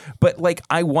movie. But like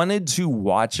I wanted to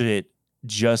watch it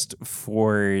just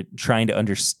for trying to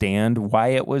understand why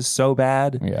it was so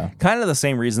bad. Yeah. Kind of the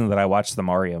same reason that I watched the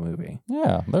Mario movie.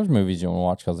 Yeah. There's movies you want to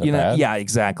watch because they're bad. Yeah,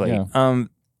 exactly. Yeah.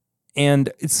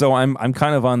 And so I'm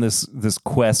kind of on this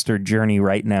quest or journey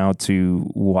right now to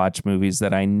watch movies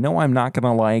that I know I'm not going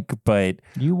to like, but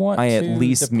you want I at to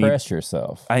least depress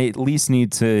yourself. I at least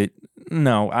need to.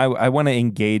 No, I want to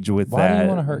engage with Why that. do you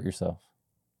want to hurt yourself?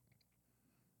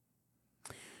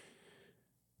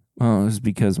 Well, it was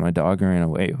because my dog ran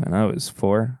away when I was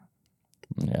 4.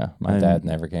 Yeah, my And dad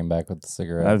never came back with the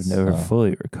cigarettes. I've never so.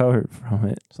 fully recovered from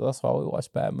it. So that's why we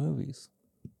watch bad movies.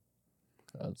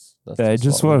 That's I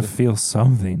just what we want to do. feel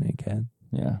something again.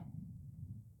 Yeah.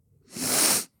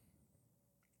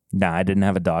 Nah, I didn't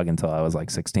have a dog until I was like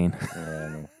 16.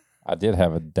 And I did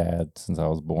have a dad since I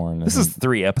was born. This is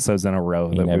 3 episodes in a row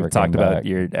He that never we've talked came about back.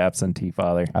 your absentee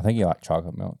father. I think he liked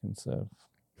chocolate milk instead of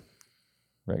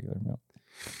regular milk.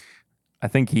 I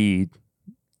think he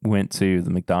went to the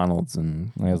McDonald's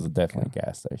and It was definitely a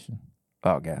gas station.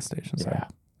 gas station. Sorry. Yeah,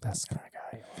 that's the kind of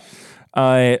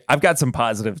guy. I've got some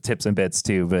positive tips and bits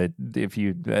too, but if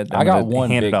you, I got one.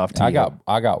 hand it off to you.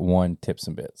 I got one tips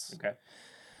and bits. Okay.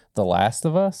 The Last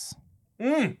of Us.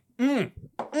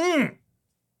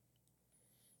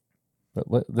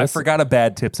 But I forgot a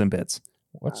bad tips and bits.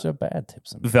 What's your bad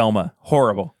tips and bits? Velma,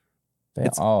 horrible. It's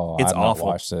it's I've not awful.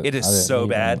 watched it. It is I didn't so even-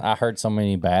 bad. I heard so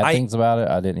many bad things about it.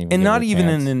 I didn't even. And give not it a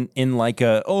even chance. in like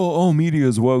a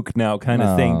media's woke now kind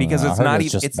of No, thing, because no, I it's heard not it's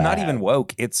even just it's not bad. even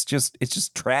woke. It's just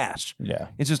trash. Yeah.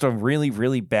 It's just a really,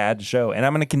 really bad show. And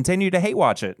I'm going to continue to hate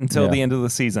watch it until Yeah. the end of the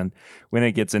season when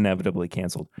it gets inevitably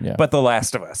canceled. Yeah. But The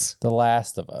Last of Us. The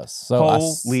Last of Us. So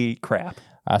Holy crap.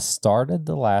 I started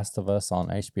The Last of Us on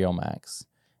HBO Max.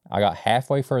 I got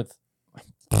halfway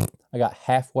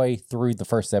through the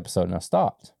first episode and I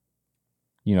stopped.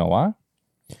 You know why?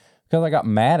 Because I got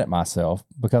mad at myself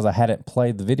because I hadn't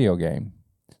played the video game.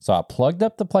 So I plugged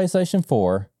up the PlayStation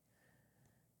 4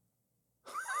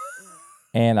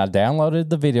 and I downloaded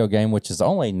the video game, which is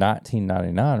only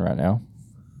 $19.99 right now.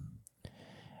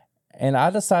 And I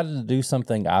decided to do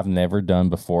something I've never done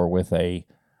before with a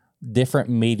different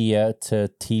media to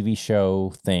TV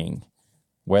show thing.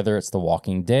 Whether it's The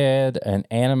Walking Dead, an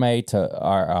anime to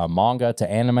or manga to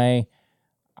anime,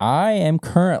 I am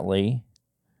currently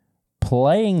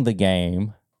playing the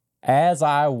game as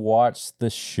I watch the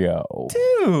show.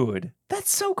 Dude,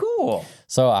 that's so cool.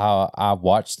 So I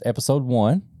watched episode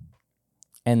 1,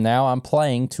 and now I'm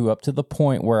playing up to the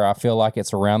point where I feel like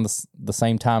it's around the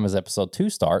same time as episode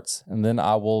 2 starts, and then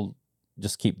I will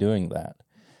just keep doing that.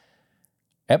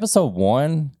 Episode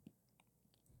 1,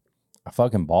 I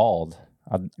fucking bawled.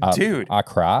 Dude. I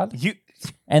cried. You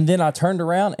And then I turned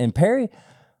around and Perry,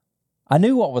 I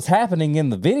knew what was happening in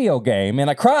the video game and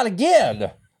I cried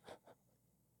again.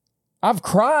 I've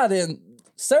cried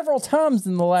several times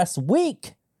in the last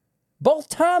week. Both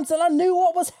times, and I knew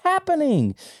what was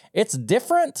happening. It's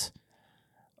different,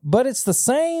 but it's the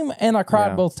same, and I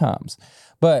cried both times.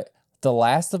 But The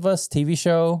Last of Us TV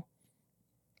show,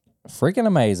 freaking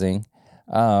amazing.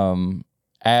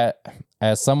 As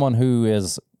someone who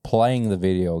is playing the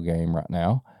video game right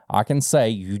now, I can say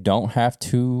you don't have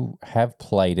to have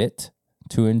played it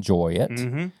to enjoy it.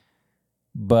 Mm-hmm.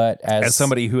 But as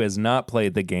somebody who has not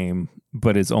played the game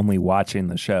but is only watching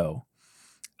the show,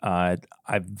 I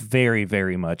very,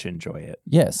 very much enjoy it.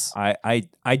 Yes.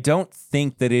 I don't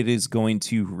think that it is going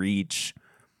to reach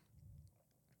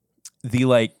the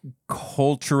like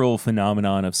cultural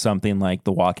phenomenon of something like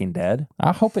The Walking Dead.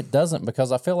 I hope it doesn't,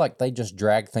 because I feel like they just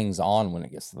drag things on when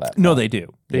it gets to that point. No, they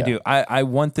do. They Yeah. do. I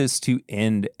want this to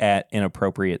end at an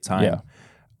appropriate time.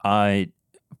 Yeah.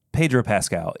 Pedro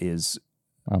Pascal is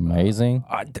Amazing.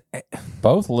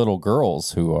 Both little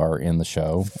girls who are in the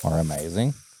show are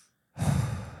amazing.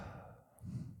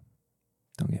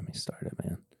 Don't get me started,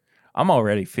 man. I'm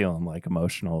already feeling like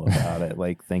emotional about it,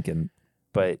 like thinking,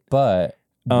 but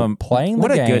Playing the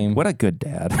game. what a good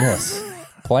dad. Yes.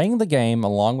 Playing the game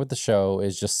along with the show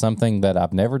is just something that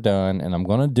I've never done, and I'm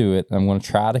going to do it. I'm going to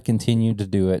try to continue to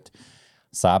do it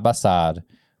side by side.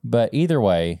 But either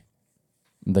way,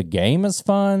 the game is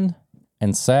fun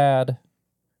and sad.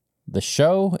 The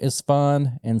show is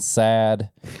fun and sad.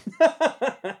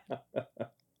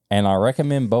 And I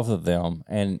recommend both of them.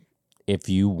 And if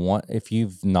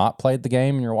you've not played the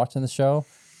game and you're watching the show,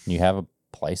 and you have a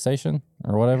PlayStation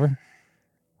or whatever,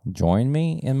 join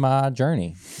me in my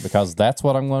journey, because that's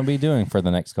what I'm going to be doing for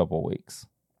the next couple of weeks.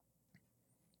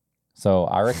 So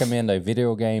I recommend a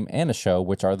video game and a show,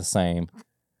 which are the same.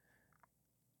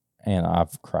 And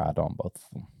I've cried on both of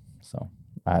them. So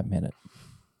I admit it.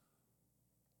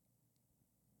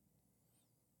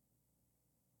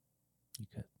 You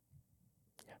good?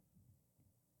 Yeah.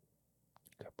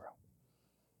 Good, bro.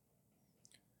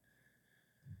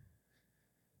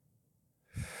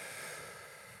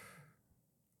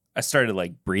 I started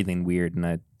like breathing weird, and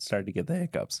I started to get the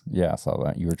hiccups. Yeah, I saw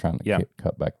that. You were trying to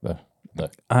cut back the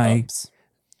ups.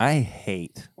 I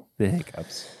hate the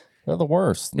hiccups. They're the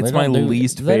worst. It's my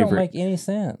least They don't favorite. make any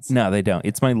sense. No, they don't.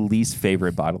 It's my least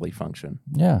favorite bodily function.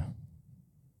 Yeah.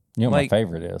 You know what Like- my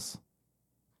favorite is?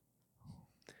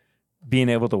 Being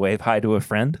able to wave hi to a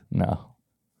friend? No.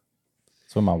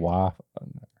 It's with my wife.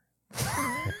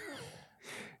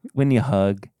 When you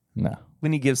hug? No.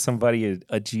 When you give somebody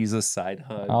a Jesus side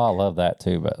hug? Oh, I love that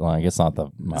too, but like it's not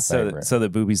my favorite. So the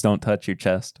boobies don't touch your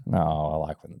chest? No, I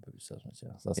like when the boobies touch my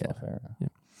chest. That's my favorite.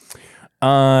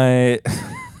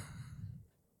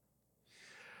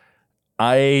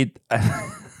 I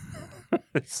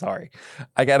sorry.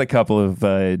 I got a couple of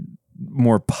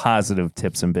more positive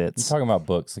tips and You bits. talking about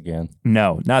books again?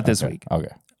 No, not this week.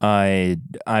 Okay. I've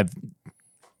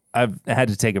had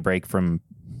to take a break from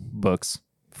books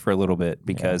for a little bit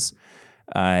because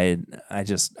I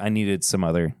needed some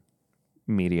other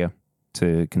media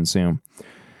to consume.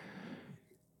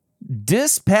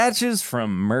 Dispatches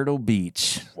from Myrtle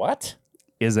Beach What?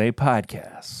 is a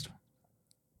podcast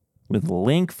with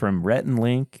Link from Rhett and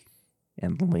Link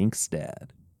and Link's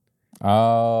dad.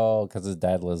 Oh, because his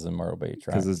dad lives in Myrtle Beach,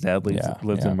 right? Because his dad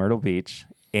lives in Myrtle Beach.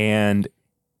 And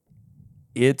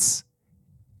it's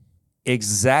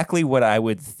exactly what I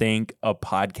would think a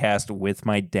podcast with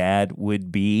my dad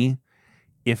would be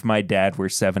if my dad were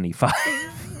 75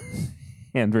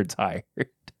 and retired.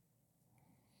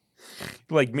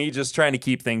 Like me just trying to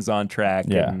keep things on track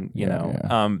and, you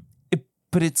know.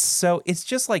 But it's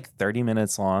just like 30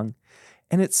 minutes long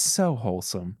and it's so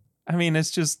wholesome. I mean,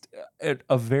 it's just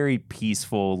a very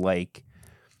peaceful, like,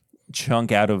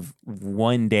 chunk out of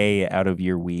one day out of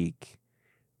your week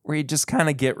where you just kind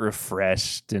of get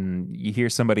refreshed and you hear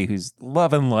somebody who's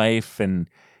loving life and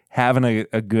having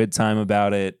a good time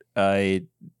about it.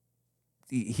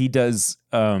 He does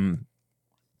in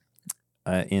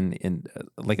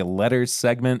like a letters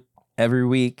segment every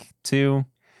week too,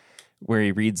 where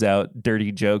he reads out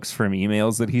dirty jokes from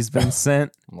emails that he's been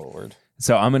sent. Lord.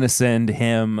 So I'm going to send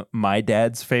him my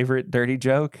dad's favorite dirty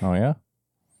joke. Oh, yeah?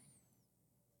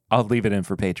 I'll leave it in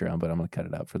for Patreon, but I'm going to cut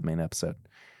it out for the main episode.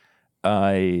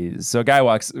 So a guy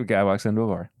walks into a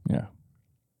bar. Yeah.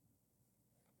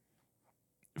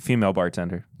 Female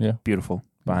bartender. Yeah. Beautiful.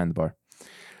 Behind the bar.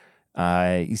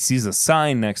 He sees a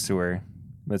sign next to her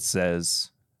that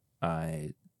says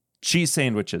cheese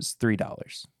sandwiches,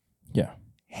 $3. Yeah.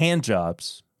 Hand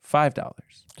jobs, $5.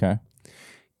 Okay.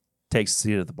 Takes a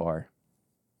seat at the bar.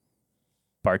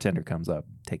 Bartender comes up,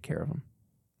 take care of him.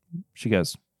 She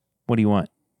goes, "What do you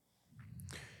want?"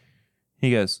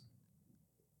 He goes,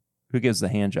 "Who gives the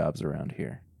hand jobs around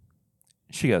here?"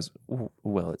 She goes,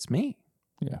 "Well, it's me."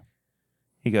 Yeah.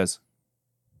 He goes,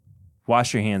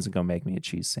 "Wash your hands and go make me a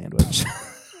cheese sandwich."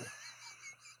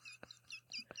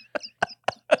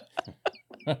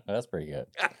 That's pretty good.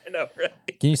 I know, right?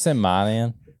 Can you send mine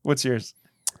in? What's yours?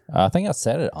 I think I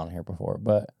said it on here before,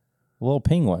 but a little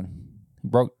penguin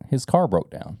his car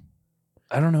broke down.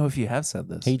 I don't know if you have said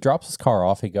this. He drops his car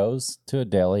off. He goes to a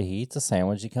deli. He eats a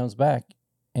sandwich. He comes back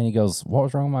and he goes, "What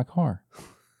was wrong with my car?"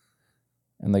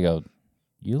 And they go,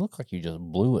 "You look like you just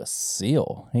blew a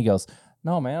seal." He goes,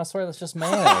 "No, man, I swear that's just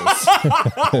mayonnaise."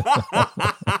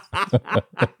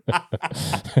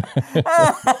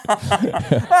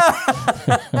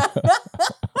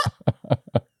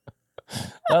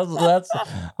 That's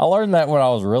I learned that when I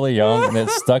was really young, and it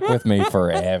stuck with me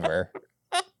forever.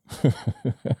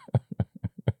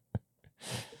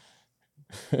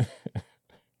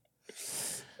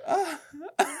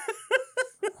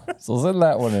 So send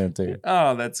that one in too.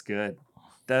 Oh, that's good.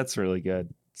 That's really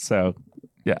good. So,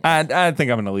 yeah, I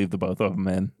think I'm going to leave the both of them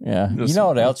in. Yeah. Just- You know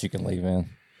what else you can leave in?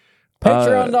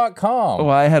 Patreon.com.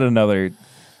 Well, I had another.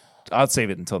 I'll save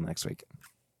it until next week.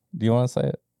 Do you want to say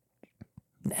it?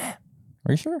 Nah.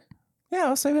 Are you sure? Yeah,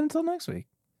 I'll save it until next week.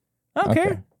 I don't Okay.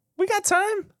 care. We got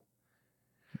time.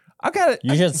 I got it.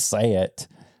 You should say it,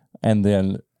 and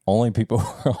then only people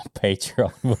who are on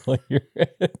Patreon will hear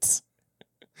it.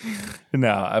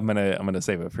 No, I'm gonna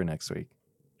save it for next week.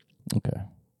 Okay.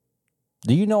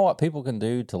 Do you know what people can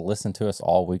do to listen to us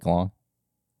all week long?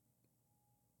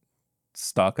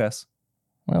 Stalk us.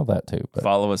 Well, that too. But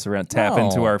Follow us around. Tap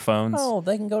into our phones. No,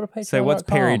 they can go to Patreon. Say, what's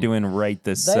Perry doing right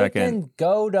this They second? can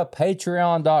go to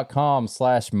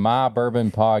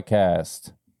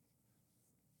patreon.com/mybourbonpodcast.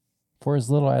 For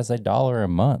as little as $1 a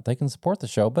month, they can support the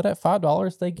show. But at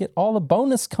 $5, they get all the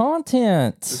bonus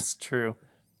content. It's true.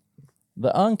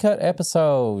 The uncut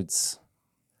episodes.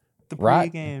 The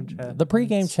Right. pregame chat. The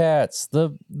pregame chats, the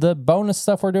bonus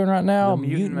stuff we're doing right now, The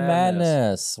Mutant Mutant Madness.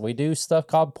 Madness. We do stuff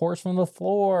called Pours from the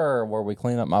Floor, where we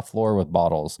clean up my floor with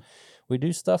bottles. We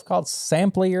do stuff called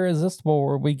Samply Irresistible,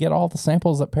 where we get all the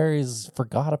samples that Perry's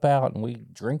forgot about, and we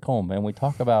drink them and we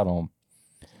talk about them.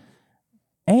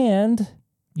 And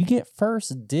you get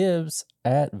first dibs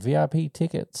at VIP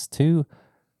tickets to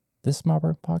This is My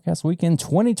Bourbon Podcast Weekend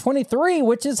 2023,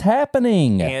 which is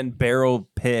happening. And barrel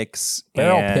picks.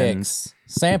 Barrel and picks,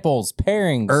 samples,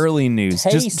 pairings, early news,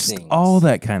 just tastings. all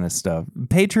that kind of stuff.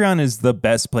 Patreon is the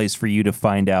best place for you to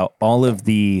find out all of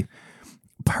the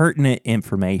pertinent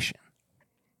information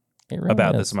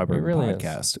about This Is My Bourbon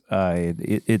Podcast.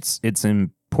 It's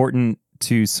important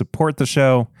to support the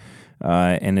show,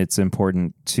 and it's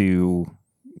important to,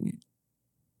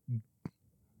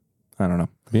 I don't know,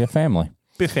 be a family.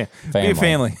 Be a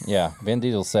family. Yeah, Vin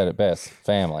Diesel said it best.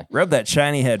 Family. Rub that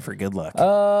shiny head for good luck.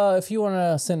 If you want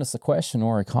to send us a question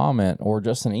or a comment or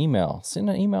just an email, send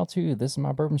an email to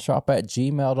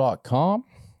thisismybourbonshop@gmail.com.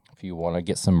 If you want to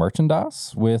get some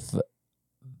merchandise with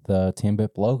the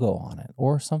 10-bip logo on it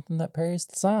or something that Perry's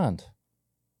designed,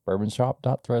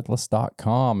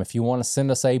 bourbonshop.threadless.com. If you want to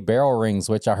send us a barrel rings,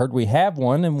 which I heard we have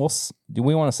one, and do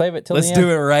we want to save it till Let's the end?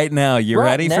 do it right now. You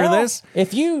ready for this?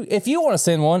 If you want to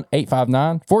send one,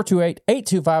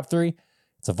 859-428-8253.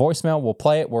 It's a voicemail. We'll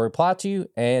play it. We'll reply to you,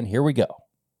 and here we go.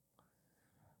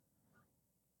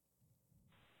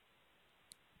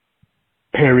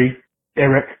 Perry,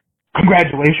 Eric,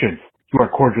 congratulations. You are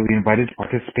cordially invited to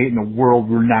participate in the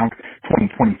world-renowned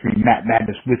 2023 Matt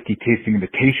Madness Whiskey Tasting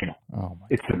Invitational. Oh my!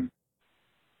 It's a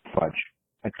fudge.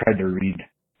 I tried to read,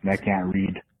 and I can't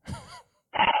read.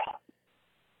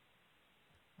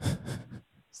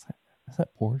 Is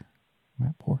that Porter?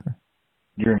 Matt Porter?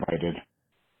 You're invited.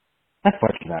 I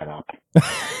fudged that up.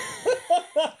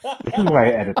 This is why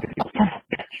I edit the video. Son of a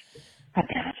bitch. God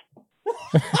damn it.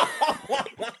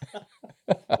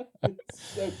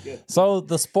 So good. So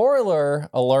the spoiler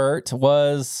alert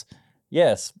was,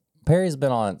 yes, Perry's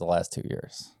been on it the last 2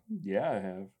 years. Yeah, I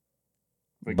have.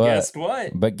 But But- guess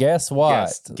what? But guess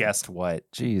what? Guessed what?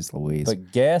 Jeez Louise.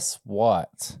 But guess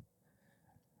what?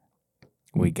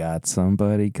 We got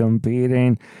somebody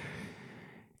competing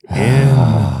in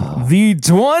the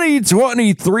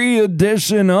 2023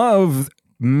 edition of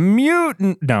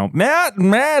Matt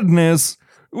Madness.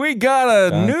 We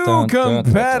got a new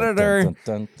competitor.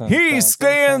 He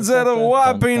stands at a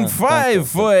whopping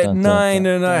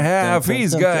 5'9.5".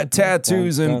 He's got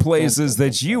tattoos in places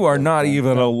that you are not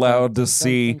even allowed to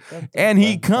see. And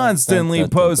he constantly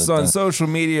posts on social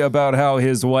media about how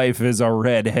his wife is a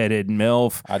redheaded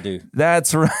MILF. I do.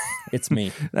 That's right. It's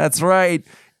me. That's right.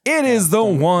 It is the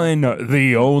one,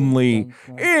 the only.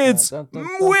 It's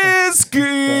Whiskey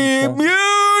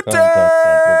Mutant.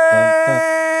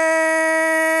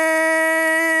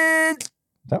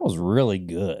 That was really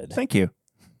good. Thank you.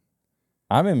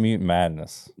 I'm in Mutant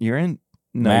Madness. You're in?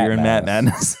 No, Matt you're in Matt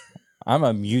Madness. Madness. I'm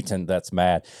a mutant that's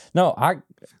mad. No,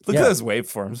 Look at those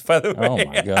waveforms, by the way. Oh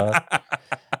my god.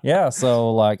 Yeah,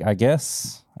 so like I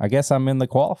guess I'm in the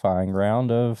qualifying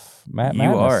round of Matt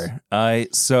Madness. You are.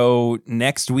 So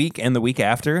next week and the week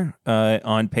after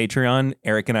on Patreon,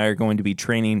 Eric and I are going to be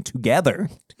training together,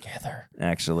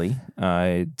 actually,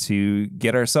 to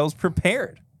get ourselves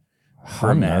prepared.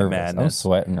 I'm Matt nervous. Madness. I'm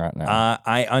sweating right now.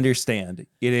 I understand.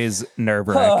 It is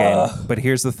nerve-wracking. But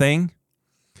here's the thing.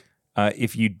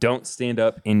 If you don't stand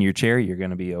up in your chair, you're going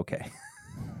to be okay.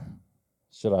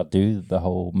 Should I do the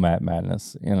whole Matt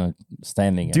Madness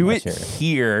standing in Do my it chair?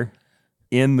 here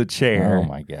in the chair. Oh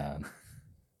my god.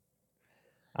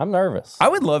 I'm nervous. I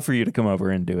would love for you to come over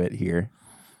and do it here.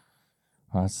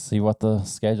 Let's see what the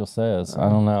schedule says. I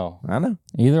don't know. I know.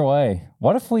 Either way,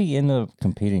 what if we end up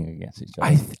competing against each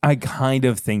other? I kind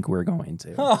of think we're going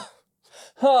to.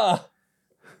 I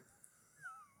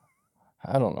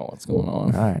don't know what's going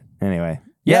on. All right. Anyway.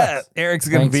 Yes. Yeah, Eric's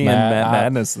going to Thanks, be Matt. in Matt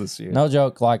Madness this year. No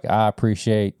joke. Like I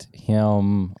appreciate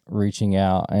him reaching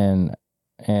out and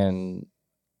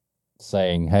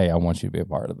saying, "Hey, I want you to be a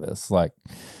part of this." Like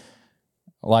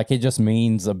it just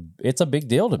means it's a big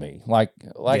deal to me. Like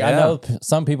I Yeah. know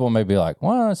some people may be like,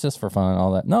 "Well, it's just for fun and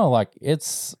all that." No, like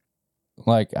it's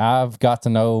like I've got to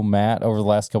know Matt over the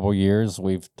last couple of years.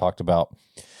 We've talked about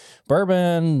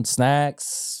bourbon,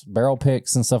 snacks, barrel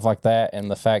picks, and stuff like that. And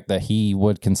the fact that he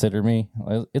would consider me,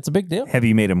 it's a big deal. Have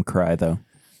you made him cry, though?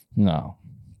 No.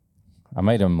 I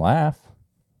made him laugh.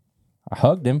 I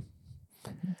hugged him.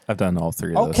 I've done all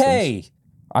three of those things. Okay.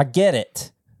 I get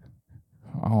it.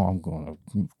 Oh, I'm going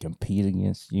to compete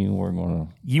against you. We're going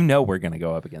to. You know we're going to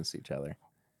go up against each other.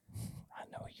 I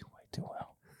know you way too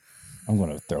well. I'm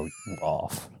going to throw you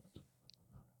off.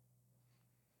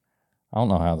 I don't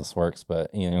know how this works, but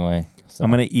anyway. So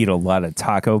I'm going to eat a lot of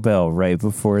Taco Bell right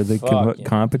before the Fuck yeah.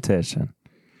 competition.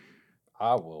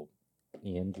 I will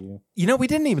end you. You know, we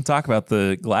didn't even talk about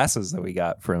the glasses that we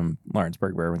got from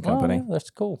Lawrenceburg Bourbon Company. Oh, yeah, that's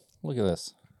cool. Look at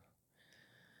this.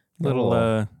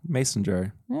 Little mason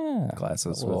jar Yeah.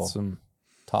 glasses a little with some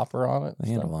topper on it.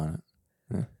 handle on it.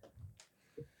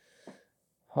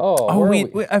 Oh, Oh,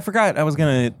 where are I forgot. I was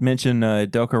going to mention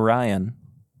Doka Ryan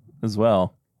as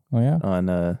well Oh, yeah. on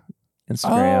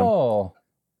Instagram. Oh,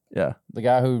 Yeah. the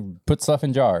guy who puts stuff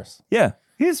in jars. Yeah.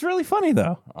 He's really funny,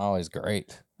 though. Oh, he's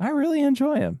great. I really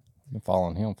enjoy him. Been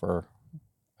following him for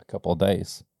a couple of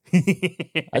days.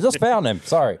 I just found him.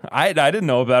 Sorry. I didn't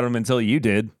know about him until you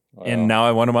did. Well, And now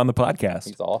I want him on the podcast.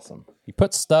 He's awesome. He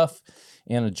puts stuff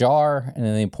in a jar and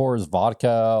then he pours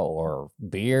vodka or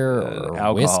beer or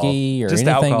alcohol. whiskey or Just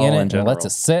anything alcohol in it in and general. lets it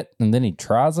sit and then he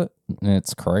tries it and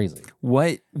it's crazy.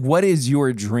 What is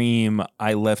your dream?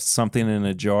 I left something in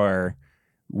a jar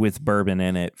with bourbon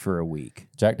in it for a week.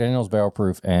 Jack Daniels Barrel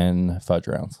Proof and fudge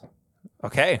rounds.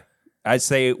 Okay. I'd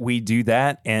say we do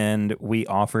that and we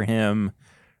offer him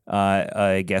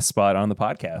a guest spot on the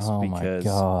podcast. Oh because my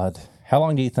God. How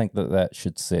long do you think that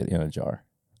should sit in a jar?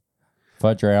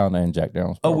 Fudge round and Jack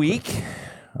Daniels a Barrel week Proof.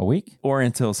 A week? or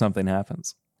until something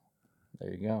happens.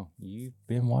 There you go. You've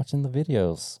been watching the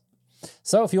videos.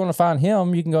 So if you want to find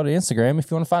him, you can go to Instagram.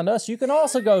 If you want to find us, you can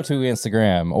also go to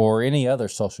Instagram or any other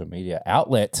social media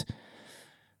outlet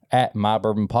at My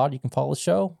Bourbon Pod. You can follow the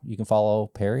show. You can follow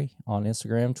Perry on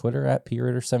Instagram, Twitter at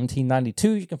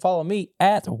PRitter1792. You can follow me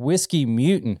at Whiskey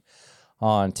Mutant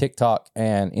on TikTok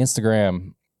and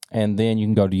Instagram. And then you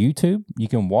can go to YouTube. You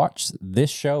can watch this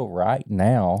show right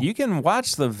now. You can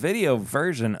watch the video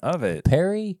version of it.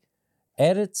 Perry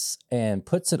edits and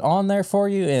puts it on there for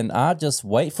you, and I just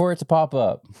wait for it to pop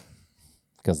up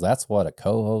because that's what a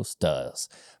co-host does.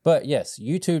 But yes,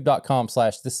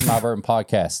 youtube.com/This Is My Bourbon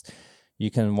Podcast. You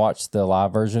can watch the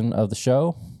live version of the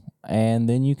show, and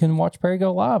then you can watch Perry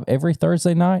go live every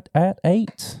Thursday night at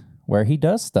 8, where he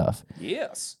does stuff.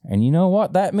 Yes. And you know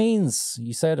what that means?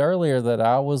 You said earlier that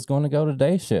I was going to go to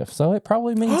day shift, so it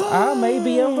probably means I may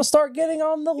be able to start getting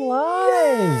on the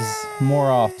lives more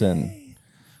often.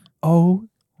 Oh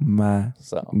my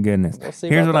So goodness. we'll see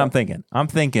Here's about what I'm that. thinking. I'm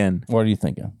thinking What are you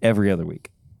thinking? every other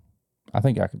week. I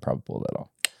think I could probably pull that off.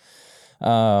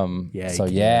 Yeah, So you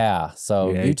can. yeah. So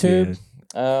Yeah, you YouTube.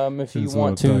 If you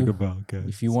want to, guys.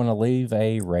 if you want to leave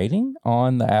a rating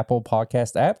on the Apple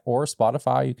Podcast app or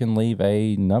Spotify, you can leave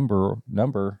a number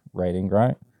rating,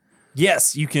 right?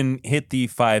 Yes, you can hit the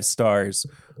 5 stars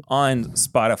on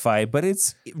Spotify, but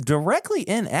it's directly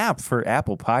in app for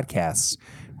Apple Podcasts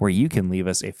where you can leave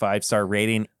us a 5-star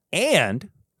rating and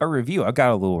a review. I've got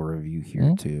a little review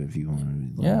here too if you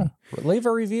want to. Yeah. Leave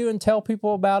a review and tell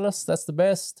people about us. That's the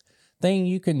best thing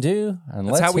you can do. And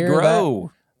That's let's how we hear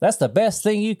grow. That's the best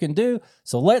thing you can do.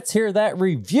 So let's hear that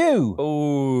review.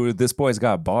 Oh, this boy's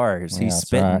got bars. Yeah, He's that's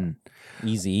spitting.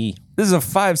 Easy. This is a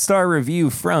 5-star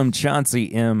review from Chauncey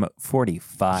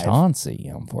M45. Chauncey,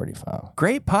 I'm 45.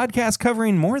 Great podcast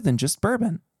covering more than just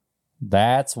bourbon.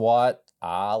 That's what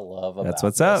I love about That's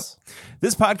what's this. up.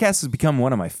 This podcast has become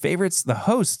one of my favorites. The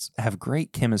hosts have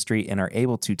great chemistry and are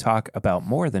able to talk about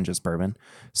more than just bourbon,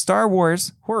 Star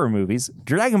Wars, horror movies,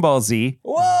 Dragon Ball Z,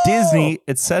 Whoa! Disney,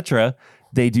 etc.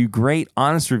 They do great,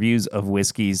 honest reviews of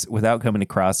whiskeys without coming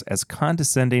across as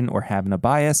condescending or having a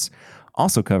bias.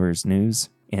 Also covers news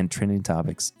and trending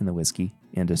topics in the whiskey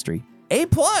industry. A+.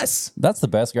 That's the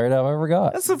best grade I've ever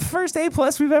got. That's the first A+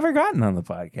 we've ever gotten on the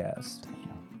podcast.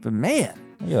 But man,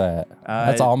 Look at that.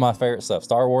 That's all my favorite stuff.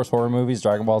 Star Wars, horror movies,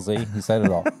 Dragon Ball Z. He said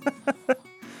it all.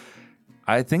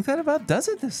 I think that about does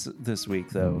it this week,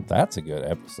 though. That's a good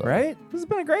episode. Right? This has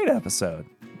been a great episode.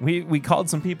 We called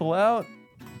some people out.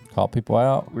 Called people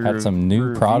out. We Had some new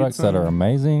reviewed products that some. are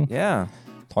amazing. Yeah.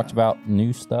 Talked about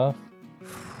new stuff.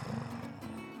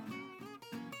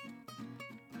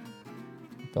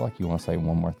 I feel like you want to say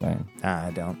one more thing. Nah,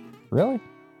 I don't. Really?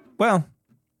 Well,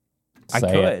 I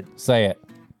Say could. it. Say it.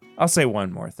 I'll say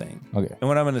one more thing. Okay. And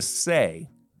what I'm going to say,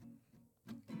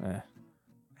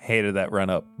 hated that run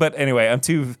up. But anyway, I'm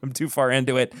too far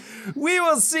into it. We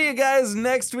will see you guys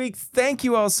next week. Thank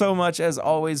you all so much, as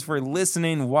always, for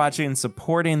listening, watching,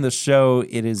 supporting the show.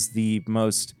 It is the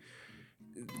most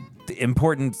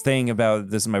important thing about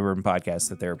This Is My Bourbon Podcast,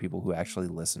 that there are people who actually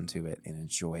listen to it and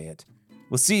enjoy it.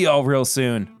 We'll see you all real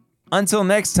soon. Until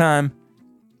next time,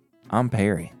 I'm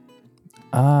Perry.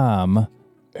 I'm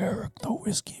Eric the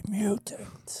Whiskey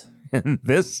Mutant. And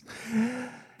this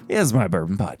is My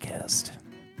Bourbon Podcast.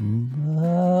 You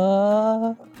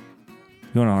want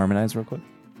to harmonize real quick?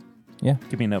 Yeah.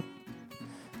 Give me a note.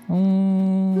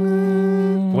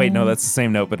 Wait, no, that's the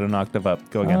same note, but an octave up.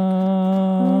 Go again.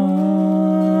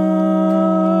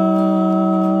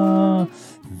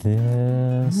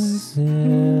 This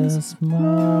is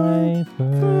my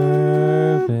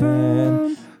bourbon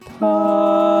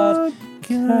podcast.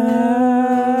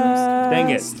 Dang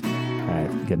it. All right,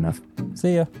 good enough.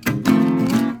 See ya.